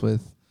across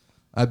with.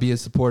 I be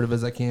as supportive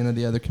as I can of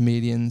the other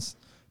comedians.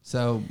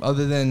 So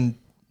other than,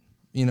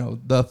 you know,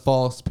 the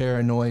false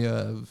paranoia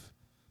of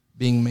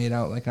being made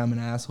out like I'm an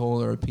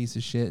asshole or a piece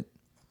of shit,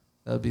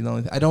 that would be the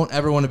only thing. I don't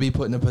ever want to be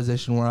put in a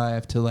position where I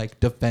have to like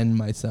defend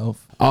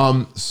myself.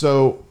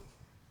 So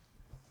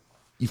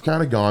you've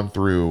kind of gone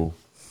through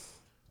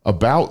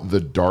about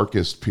the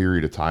darkest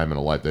period of time in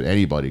a life that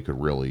anybody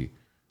could really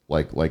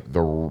like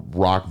the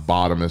rock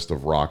bottomest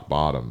of rock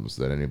bottoms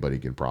that anybody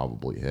can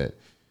probably hit.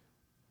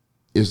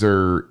 Is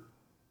there?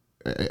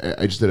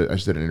 I just did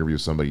an interview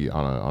with somebody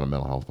on a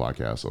mental health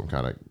podcast, so I'm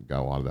kind of got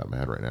a lot of that in my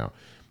head right now.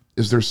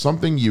 Is there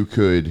something if you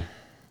could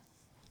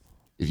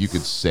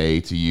say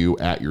to you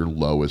at your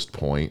lowest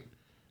point,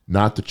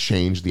 not to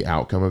change the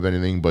outcome of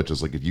anything, but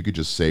just like if you could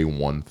just say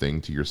one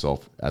thing to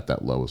yourself at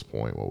that lowest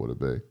point, what would it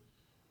be?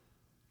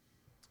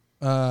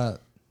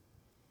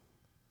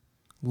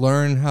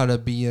 Learn how to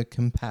be a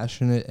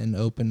compassionate and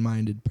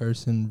open-minded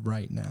person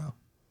right now.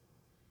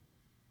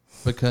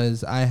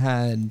 Because I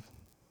had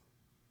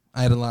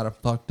a lot of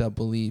fucked up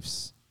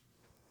beliefs.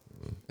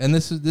 And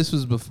this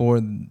was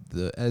before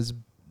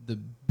the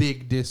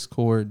big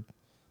discord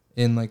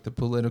in like the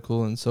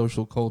political and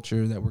social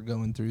culture that we're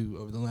going through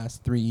over the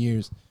last 3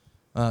 years.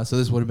 So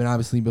this would have been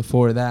obviously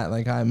before that.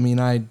 Like, I mean,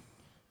 I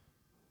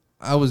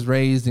was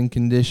raised and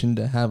conditioned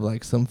to have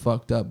like some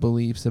fucked up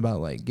beliefs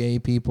about like gay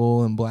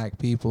people and black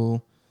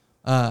people.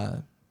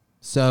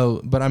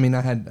 So, but I mean,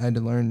 I had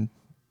to learn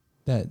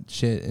that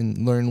shit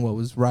and learn what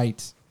was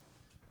right.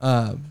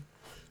 So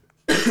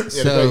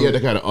you had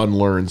to kind of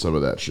unlearn some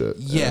of that shit.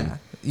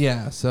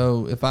 Yeah.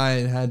 So if I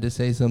had to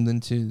say something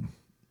to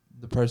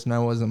the person I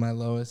was at my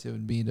lowest, it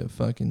would be to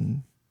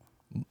fucking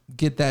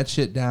get that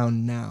shit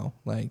down now.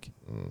 Like,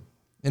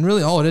 and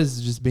really all it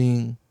is just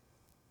being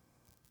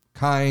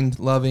kind,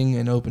 loving,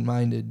 and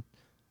open-minded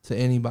to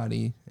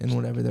anybody and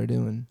whatever they're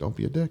doing. Don't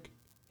be a dick.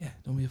 Yeah,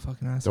 don't be a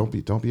fucking asshole.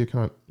 Don't be a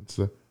cunt. It's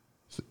the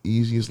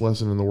easiest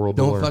lesson in the world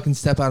to Don't learn. fucking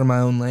step out of my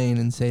own lane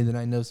and say that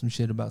I know some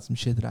shit about some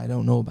shit that I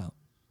don't know about.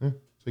 Yeah, so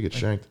you get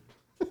shanked.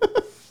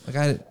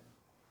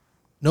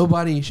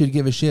 Nobody should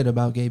give a shit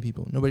about gay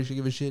people. Nobody should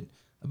give a shit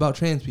about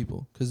trans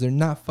people because they're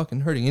not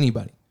fucking hurting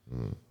anybody.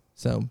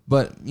 So,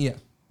 but yeah,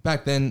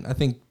 back then I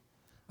think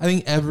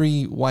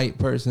every white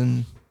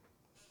person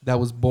that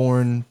was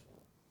born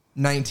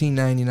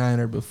 1999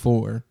 or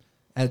before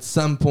at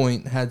some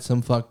point had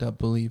some fucked up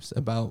beliefs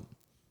about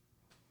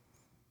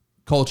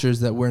cultures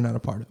that we're not a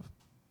part of.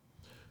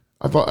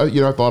 I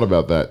thought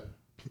about that.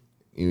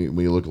 When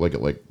you look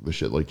at like the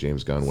shit like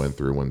James Gunn went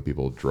through when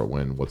people drug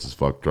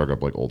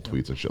up like old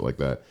tweets and shit like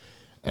that,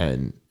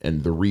 and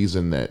the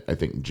reason that I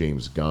think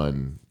James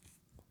Gunn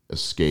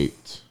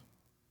escaped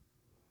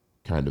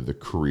kind of the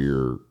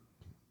career,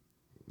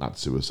 not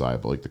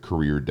suicide, but like the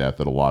career death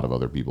that a lot of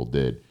other people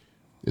did,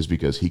 is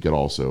because he could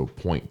also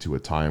point to a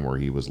time where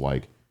he was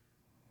like,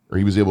 or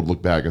he was able to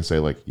look back and say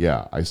like,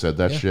 yeah, I said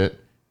that shit.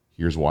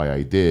 Here's why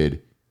I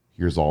did.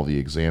 Here's all the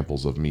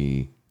examples of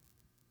me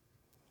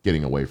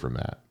getting away from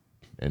that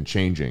and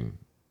changing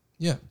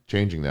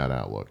that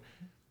outlook.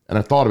 And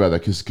I thought about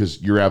that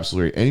because you're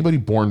absolutely right. Anybody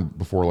born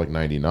before like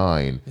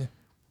 99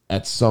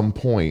 at some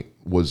point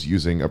was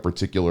using a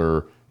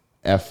particular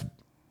F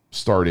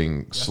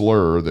starting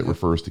slur that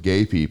refers to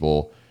gay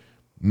people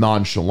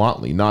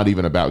nonchalantly, not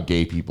even about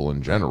gay people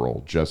in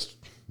general, just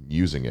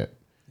using it,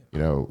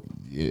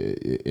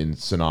 in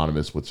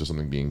synonymous with just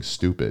something being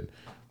stupid.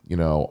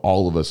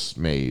 All of us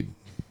made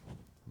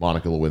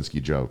Monica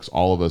Lewinsky jokes.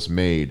 All of us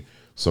made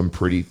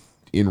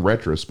in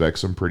retrospect,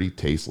 some pretty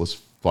tasteless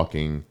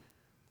fucking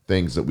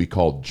things that we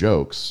called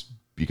jokes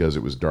because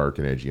it was dark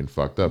and edgy and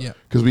fucked up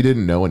because we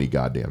didn't know any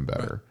goddamn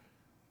better. Right.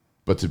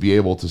 But to be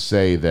able to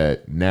say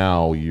that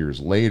now, years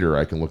later,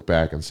 I can look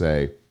back and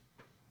say,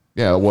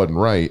 yeah, it wasn't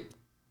right,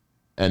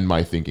 and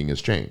my thinking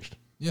has changed.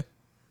 Yeah.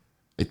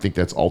 I think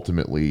that's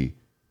ultimately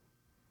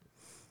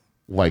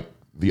like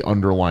the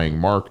underlying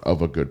mark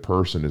of a good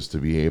person is to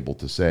be able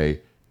to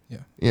say,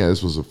 yeah,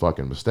 this was a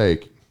fucking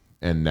mistake,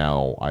 and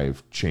now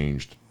I've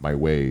changed my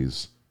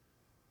ways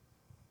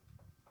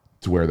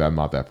to where I'm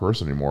not that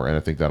person anymore. And I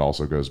think that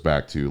also goes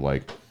back to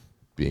like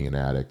being an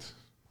addict,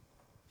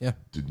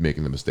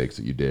 making the mistakes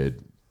that you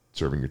did,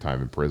 serving your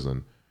time in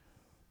prison,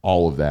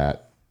 all of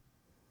that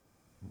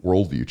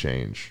worldview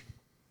change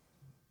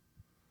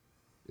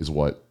is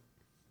what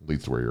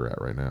leads to where you're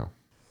at right now.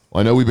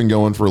 Well, I know we've been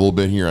going for a little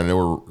bit here. I know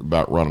we're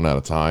about running out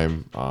of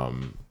time.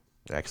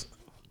 Excellent.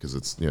 Because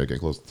it's getting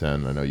close to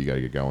 10. I know you got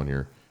to get going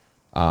here.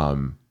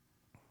 The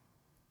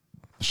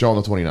show on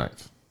the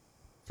 29th.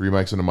 3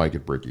 mics and a mic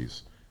at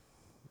Bricky's.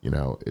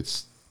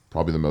 It's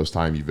probably the most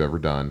time you've ever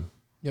done.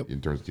 Yep.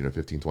 In terms of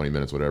 15, 20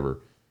 minutes, whatever.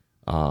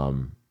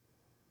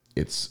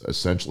 It's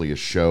essentially a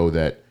show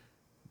that,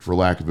 for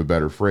lack of a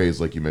better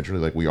phrase, like you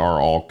mentioned, like we are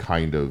all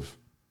kind of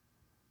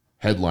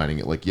headlining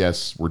it. Like,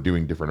 yes, we're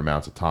doing different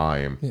amounts of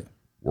time. Yeah.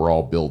 We're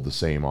all billed the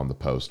same on the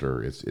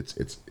poster.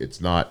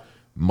 It's not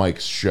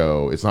Mike's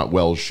show. It's not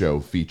Wells' show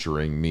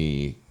featuring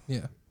me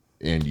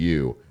and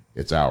you.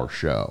 It's our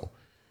show.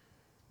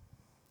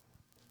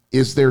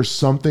 Is there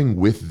something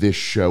with this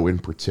show in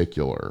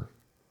particular?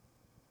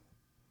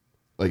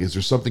 Like, is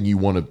there something you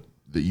want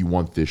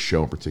this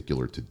show in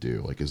particular to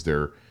do? Like, is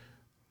there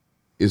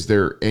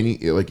any,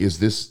 like, is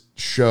this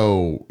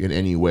show in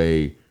any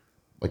way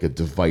like a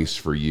device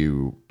for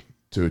you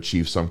to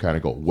achieve some kind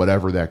of goal,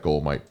 whatever that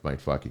goal might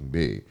fucking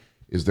be?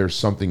 Is there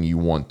something you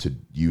want to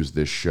use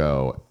this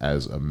show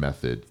as a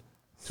method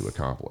to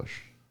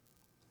accomplish?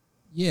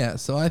 Yeah,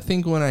 so I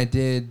think when I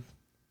did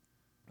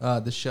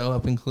the show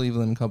up in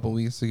Cleveland a couple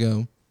weeks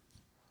ago,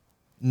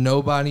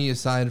 nobody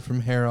aside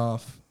from Hair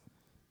Off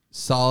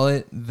saw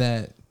it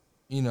that,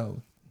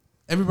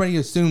 everybody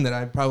assumed that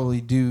I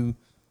probably do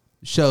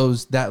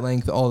shows that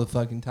length all the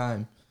fucking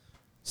time.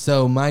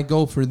 So my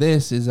goal for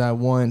this is I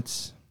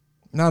want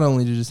not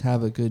only to just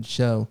have a good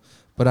show,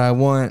 but I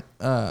want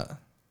to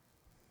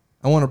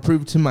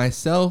prove to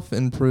myself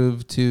and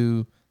prove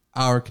to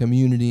our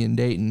community in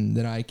Dayton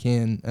that I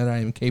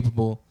am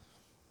capable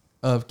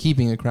of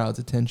keeping a crowd's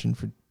attention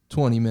for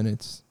 20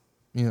 minutes,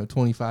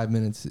 25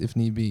 minutes if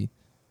need be.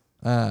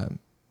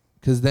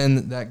 Because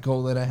then that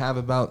goal that I have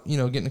about,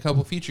 getting a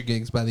couple feature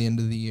gigs by the end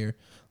of the year,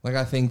 like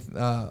I think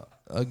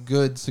a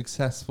good,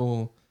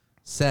 successful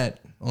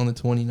set on the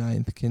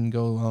 29th can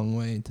go a long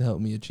way to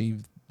help me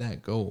achieve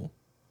that goal.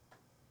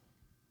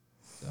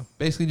 So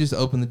basically just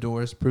open the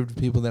doors, prove to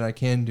people that I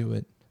can do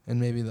it, and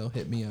maybe they'll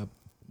hit me up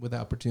with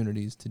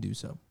opportunities to do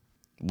so.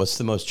 What's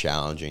the most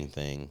challenging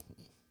thing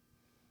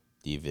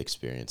you've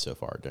experienced so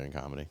far during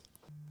comedy?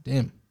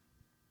 Damn.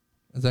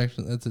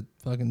 That's a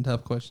fucking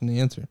tough question to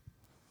answer.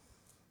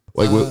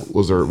 Like,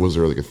 was there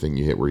like a thing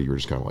you hit where you were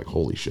just kind of like,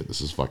 holy shit,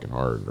 this is fucking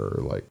hard, or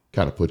like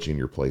kind of put you in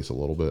your place a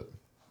little bit?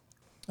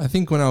 I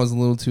think when I was a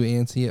little too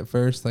antsy at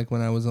first, like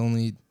when I was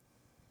only,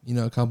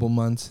 a couple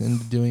months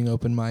into doing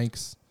open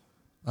mics,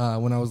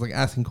 when I was like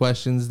asking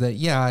questions that,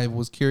 I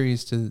was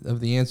curious of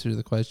the answer to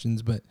the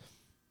questions, but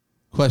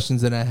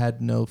questions that I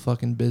had no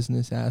fucking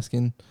business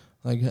asking,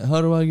 like how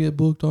do I get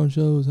booked on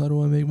shows? How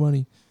do I make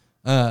money?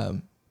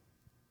 I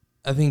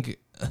think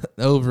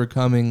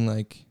overcoming,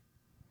 like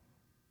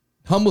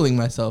humbling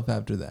myself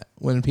after that,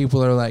 when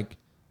people are like,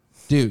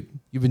 dude,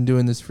 you've been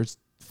doing this for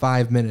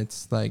 5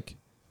 minutes, like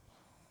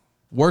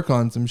work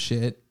on some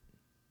shit,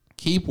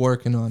 keep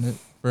working on it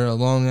for a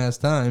long ass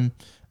time,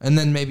 and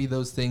then maybe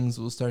those things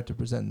will start to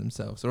present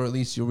themselves, or at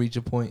least you'll reach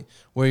a point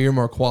where you're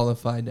more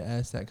qualified to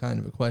ask that kind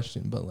of a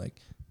question. But like,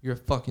 you're a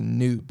fucking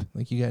noob,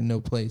 like you got no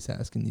place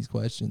asking these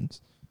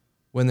questions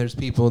when there's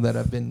people that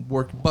have been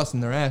busting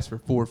their ass for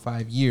 4 or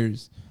 5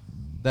 years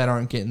that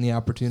aren't getting the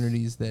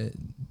opportunities that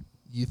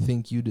you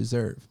think you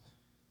deserve.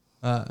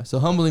 So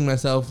humbling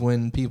myself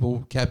when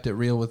people kept it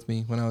real with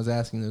me when I was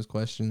asking those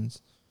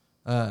questions,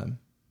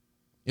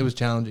 it was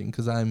challenging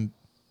because I'm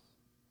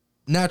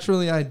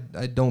naturally, I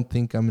don't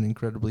think I'm an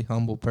incredibly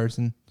humble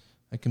person.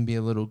 I can be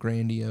a little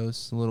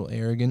grandiose, a little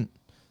arrogant,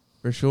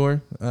 for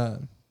sure.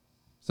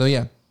 So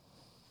yeah,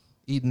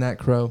 eating that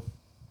crow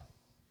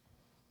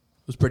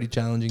was pretty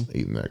challenging.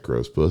 Eating that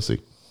crow's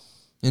pussy.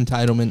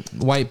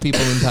 Entitlement, white people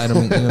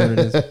entitlement, you know what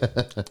it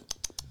is.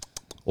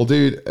 Well,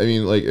 dude, I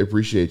mean, like, I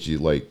appreciate you,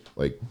 like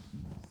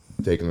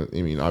taking.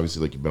 I mean,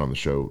 obviously, like, you've been on the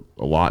show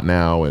a lot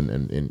now, and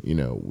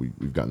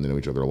we've gotten to know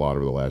each other a lot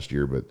over the last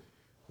year, but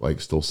like,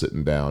 still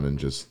sitting down and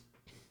just,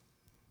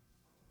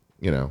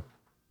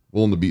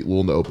 willing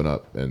to open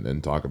up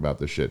and talk about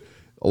this shit.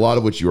 A lot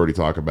of which you already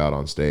talk about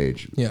on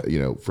stage,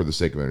 for the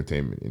sake of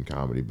entertainment in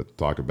comedy, but to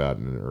talk about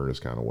it in an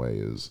earnest kind of way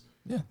is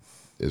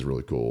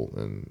really cool,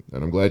 and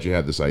I'm glad you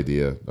had this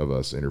idea of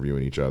us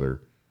interviewing each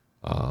other.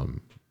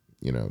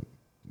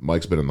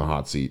 Mike's been in the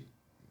hot seat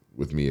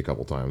with me a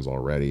couple times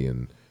already,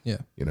 and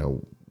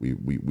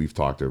we've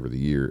talked over the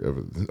year.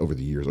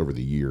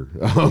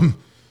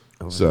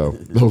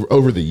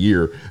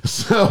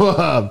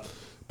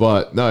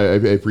 But no, I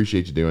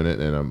appreciate you doing it,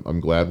 and I'm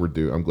glad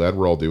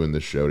we're all doing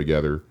this show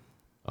together.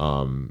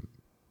 I'm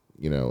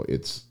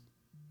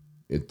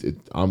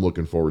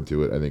looking forward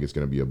to it. I think it's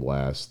going to be a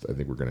blast. I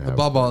think we're going to have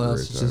above all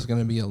else, it's just going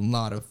to be a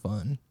lot of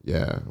fun.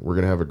 Yeah, we're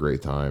going to have a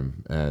great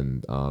time,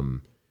 and I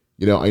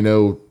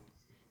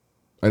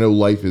know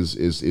life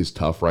is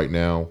tough right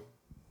now,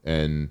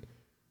 and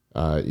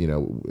you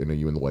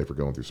and the wife are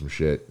going through some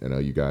shit. I know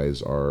you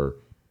guys are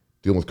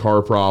dealing with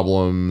car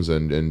problems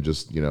and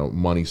just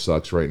money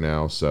sucks right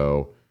now.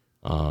 So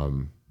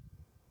I'm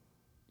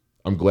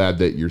glad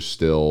that you're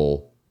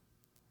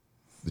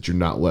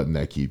not letting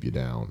that keep you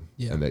down,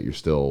 and that you're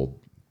still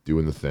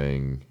doing the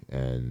thing,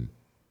 and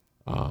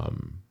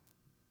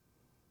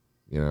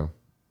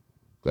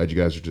glad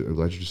you're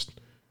just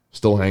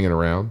still hanging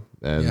around,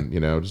 and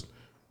just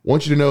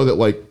want you to know that,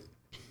 like,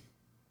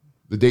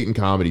 the Dayton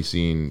comedy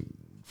scene,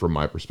 from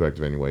my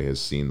perspective anyway, has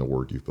seen the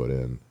work you've put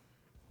in.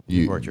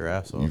 You've worked your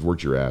ass off. You've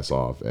worked your ass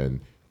off, and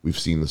we've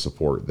seen the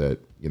support that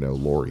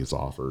Lori has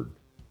offered.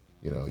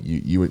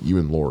 You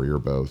and Lori are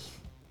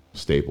both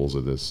staples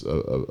of this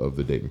of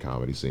the Dayton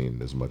comedy scene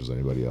as much as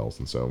anybody else,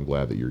 and so I'm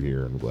glad that you're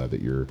here. I'm glad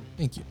that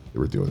Thank you. that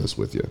we're doing this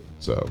with you.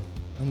 So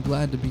I'm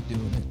glad to be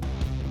doing it.